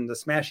plays in the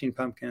Smashing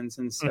Pumpkins.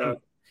 And so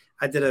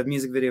I did a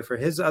music video for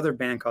his other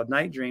band called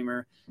Night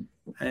Dreamer,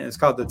 and it's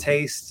called The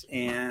Taste.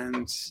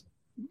 And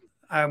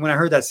when I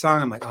heard that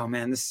song, I'm like, oh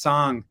man, this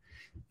song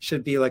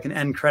should be like an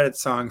end credit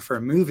song for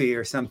a movie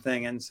or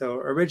something. And so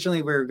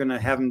originally we were going to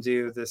have him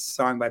do this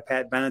song by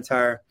Pat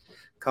Benatar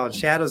called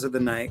Shadows of the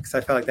Night, because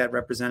I felt like that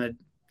represented,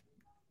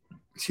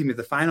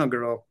 the final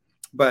girl.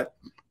 But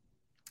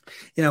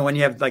you know, when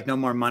you have like no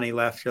more money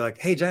left, you're like,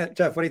 hey, Jeff,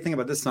 what do you think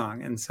about this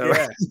song? And so he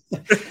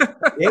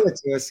gave it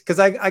to us, because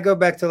I go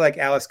back to like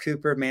Alice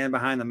Cooper, Man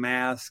Behind the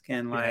Mask,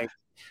 and like,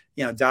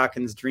 you know,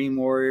 Dawkins' Dream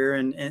Warrior,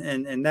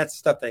 and that's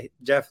stuff that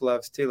Jeff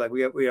loves too. Like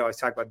we always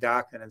talk about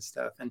Dawkins and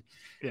stuff, and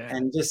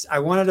just I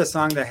wanted a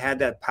song that had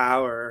that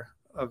power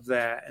of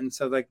that. And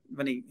so like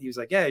when he was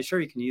like, yeah, sure,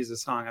 you can use the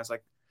song, I was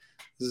like,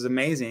 this is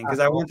amazing, because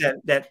I want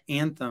that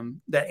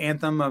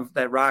anthem of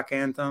that rock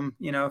anthem,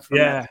 you know.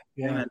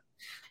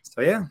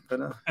 So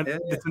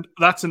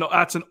that's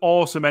an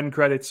awesome end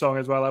credit song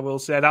as well. I will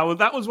say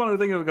that was one of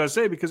the things I was going to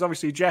say, because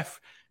obviously Jeff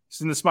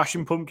is in the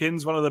Smashing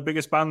Pumpkins, one of the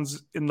biggest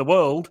bands in the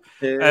world.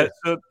 So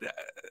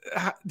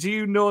do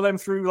you know them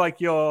through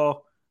like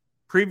your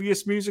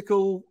previous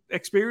musical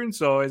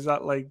experience, or is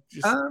that like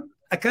just?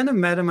 I kind of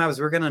met him. I was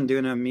working on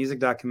doing a music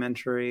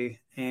documentary,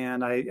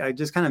 and I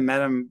just kind of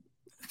met him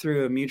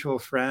through a mutual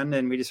friend,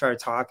 and we just started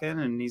talking.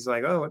 And he's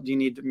like, "Oh, do you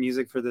need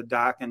music for the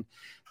doc?" And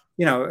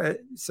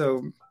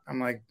so I'm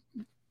like,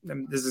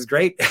 "This is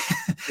great."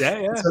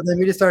 Yeah. So then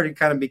we just started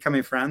kind of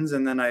becoming friends,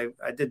 and then I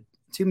did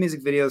 2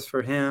 music videos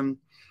for him,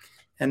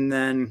 and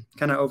then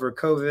kind of over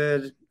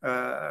COVID,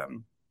 I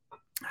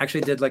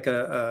actually did like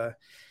a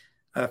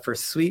for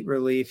Sweet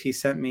Relief. He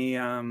sent me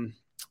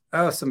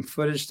some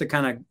footage to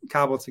kind of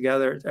cobble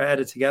together,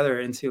 edit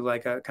together into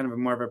like a kind of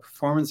more of a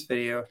performance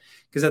video,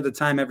 because at the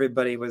time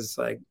everybody was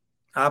like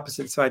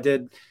opposite. So I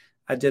did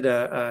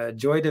a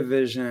Joy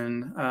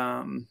Division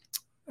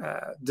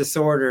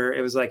Disorder.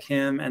 It was like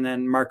him and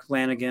then Mark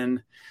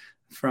Lanigan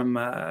from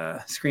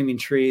Screaming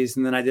Trees,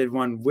 and then I did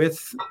one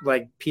with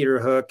like Peter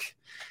Hook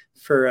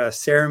for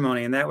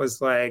Ceremony, and that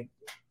was like,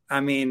 I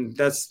mean,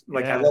 that's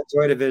like, I love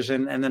Joy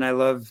Division, and then I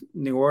love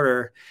New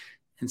Order.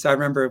 And so I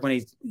remember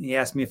when he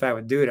asked me if I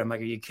would do it, I'm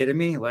like, are you kidding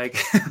me? Like,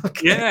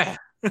 okay. Yeah.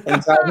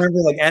 And so I remember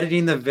like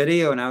editing the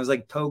video, and I was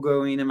like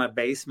pogoing in my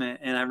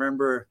basement. And I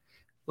remember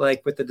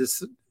like with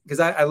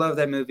because I love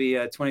that movie,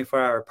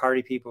 24-Hour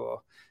Party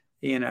People,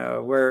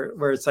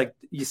 where it's like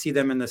you see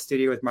them in the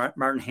studio with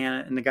Martin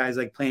Hannett, and the guy's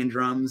like playing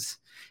drums.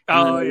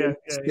 And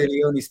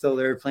he's still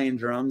there playing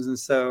drums.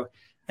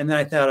 And then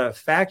I thought of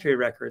Factory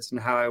Records and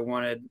how I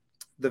wanted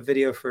the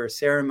video for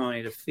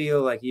Ceremony to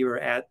feel like you were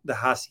at the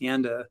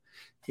Hacienda,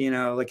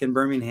 like in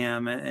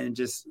Birmingham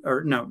Manchester.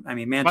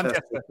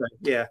 Right?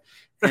 Yeah.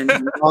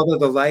 And all of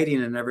the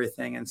lighting and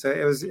everything. And so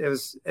it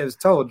was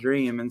total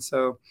dream. And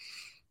so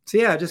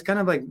yeah, I just kind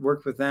of like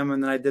worked with them.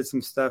 And then I did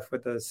some stuff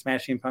with the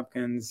Smashing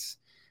Pumpkins,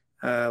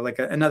 like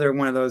another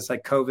one of those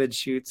like COVID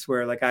shoots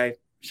where like I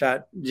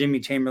shot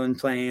Jimmy Chamberlain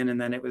playing, and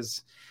then it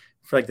was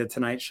for like the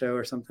Tonight Show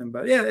or something.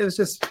 But yeah, it was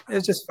just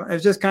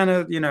kind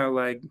of,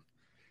 like,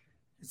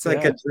 it's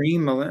like a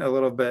dream a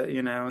little bit,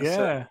 Yeah.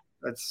 So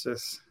that's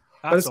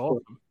awesome.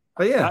 Cool.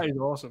 But yeah, that is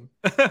awesome.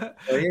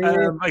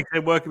 Like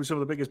they're working with some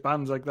of the biggest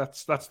bands, like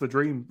that's the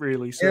dream,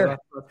 really. So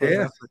that's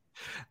fantastic.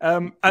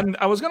 And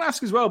I was going to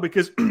ask as well,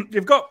 because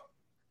you've got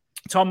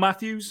Tom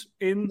Matthews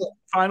in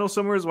Final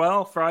Summer as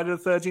well, Friday the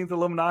 13th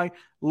alumni.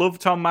 Love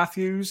Tom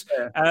Matthews.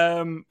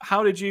 Yeah.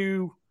 How did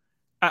you?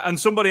 And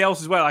somebody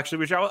else as well, actually,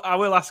 which I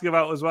will ask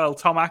about as well,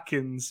 Tom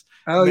Atkins.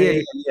 Oh,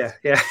 yeah.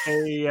 Do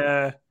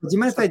you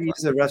mind if I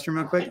use the restroom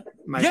real quick?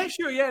 Yeah,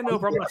 sure. Yeah, no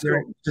problem. That's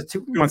cool. Just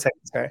 1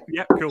 second. Sorry.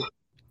 Yeah, cool.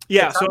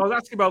 Yeah, so I was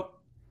asking about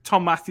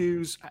Tom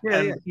Matthews,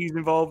 and he's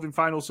involved in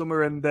Final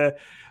Summer. And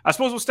I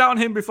suppose we'll start on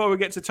him before we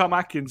get to Tom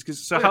Atkins.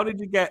 How did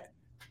you get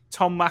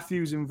Tom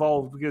Matthews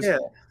involved? Because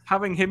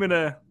having him in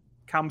a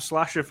Cam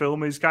Slasher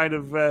film is kind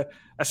of a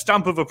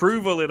stamp of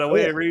approval in a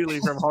way, really,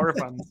 from horror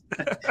fans.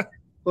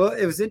 Well,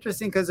 it was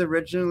interesting because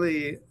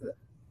originally,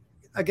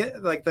 I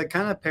get like the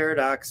kind of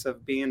paradox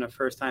of being a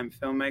first-time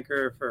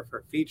filmmaker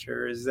for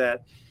feature is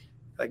that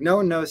like no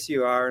one knows who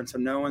you are, and so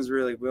no one's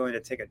really willing to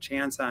take a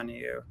chance on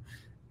you,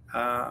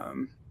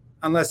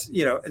 unless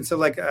And so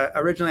like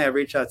originally, I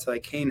reached out to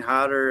like Kane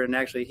Hodder, and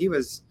actually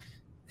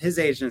his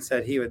agent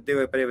said he would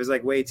do it, but it was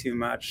like way too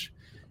much.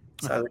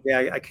 So I was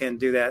like, I can't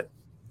do that.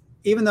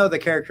 Even though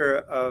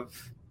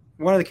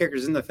one of the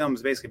characters in the film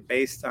is basically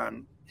based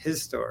on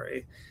his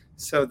story.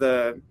 So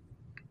the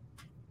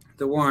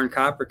Warren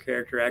Copper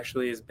character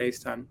actually is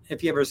based on,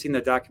 if you ever seen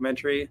the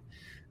documentary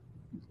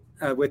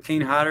with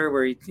Kane Hodder,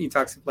 where he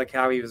talks like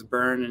how he was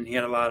burned and he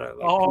had a lot of.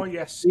 Like,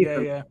 yes.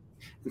 Yeah.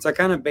 And so I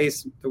kind of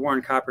based the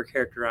Warren Copper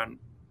character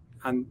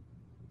on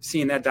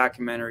seeing that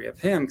documentary of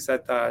him, because I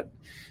thought,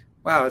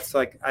 wow, it's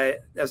like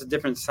that's a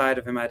different side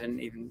of him I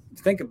didn't even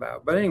think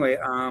about. But anyway,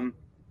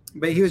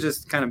 but he was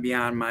just kind of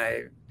beyond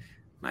my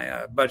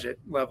budget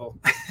level,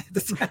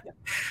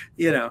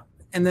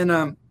 And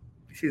then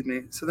excuse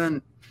me. So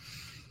then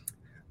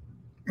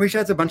reached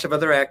out to a bunch of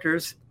other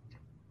actors,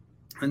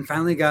 and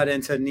finally got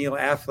into Neil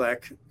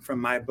Affleck from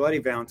My Bloody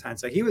Valentine.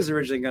 So he was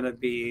originally going to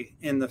be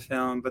in the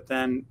film, but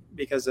then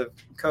because of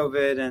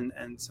COVID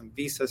and some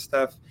visa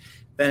stuff,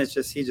 then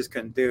he just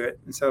couldn't do it.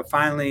 And so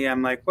finally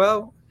I'm like,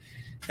 well,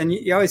 and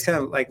you always kind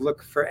of like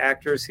look for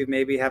actors who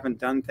maybe haven't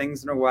done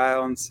things in a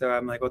while. And so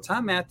I'm like, well,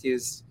 Tom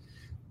Matthews,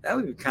 that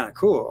would be kind of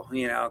cool,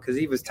 because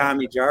he was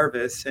Tommy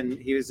Jarvis, and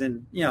he was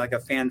in, like a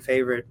fan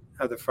favorite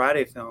of the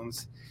Friday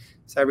films.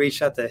 So I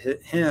reached out to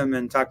him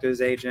and talked to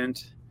his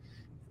agent,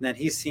 and then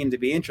he seemed to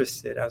be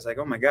interested. I was like,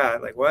 oh my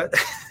God, like what?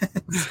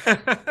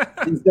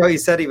 And so he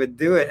said he would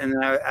do it. And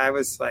then I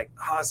was like,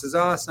 oh, this is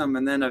awesome.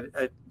 And then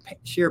a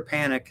sheer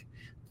panic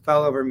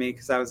fell over me,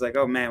 because I was like,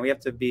 oh man, we have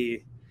to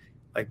be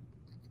like,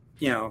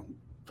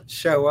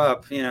 show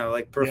up,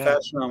 like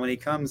professional when he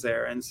comes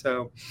there. And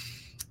so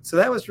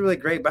that was really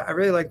great. But I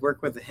really like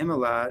work with him a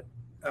lot,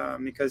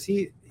 because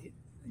he,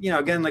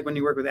 again, like when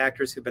you work with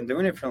actors who've been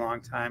doing it for a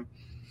long time,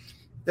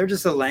 they're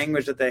just a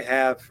language that they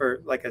have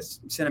for like a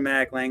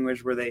cinematic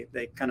language where they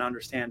kind of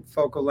understand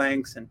focal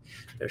lengths and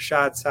their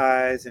shot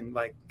size and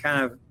like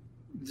kind of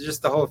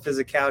just the whole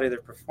physicality of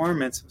their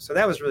performance. So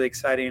that was really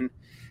exciting,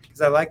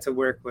 because I like to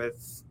work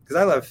with,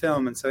 because I love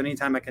film, and so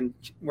anytime I can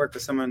work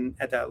with someone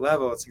at that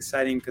level, it's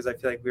exciting because I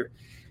feel like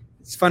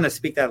it's fun to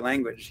speak that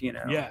language, you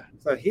know. Yeah.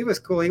 So he was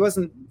cool. He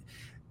wasn't,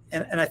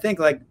 and I think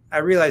like I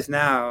realize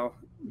now,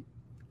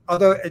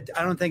 although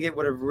I don't think it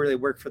would have really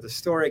worked for the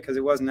story because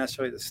it wasn't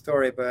necessarily the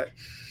story, but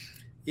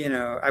you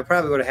know, I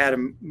probably would have had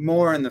him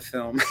more in the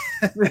film,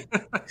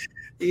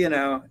 you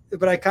know,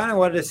 but I kind of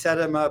wanted to set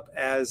him up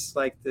as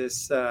like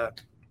this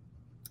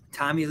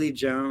Tommy Lee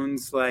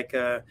Jones, like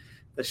the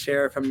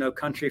sheriff from No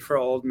Country for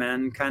Old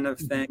Men kind of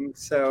thing.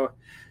 So,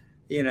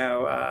 you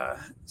know,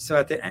 so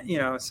at the, you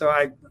know, so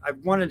I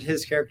wanted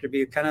his character to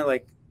be kind of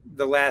like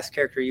the last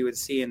character you would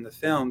see in the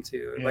film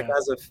too. Yeah. Like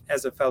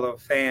as a fellow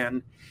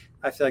fan,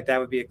 I feel like that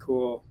would be a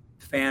cool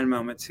fan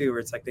moment too, where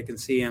it's like they can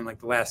see him like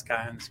the last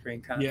guy on the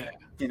screen kind of thing,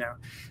 you know.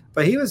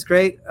 But he was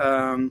great.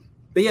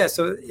 But yeah,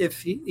 so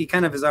if he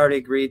kind of has already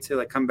agreed to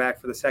like come back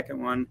for the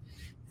second one,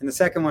 and the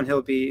second one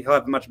he'll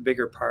have a much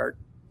bigger part.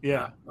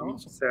 Yeah.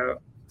 Awesome.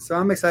 So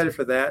I'm excited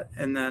for that.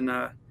 And then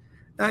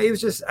it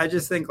was just, I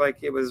just think like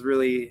it was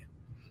really,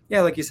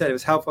 yeah, like you said, it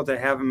was helpful to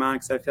have him on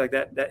because I feel like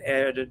that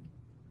added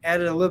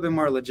a little bit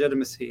more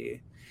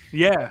legitimacy.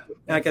 Yeah.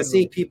 And I can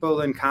see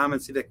people in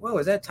comments be like, "Whoa,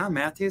 is that Tom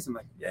Matthews?" I'm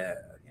like, "Yeah."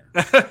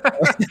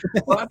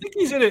 Well, I think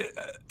he's in it,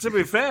 to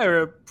be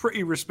fair, a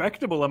pretty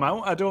respectable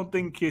amount. I don't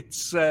think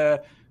it's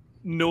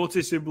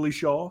noticeably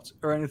short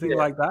or anything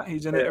like that.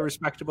 He's in it a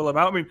respectable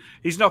amount. I mean,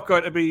 he's not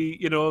going to be,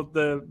 you know,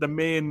 the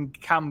main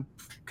camp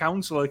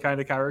counselor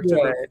kind of character.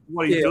 But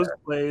what he does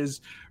play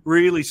is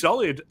really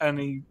solid,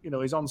 and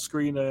he's on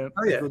screen a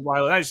good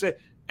while. And I say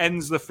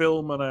ends the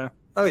film on a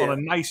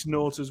nice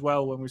note as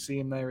well when we see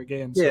him there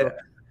again. So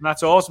and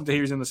that's awesome to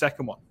hear he's in the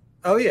second one.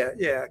 Oh yeah,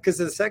 because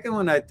the second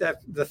one,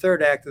 the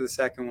third act of the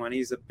second one,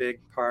 he's a big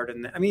part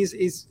in that. I mean,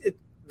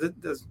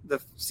 the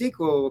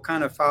sequel will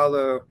kind of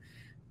follow.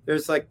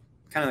 There's like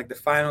kind of like the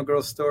final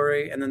girl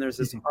story, and then there's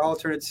this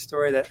alternate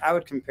story that I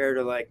would compare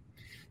to like,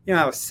 you know,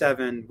 how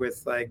Seven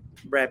with like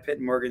Brad Pitt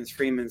and Morgan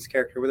Freeman's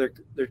character, where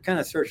they're kind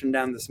of searching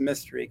down this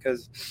mystery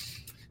because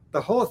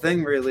the whole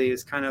thing really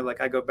is kind of like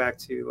I go back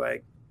to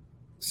like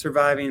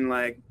surviving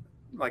like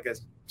a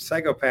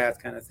psychopath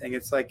kind of thing.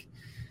 It's like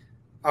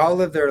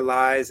all of their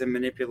lies and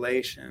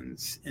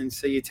manipulations. And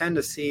so you tend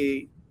to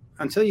see,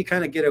 until you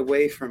kind of get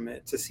away from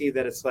it, to see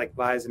that it's like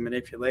lies and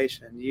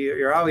manipulation.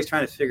 You're always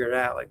trying to figure it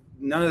out. Like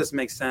none of this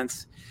makes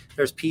sense.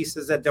 There's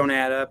pieces that don't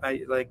add up.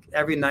 I like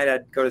every night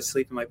I'd go to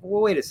sleep. I'm like,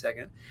 well, wait a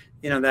second,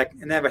 you know, that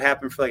would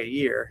happen for like a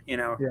year, you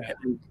know,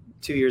 and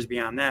 2 years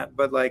beyond that.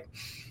 But like,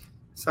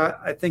 so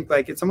I think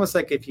like, it's almost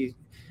like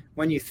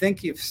when you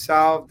think you've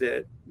solved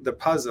the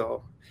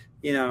puzzle,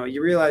 you know,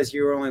 you realize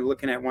you were only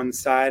looking at one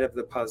side of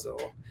the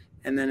puzzle.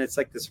 And then it's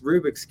like this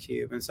Rubik's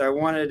Cube. And so I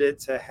wanted it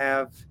to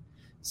have,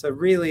 so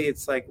really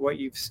it's like what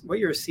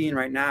you're seeing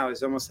right now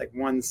is almost like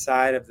one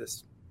side of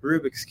this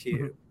Rubik's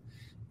Cube.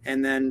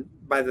 And then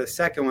by the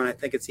second one, I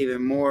think it's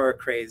even more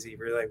crazy.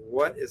 We're like,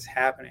 what is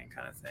happening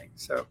kind of thing.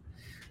 So,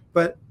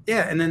 but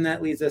yeah. And then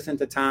that leads us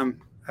into Tom.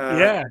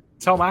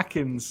 Tom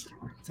Atkins.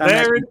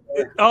 There it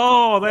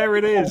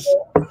is.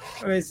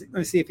 Let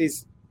me see if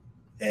he's,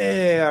 all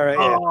right.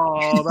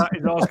 Oh, that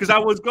is awesome. Because I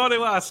was going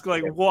to ask,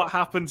 like, what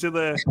happened to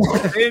the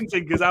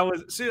painting? Because I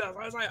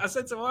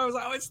said to him,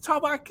 oh, it's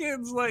Tom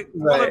Atkins. Like,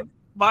 one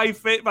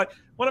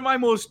of my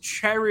most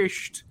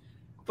cherished.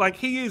 Like,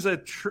 he is a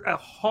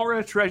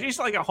horror treasure. He's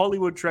like a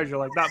Hollywood treasure.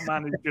 Like, that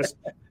man is just,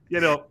 you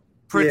know,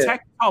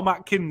 protect Tom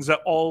Atkins at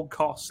all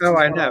costs. Oh,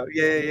 I know.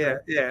 Yeah.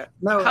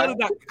 No,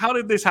 how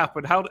did this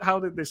happen? How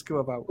did this come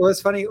about? Well,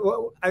 it's funny.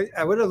 Well,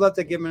 I would have loved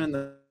to give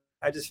him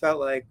I just felt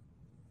like,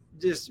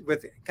 just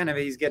with kind of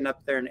he's getting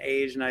up there in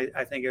age, and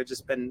I think it would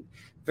just been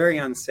very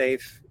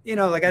unsafe. You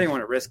know, like I didn't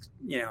want to risk,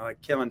 you know,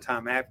 like killing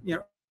Tom Atkins, you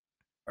know,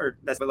 or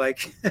that's, but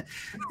like, you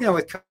know,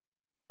 with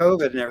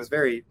COVID and it was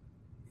very,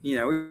 you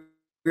know, we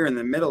were in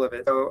the middle of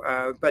it.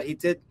 So, but he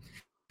did.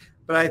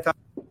 But I thought,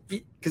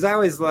 because I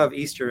always love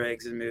Easter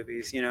eggs in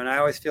movies, you know, and I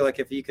always feel like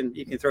if you can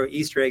throw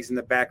Easter eggs in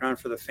the background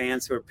for the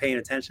fans who are paying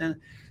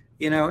attention,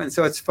 you know, and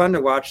so it's fun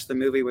to watch the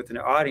movie with an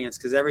audience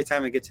because every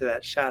time we get to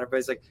that shot,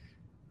 everybody's like,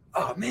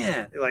 oh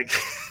man, like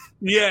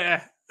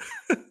yeah.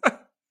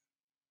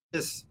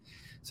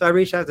 So I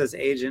reached out to his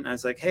agent. I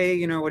was like, hey,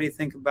 you know, what do you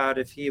think about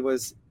if he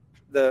was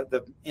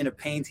the in a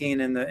painting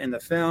in the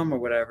film or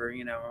whatever,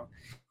 you know?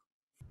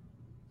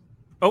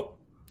 Oh,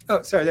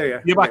 sorry, there you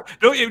are. You're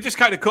back. No, you just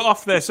kind of cut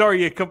off there.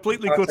 Sorry, you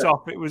completely cut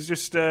off. It was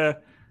just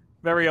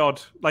very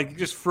odd. Like you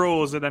just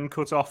froze and then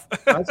cut off.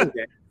 That's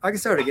okay. I can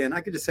start again.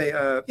 I could just say,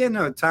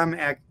 Tom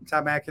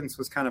Atkins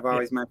was kind of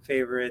always my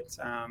favorite.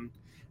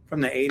 From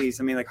the 80s.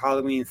 I mean, like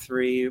Halloween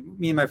 3,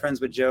 me and my friends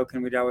would joke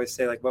and we'd always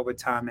say like, what would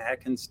Tom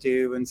Atkins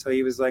do? And so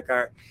he was like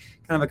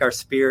our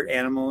spirit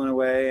animal in a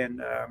way.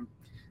 And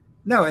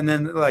and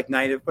then like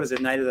Night of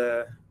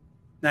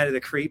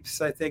the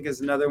Creeps, I think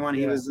is another one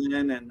he was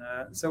in. And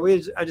so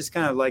I just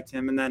kind of liked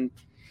him. And then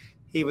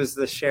he was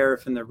the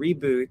sheriff in the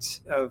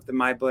reboot of the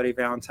My Bloody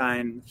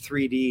Valentine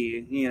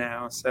 3D, you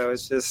know? So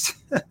it's just,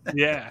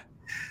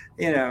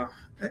 you know,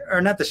 or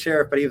not the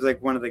sheriff, but he was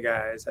like one of the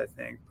guys, I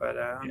think. But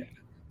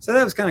So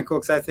that was kind of cool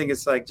because I think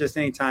it's like just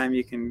anytime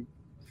you can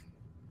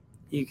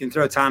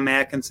throw Tom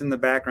Atkins in the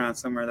background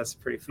somewhere, that's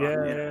pretty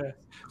fun. Yeah.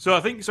 So I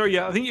think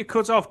you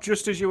cut off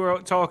just as you were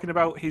talking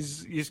about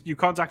you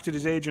contacted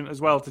his agent as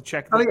well to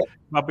check that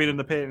not being in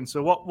the painting.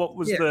 So what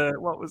was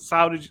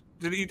how did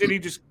he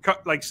just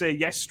say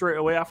yes straight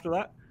away after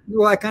that?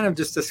 Well, I kind of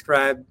just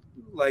described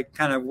like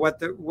kind of what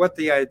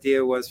the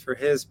idea was for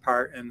his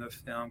part in the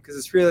film, because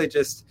it's really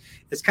just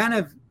it's kind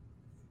of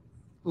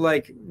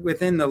like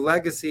within the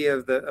legacy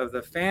of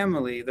the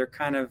family. They're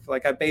kind of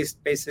like I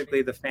based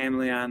basically the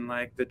family on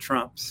like the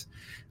Trumps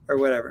or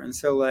whatever, and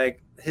so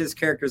like his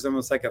character is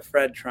almost like a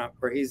Fred Trump,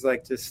 where he's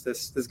like just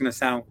this is going to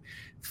sound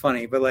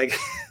funny, but like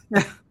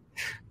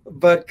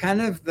but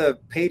kind of the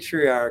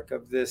patriarch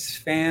of this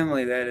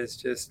family that is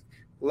just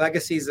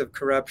legacies of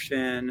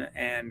corruption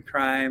and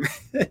crime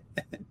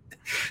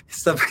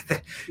stuff like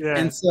that. Yeah.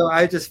 And so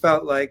I just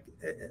felt like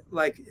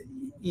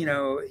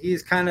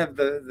he's kind of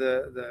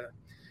the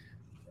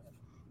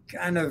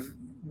kind of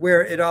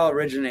where it all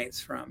originates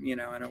from, in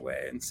a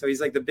way. And so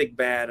he's like the big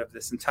bad of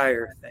this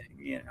entire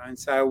thing, and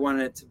so I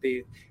wanted it to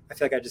be, I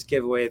feel like I just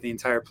gave away the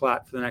entire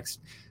plot for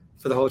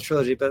the whole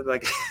trilogy, but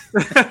like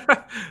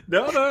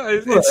no,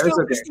 it's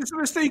still okay. The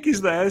mistake is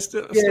there.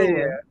 Still.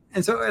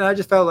 And I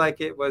just felt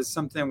like it was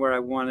something where I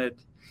wanted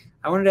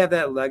to have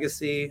that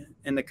legacy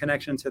and the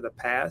connection to the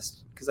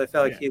past, because I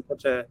felt like he's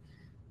such a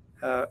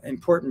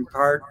important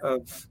part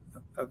of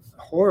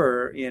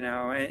horror,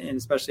 and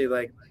especially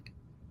like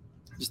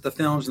just the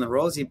films and the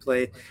roles he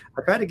played.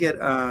 I tried to get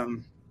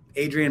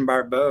Adrienne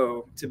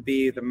Barbeau to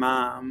be the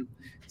mom.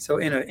 So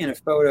in a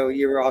photo,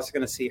 you were also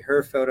going to see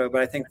her photo,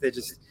 but I think they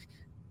just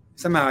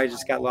somehow I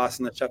just got lost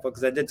in the shuffle,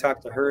 because I did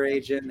talk to her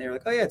agent and they were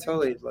like, "Oh yeah,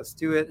 totally, let's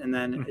do it," and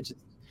then it just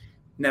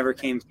never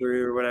came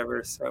through or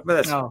whatever. So, but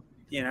that's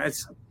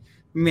it's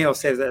maybe I'll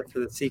save that for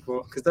the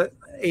sequel, because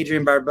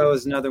Adrienne Barbeau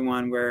is another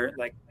one where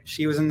like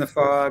she was in The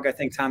Fog. I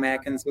think Tom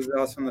Atkins was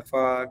also in The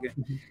Fog.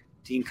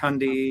 Dean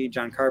Cundy,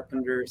 John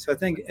Carpenter. So I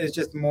think it's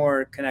just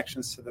more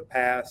connections to the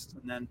past.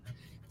 And then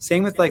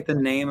same with like the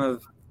name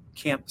of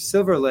Camp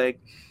Silver Lake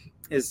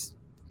is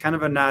kind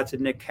of a nod to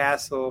Nick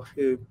Castle,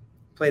 who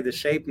played the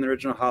Shape in the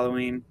original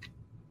Halloween.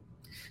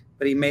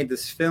 But he made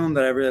this film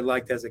that I really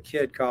liked as a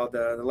kid called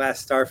The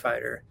Last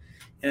Starfighter.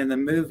 And in the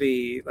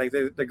movie, like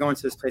they're going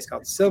to this place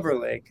called Silver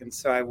Lake. And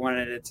so I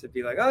wanted it to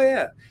be like, oh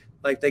yeah,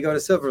 like they go to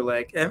Silver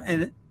Lake.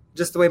 And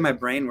just the way my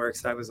brain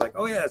works, I was like,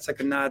 oh yeah, it's like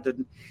a nod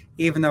to,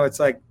 even though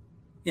it's like,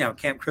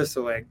 Camp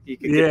Crystal Lake, you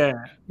could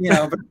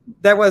but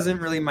that wasn't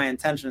really my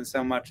intention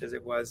so much as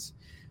it was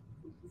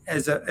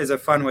as a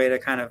fun way to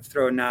kind of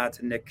throw a nod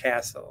to Nick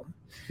Castle.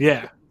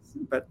 Yeah.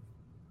 But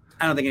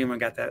I don't think anyone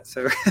got that.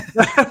 So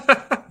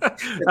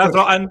that's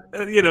what, and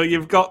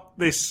you've got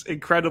this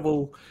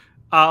incredible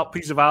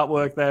piece of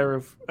artwork there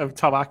of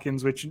Tom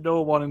Atkins, which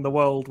no one in the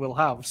world will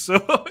have. So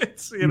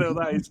it's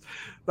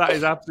that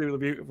is absolutely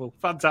beautiful,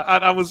 fantastic.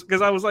 And I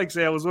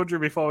was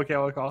wondering before we came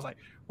on, I was like,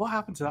 what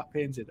happened to that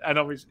painting? And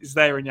obviously it's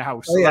there in your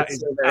house. So that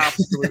is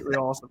absolutely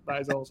awesome.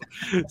 That is awesome.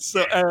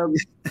 So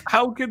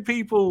how can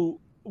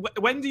people?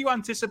 When do you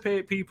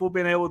anticipate people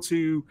being able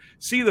to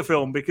see the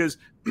film? Because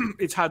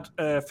it's had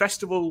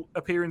festival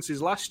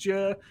appearances last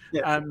year,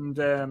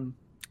 and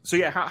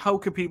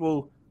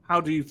how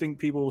do you think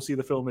people will see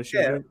the film this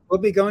year? Yeah, we'll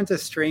be going to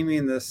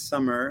streaming this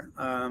summer.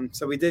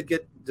 So we did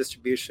get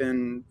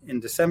distribution in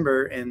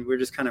December, and we're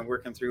just kind of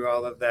working through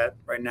all of that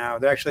right now.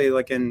 They're actually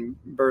like in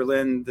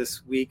Berlin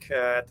this week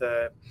at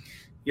the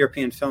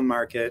European Film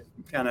Market,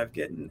 kind of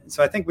getting.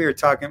 So I think we were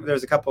talking.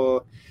 There's a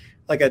couple,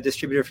 like a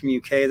distributor from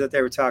UK that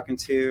they were talking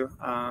to.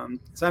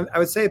 So I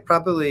would say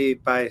probably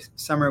by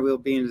summer we'll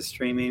be into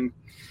streaming,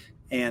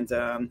 and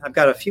I've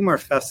got a few more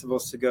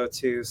festivals to go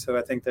to. So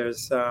I think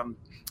there's.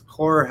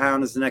 Horror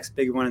Hound is the next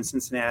big one in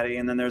Cincinnati,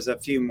 and then there's a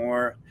few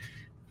more.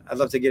 I'd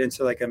love to get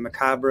into like a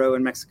Macabro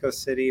in Mexico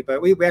City, but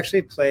we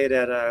actually played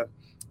at a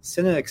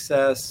Cine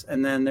Excess,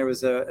 and then there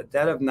was a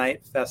Dead of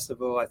Night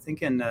festival, I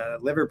think in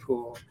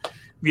Liverpool.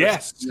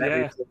 Yes,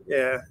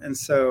 yeah, and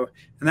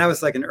that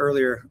was like an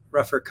earlier,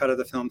 rougher cut of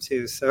the film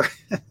too. So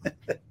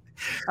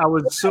I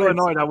was so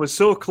annoyed. I was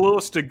so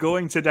close to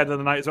going to Dead of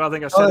the Night, so I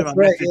think I said it on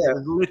message. It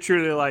was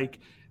literally like.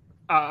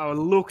 I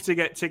looked to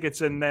get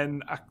tickets, and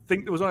then I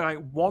think there was only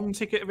like one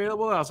ticket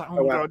available. And I was like,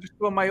 "Oh, God, I'll just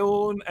go on my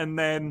own." And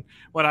then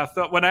when I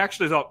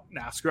actually thought,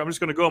 "Nah, screw it, I'm just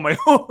going to go on my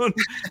own,"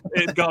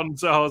 it'd gone.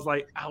 So I was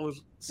like, I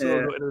was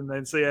so gutted, and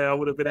then I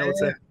would have been able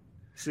to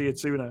see it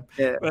sooner.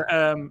 Yeah. But,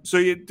 so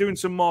you're doing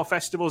some more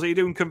festivals? Are you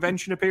doing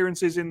convention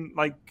appearances in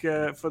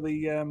for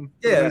the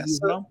as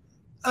well?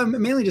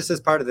 Mainly just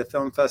as part of the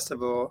film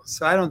festival.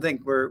 So I don't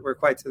think we're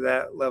quite to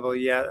that level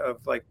yet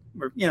of like,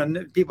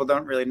 people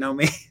don't really know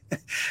me,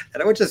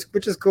 which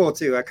is cool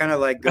too. I kind of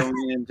like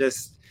going and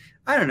just,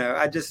 I don't know.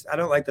 I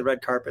don't like the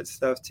red carpet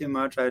stuff too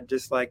much. I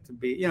just like to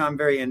be, I'm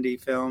very indie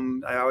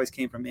film. I always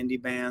came from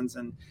indie bands,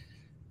 and,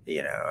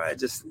 I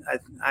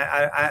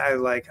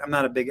like, I'm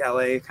not a big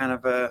LA kind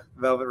of a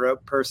Velvet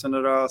Rope person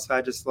at all. So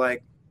I just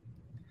like,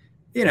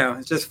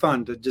 it's just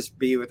fun to just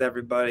be with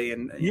everybody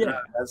and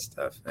that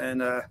stuff.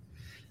 And,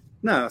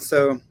 no,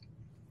 so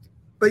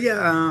But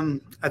yeah,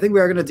 I think we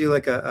are going to do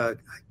like a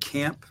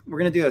camp. We're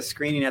going to do a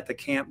screening at the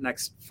camp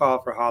next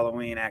fall for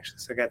Halloween, actually.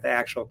 So I got the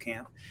actual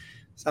camp.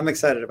 So I'm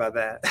excited about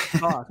that.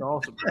 Oh, that's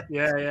awesome.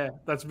 Yeah.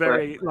 That's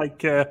very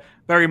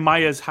very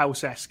Myers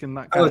House-esque and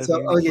that kind of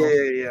thing. Oh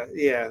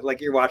yeah.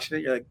 Like you're watching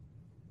it, you're like,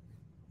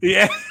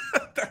 yeah,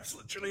 that's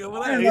literally over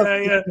there.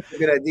 Yeah. It's a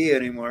good idea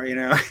anymore,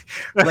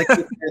 like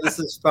this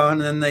is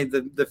fun, and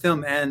then the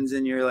film ends,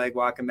 and you're like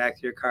walking back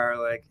to your car,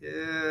 like,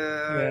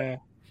 yeah.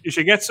 You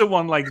should get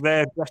someone like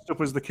there dressed up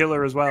as the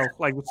killer as well,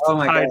 like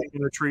hiding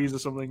in the trees or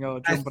something,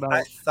 or jumping out.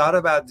 I thought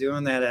about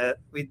doing that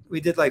we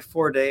did like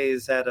 4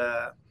 days at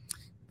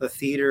the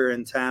theater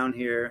in town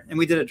here, and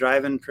we did a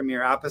drive-in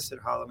premiere opposite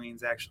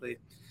Halloween's actually.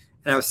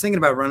 And I was thinking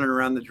about running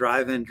around the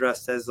drive-in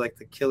dressed as like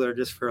the killer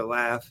just for a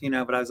laugh,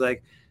 but I was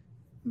like,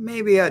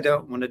 maybe I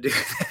don't want to do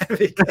that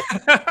because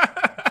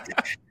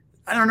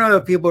I don't know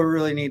if people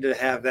really need to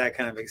have that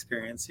kind of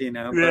experience,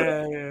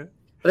 Yeah.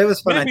 But it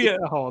was fun. Maybe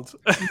it holds.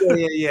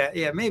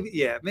 Yeah.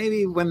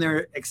 Maybe when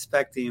they're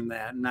expecting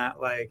that, not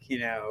like,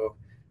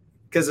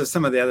 because of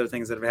some of the other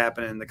things that have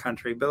happened in the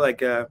country. But like,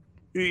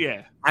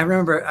 yeah, I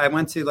remember I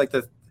went to like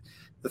the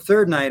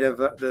third night of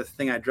the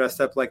thing. I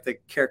dressed up like the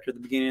character at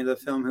the beginning of the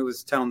film who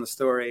was telling the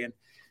story, and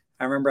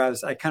I remember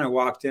I kind of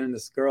walked in, and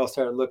this girl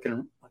started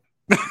looking.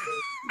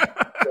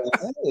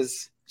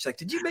 She's like,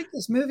 "Did you make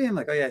this movie?" I'm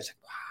like, "Oh yeah." She's like,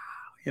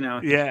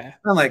 "Wow." Yeah.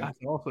 I'm like, that's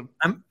awesome.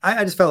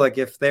 I just felt like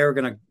if they were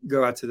gonna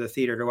go out to the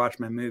theater to watch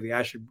my movie,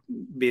 I should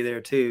be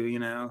there too,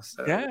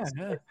 So yeah,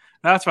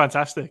 that's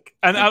fantastic.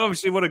 And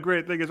obviously, what a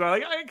great thing as well.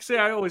 Like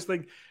I always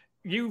think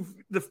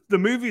the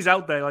movies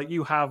out there, like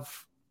you have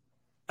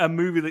a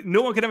movie that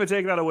no one can ever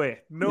take that away.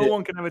 No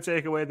one can ever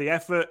take away the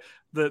effort,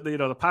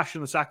 the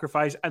passion, the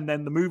sacrifice, and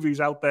then the movie's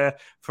out there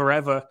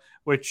forever.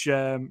 Which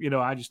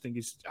I just think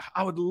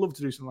I would love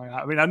to do something like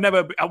that. I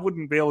mean, I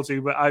wouldn't be able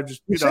to, but I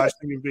just I just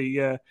think it'd be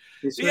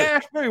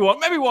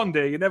maybe one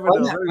day. You never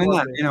know. Why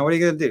not? What are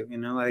you gonna do?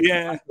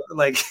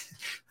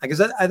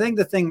 Because I think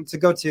the thing to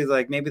go to,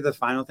 like maybe the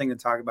final thing to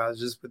talk about is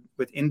just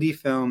with indie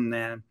film,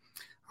 man,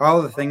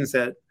 all the things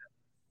that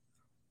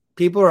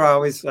people are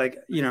always like,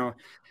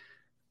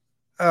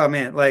 oh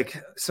man,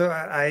 like, so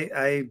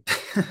I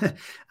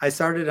I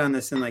started on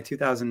this in like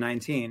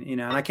 2019,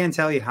 and I can't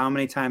tell you how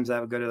many times I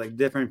would go to like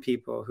different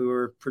people who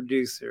are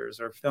producers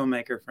or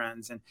filmmaker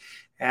friends and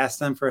ask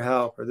them for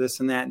help or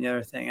this and that and the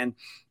other thing. And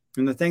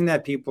the thing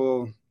that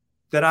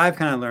I've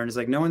kind of learned is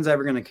like, no one's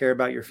ever going to care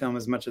about your film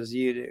as much as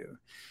you do.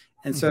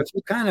 And so if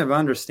you kind of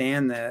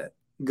understand that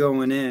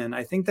going in,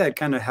 I think that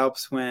kind of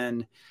helps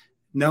when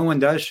no one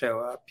does show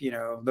up,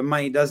 the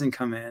money doesn't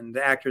come in,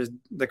 the actors,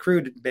 the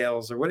crew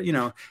bails or what,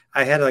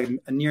 I had like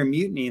a near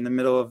mutiny in the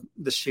middle of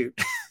the shoot,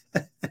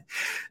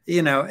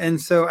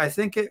 and so I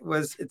think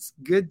it's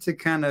good to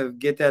kind of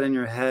get that in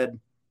your head,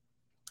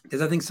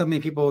 because I think so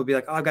many people would be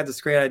like, oh, I've got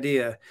this great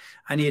idea.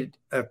 I need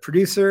a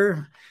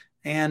producer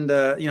and,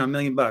 $1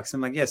 million.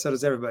 I'm like, yeah, so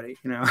does everybody,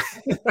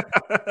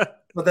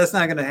 but that's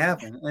not going to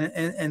happen.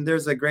 And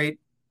there's a great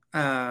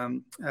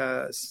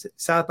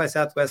South by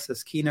Southwest,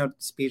 this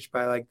keynote speech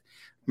by like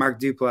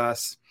Mark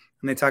Duplass,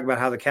 and they talk about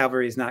how the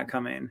cavalry is not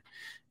coming,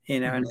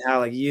 and how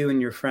like you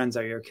and your friends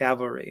are your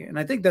cavalry. And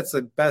I think that's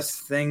the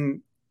best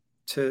thing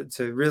to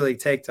really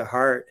take to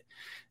heart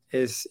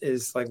is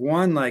like,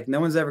 one, like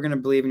no one's ever going to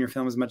believe in your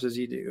film as much as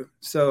you do.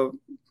 So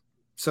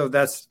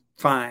that's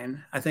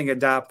fine. I think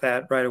adopt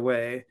that right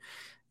away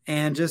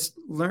and just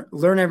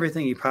learn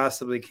everything you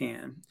possibly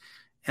can.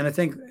 And I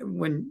think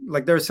when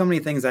like there are so many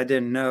things I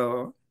didn't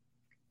know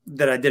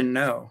that I didn't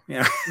know,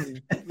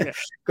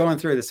 going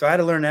through this. So I had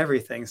to learn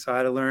everything. So I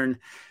had to learn,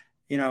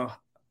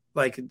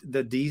 like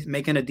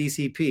making a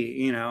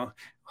DCP,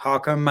 how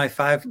come we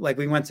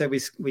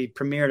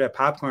premiered at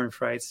Popcorn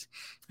Frights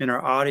and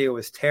our audio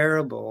was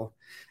terrible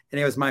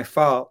and it was my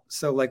fault.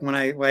 So like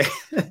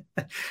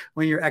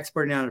when you're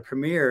exporting on a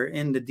Premiere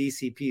in the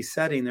DCP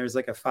setting, there's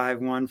like a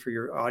 5.1 for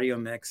your audio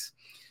mix,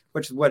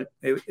 which is what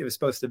it was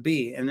supposed to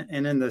be. And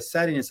in the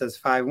setting, it says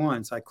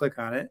 5.1. So I click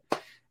on it.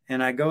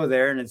 And I go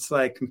there and it's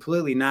like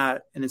completely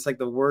not. And it's like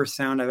the worst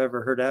sound I've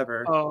ever heard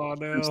ever. Oh,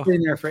 no. I'm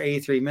sitting there for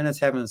 83 minutes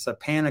having a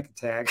panic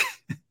attack.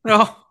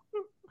 Oh.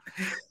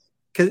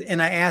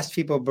 And I asked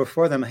people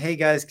before them, hey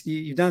guys,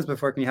 you've done this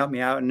before. Can you help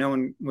me out? And no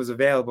one was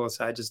available.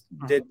 So I just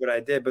did what I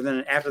did. But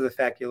then after the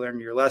fact, you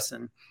learned your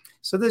lesson.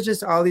 So there's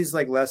just all these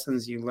like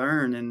lessons you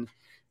learn.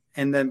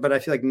 But I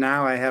feel like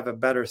now I have a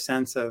better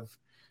sense of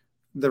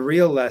the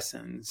real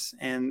lessons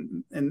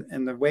and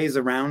the ways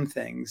around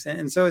things.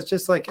 And so it's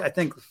just like, I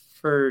think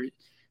for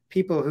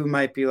people who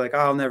might be like, oh,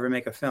 I'll never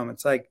make a film.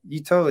 It's like,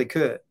 you totally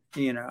could,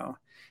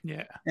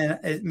 Yeah. And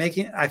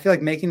I feel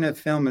like making a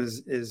film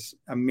is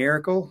a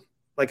miracle.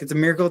 Like it's a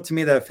miracle to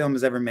me that a film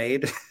is ever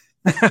made.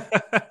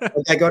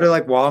 Like I go to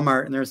like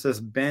Walmart and there's this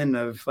bin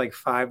of like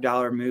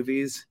 $5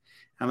 movies.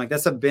 I'm like,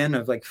 that's a bin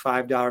of like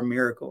 $5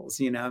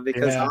 miracles,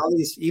 because all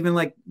these, even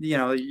like,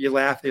 you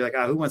laugh, you're like,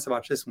 oh, who wants to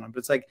watch this one? But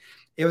it's like,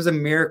 it was a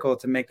miracle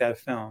to make that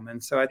film.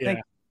 And so I think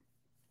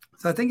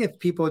if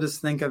people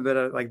just think of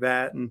it like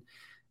that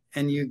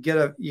and you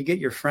get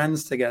your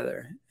friends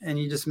together and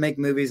you just make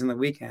movies in the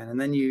weekend, and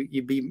then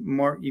you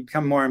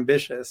become more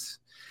ambitious.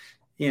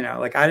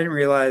 Like I didn't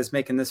realize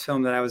making this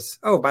film that I was,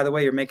 oh, by the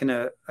way, you're making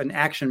an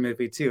action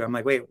movie too. I'm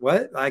like, wait,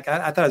 what? Like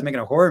I thought I was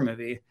making a horror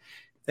movie.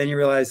 Then you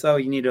realize, oh,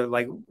 you need to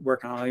like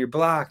work on all your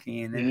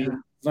blocking and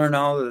you learn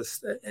all of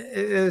this.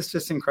 It's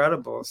just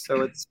incredible.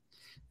 So it's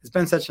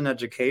been such an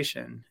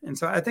education. And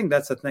so I think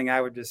that's the thing I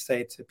would just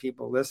say to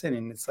people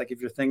listening. It's like, if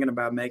you're thinking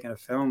about making a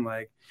film,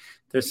 like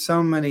there's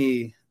so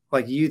many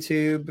like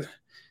YouTube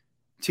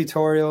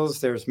tutorials,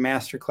 there's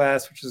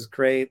Masterclass, which is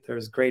great.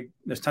 There's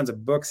tons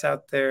of books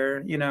out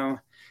there,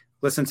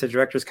 listen to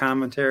director's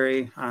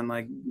commentary on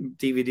like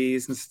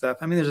DVDs and stuff.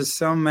 I mean, there's just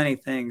so many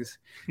things.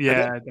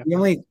 Yeah. The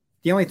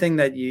only thing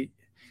that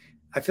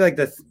I feel like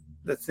the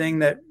thing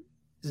that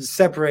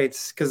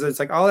separates, because it's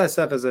like all that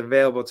stuff is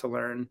available to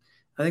learn.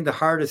 I think the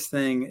hardest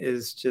thing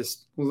is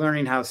just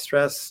learning how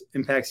stress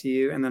impacts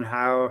you, and then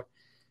how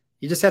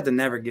you just have to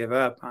never give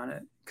up on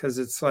it. Because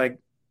it's like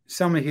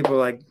so many people,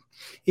 like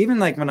even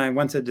like when I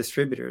went to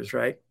distributors,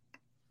 right?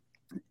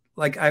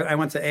 Like I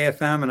went to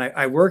AFM and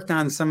I worked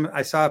on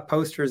I saw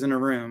posters in a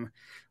room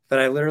that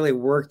I literally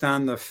worked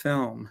on the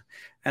film.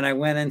 And I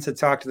went in to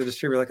talk to the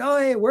distributor, like, oh,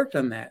 hey, I worked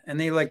on that. And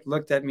they like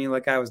looked at me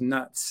like I was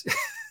nuts.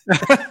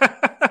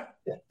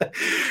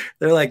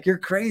 They're like, you're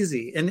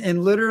crazy.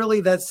 And literally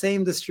that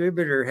same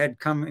distributor had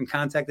come and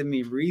contacted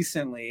me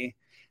recently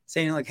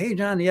saying like, hey,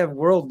 John, you have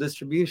world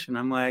distribution.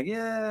 I'm like,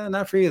 yeah,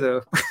 not for you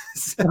though.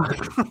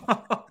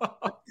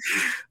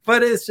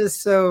 But it's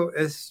just so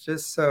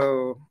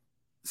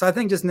I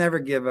think just never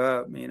give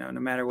up, no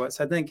matter what.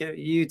 So I think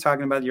you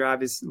talking about your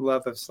obvious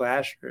love of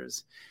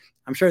slashers,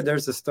 I'm sure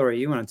there's a story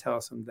you want to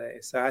tell someday.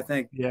 So I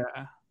think,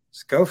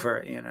 just go for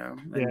it,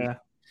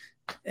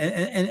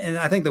 And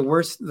I think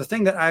the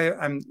thing that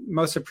I'm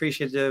most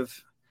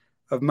appreciative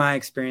of my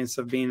experience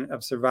of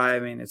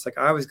surviving, it's like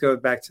I always go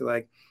back to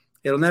like,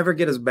 it'll never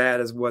get as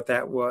bad as what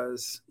that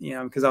was,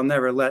 because I'll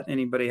never let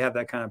anybody have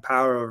that kind of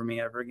power over me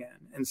ever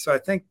again. And so I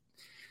think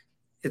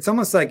it's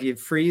almost like it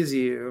frees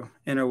you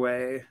in a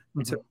way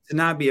to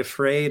not be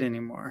afraid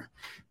anymore.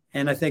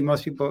 And I think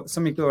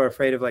some people are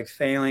afraid of like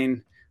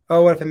failing.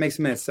 Oh, what if it makes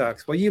a minute? It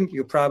sucks. Well,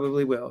 you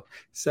probably will.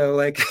 So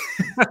like,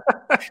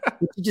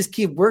 you just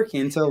keep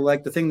working until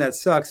like the thing that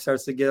sucks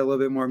starts to get a little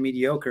bit more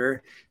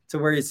mediocre to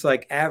where it's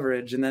like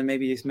average, and then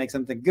maybe you make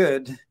something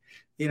good.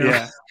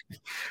 Yeah.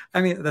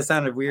 I mean, that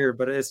sounded weird,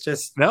 but it's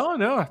just no. You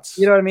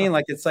know what I mean?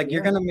 Like it's like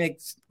you're gonna make,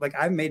 like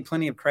I've made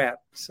plenty of crap,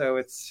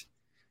 so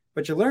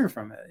but you learn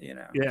from it,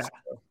 Yeah. So,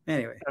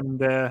 anyway, and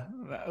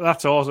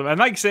that's awesome. And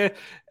like I say,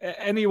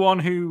 anyone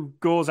who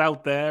goes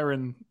out there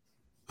and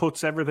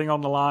puts everything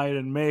on the line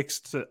and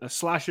makes a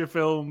slasher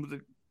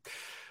film,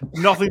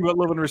 nothing but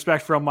love and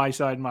respect from my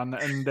side, man.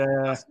 And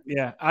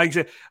I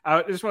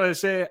just want to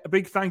say a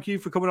big thank you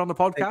for coming on the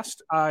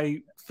podcast.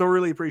 I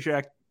thoroughly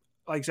appreciate.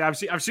 Like I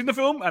say, I've seen the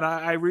film and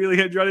I really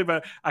enjoyed it,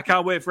 but I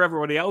can't wait for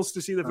everybody else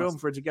to see the film,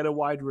 for it to get a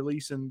wide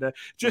release. And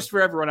just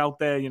for everyone out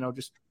there,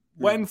 just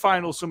when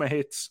Final Summer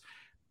hits,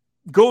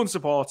 go and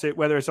support it,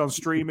 whether it's on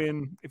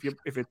streaming,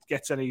 if it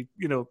gets any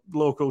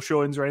local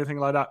showings or anything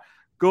like that.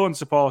 Go and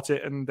support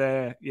it, and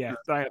I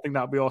think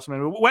that'd be awesome.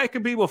 And where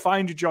can people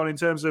find you, John, in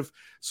terms of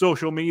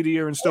social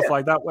media and stuff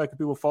like that? Where can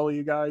people follow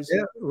you guys?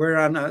 Yeah, we're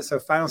on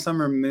Final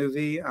Summer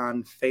Movie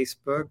on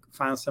Facebook,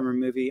 Final Summer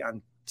Movie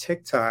on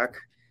TikTok,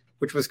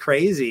 which was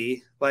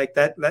crazy. Like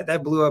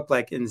that blew up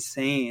like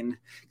insane,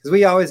 because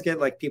we always get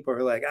like people who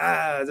are like,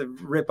 it's a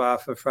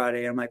ripoff of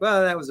Friday. I'm like,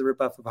 well, that was a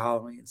ripoff of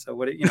Halloween. So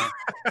what?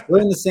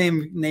 We're in the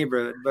same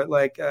neighborhood, but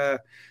like.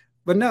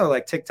 But no,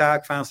 like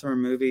TikTok, Final Summer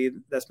Movie,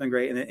 that's been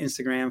great. And then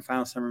Instagram,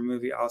 Final Summer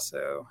Movie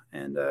also.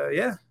 And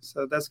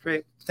so that's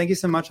great. Thank you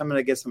so much. I'm going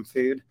to get some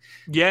food.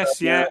 Yes,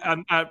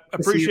 and I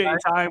appreciate your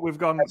time. We've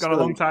gone a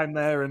long time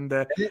there, and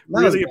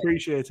really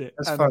appreciate it.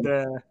 That's and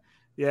fun.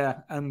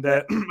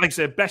 Like I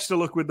said, best of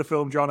luck with the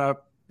film, John. I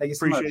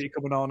appreciate you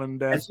coming on.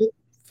 And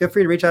feel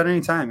free to reach out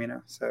anytime,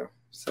 So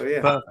yeah.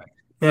 Perfect.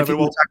 If you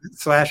want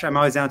to talk I'm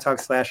always down to talk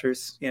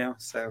slashers,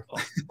 So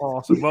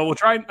awesome. Well, we'll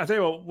try. I tell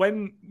you what,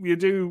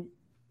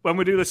 when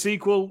we do the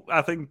sequel,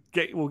 I think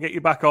we'll get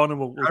you back on, and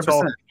we'll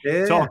talk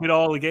it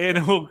all again,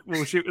 and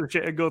we'll shoot the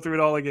shit and go through it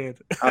all again.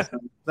 Awesome.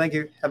 Thank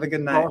you. Have a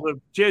good night.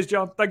 Awesome. Cheers,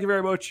 John. Thank you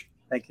very much.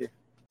 Thank you.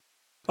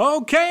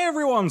 Okay,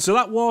 everyone. So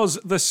that was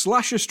the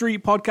Slasher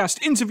Street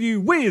podcast interview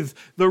with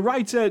the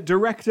writer,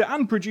 director,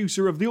 and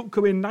producer of the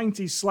upcoming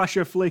 90s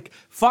slasher flick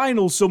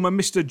Final Summer,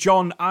 Mr.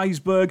 John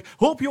Eisberg.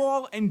 Hope you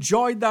all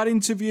enjoyed that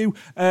interview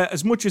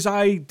as much as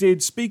I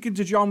did speaking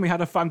to John. We had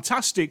a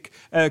fantastic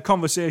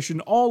conversation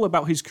all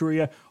about his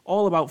career,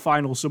 all about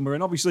Final Summer.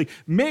 And obviously,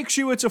 make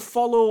sure to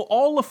follow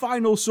all the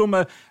Final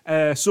Summer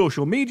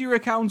social media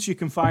accounts. You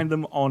can find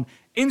them on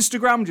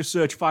Instagram, just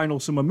search Final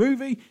Summer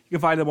Movie. You can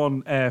find them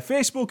on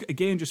Facebook,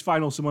 again, just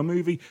Final Summer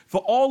Movie,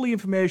 for all the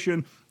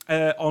information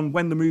on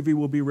when the movie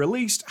will be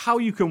released, how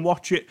you can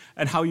watch it,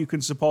 and how you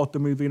can support the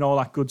movie and all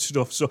that good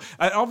stuff. So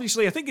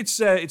obviously, I think it's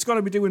going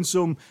to be doing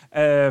some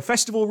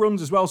festival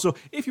runs as well. So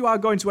if you are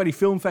going to any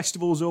film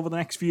festivals over the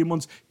next few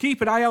months,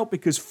 keep an eye out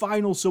because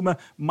Final Summer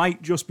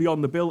might just be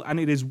on the bill and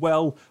it is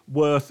well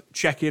worth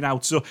checking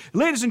out. So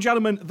ladies and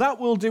gentlemen, that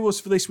will do us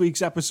for this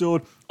week's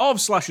episode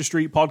of Slasher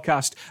Street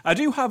Podcast. I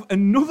do have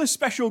another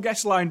special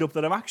guest lined up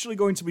that I'm actually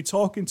going to be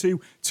talking to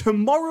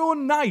tomorrow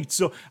night.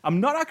 So I'm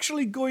not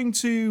actually going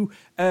to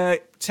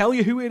tell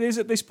you who it is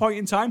at this point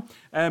in time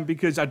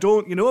because I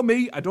don't, you know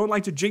me, I don't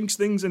like to jinx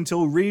things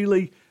until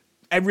really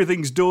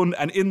everything's done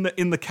and in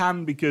the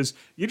can, because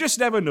you just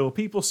never know.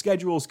 People's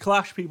schedules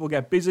clash, people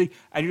get busy,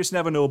 and you just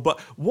never know. But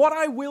what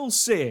I will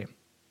say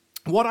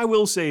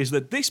is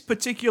that this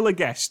particular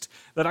guest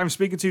that I'm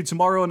speaking to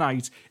tomorrow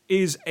night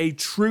is a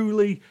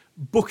truly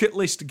bucket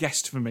list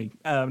guest for me.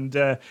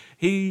 And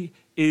he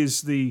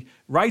is the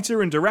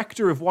writer and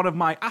director of one of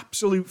my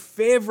absolute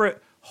favourite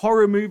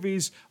horror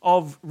movies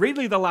of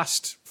really the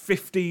last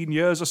 15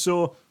 years or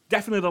so.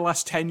 Definitely the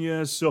last 10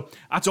 years. So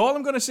that's all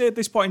I'm going to say at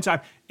this point in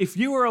time. If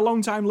you are a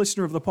long-time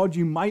listener of the pod,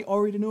 you might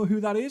already know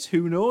who that is.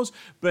 Who knows?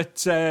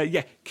 But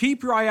yeah,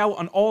 keep your eye out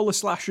on all the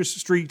Slasher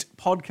Street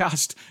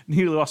podcast,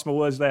 nearly lost my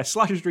words there,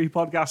 Slasher Street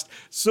podcast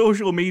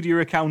social media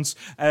accounts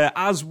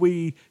as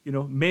we,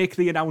 make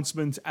the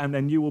announcement, and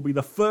then you will be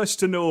the first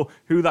to know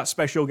who that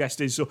special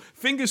guest is. So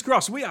fingers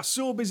crossed. We are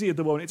so busy at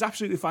the moment. It's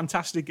absolutely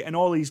fantastic getting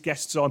all these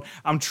guests on.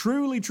 I'm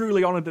truly,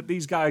 truly honoured that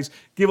these guys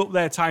give up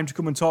their time to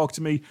come and talk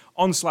to me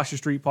on Slasher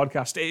Street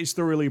podcast. It is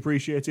thoroughly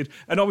appreciated.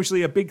 And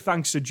obviously a big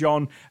thanks to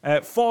John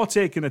for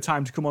taking the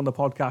time to come on the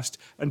podcast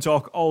and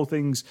talk all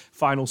things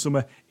Final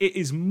Summer. It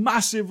is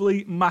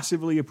massively,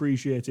 massively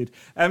appreciated.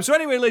 So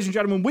anyway, ladies and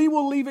gentlemen, we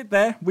will leave it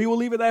there. We will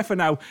leave it there for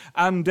now.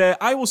 And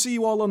I will see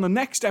you all on the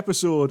next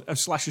episode of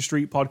Slasher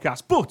Street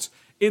Podcast. But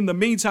in the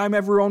meantime,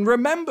 everyone,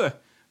 remember,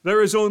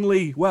 there is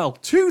only,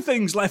 two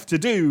things left to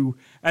do,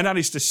 and that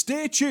is to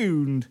stay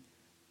tuned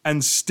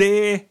and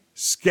stay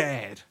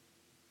scared.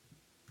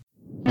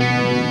 Can't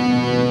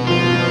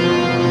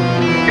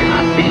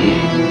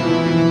be.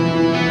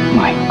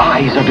 My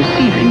eyes are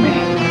deceiving me.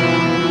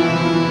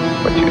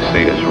 What you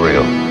see is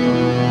real.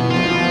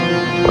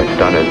 What's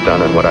done is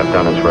done, and what I've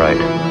done is right.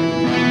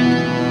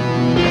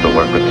 It's the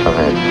work of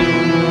science.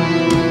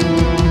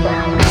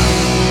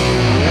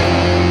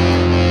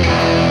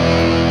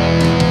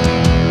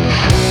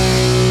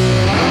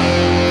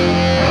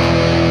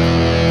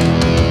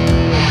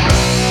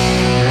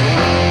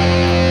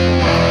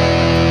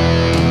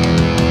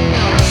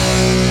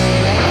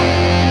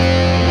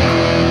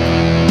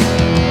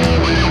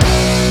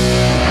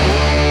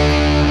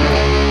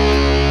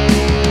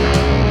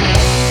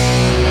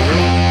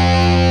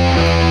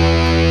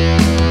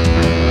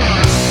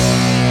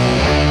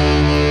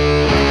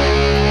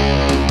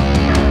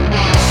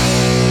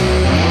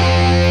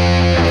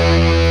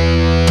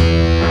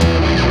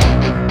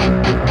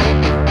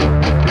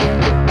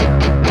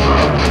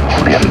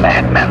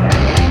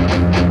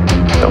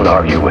 Don't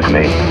argue with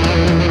me.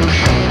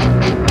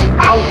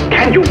 How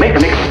can you make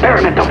an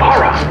experiment of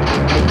horror?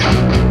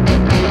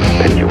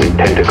 Then you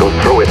intend to go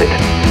through with it?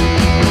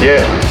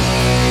 Yes.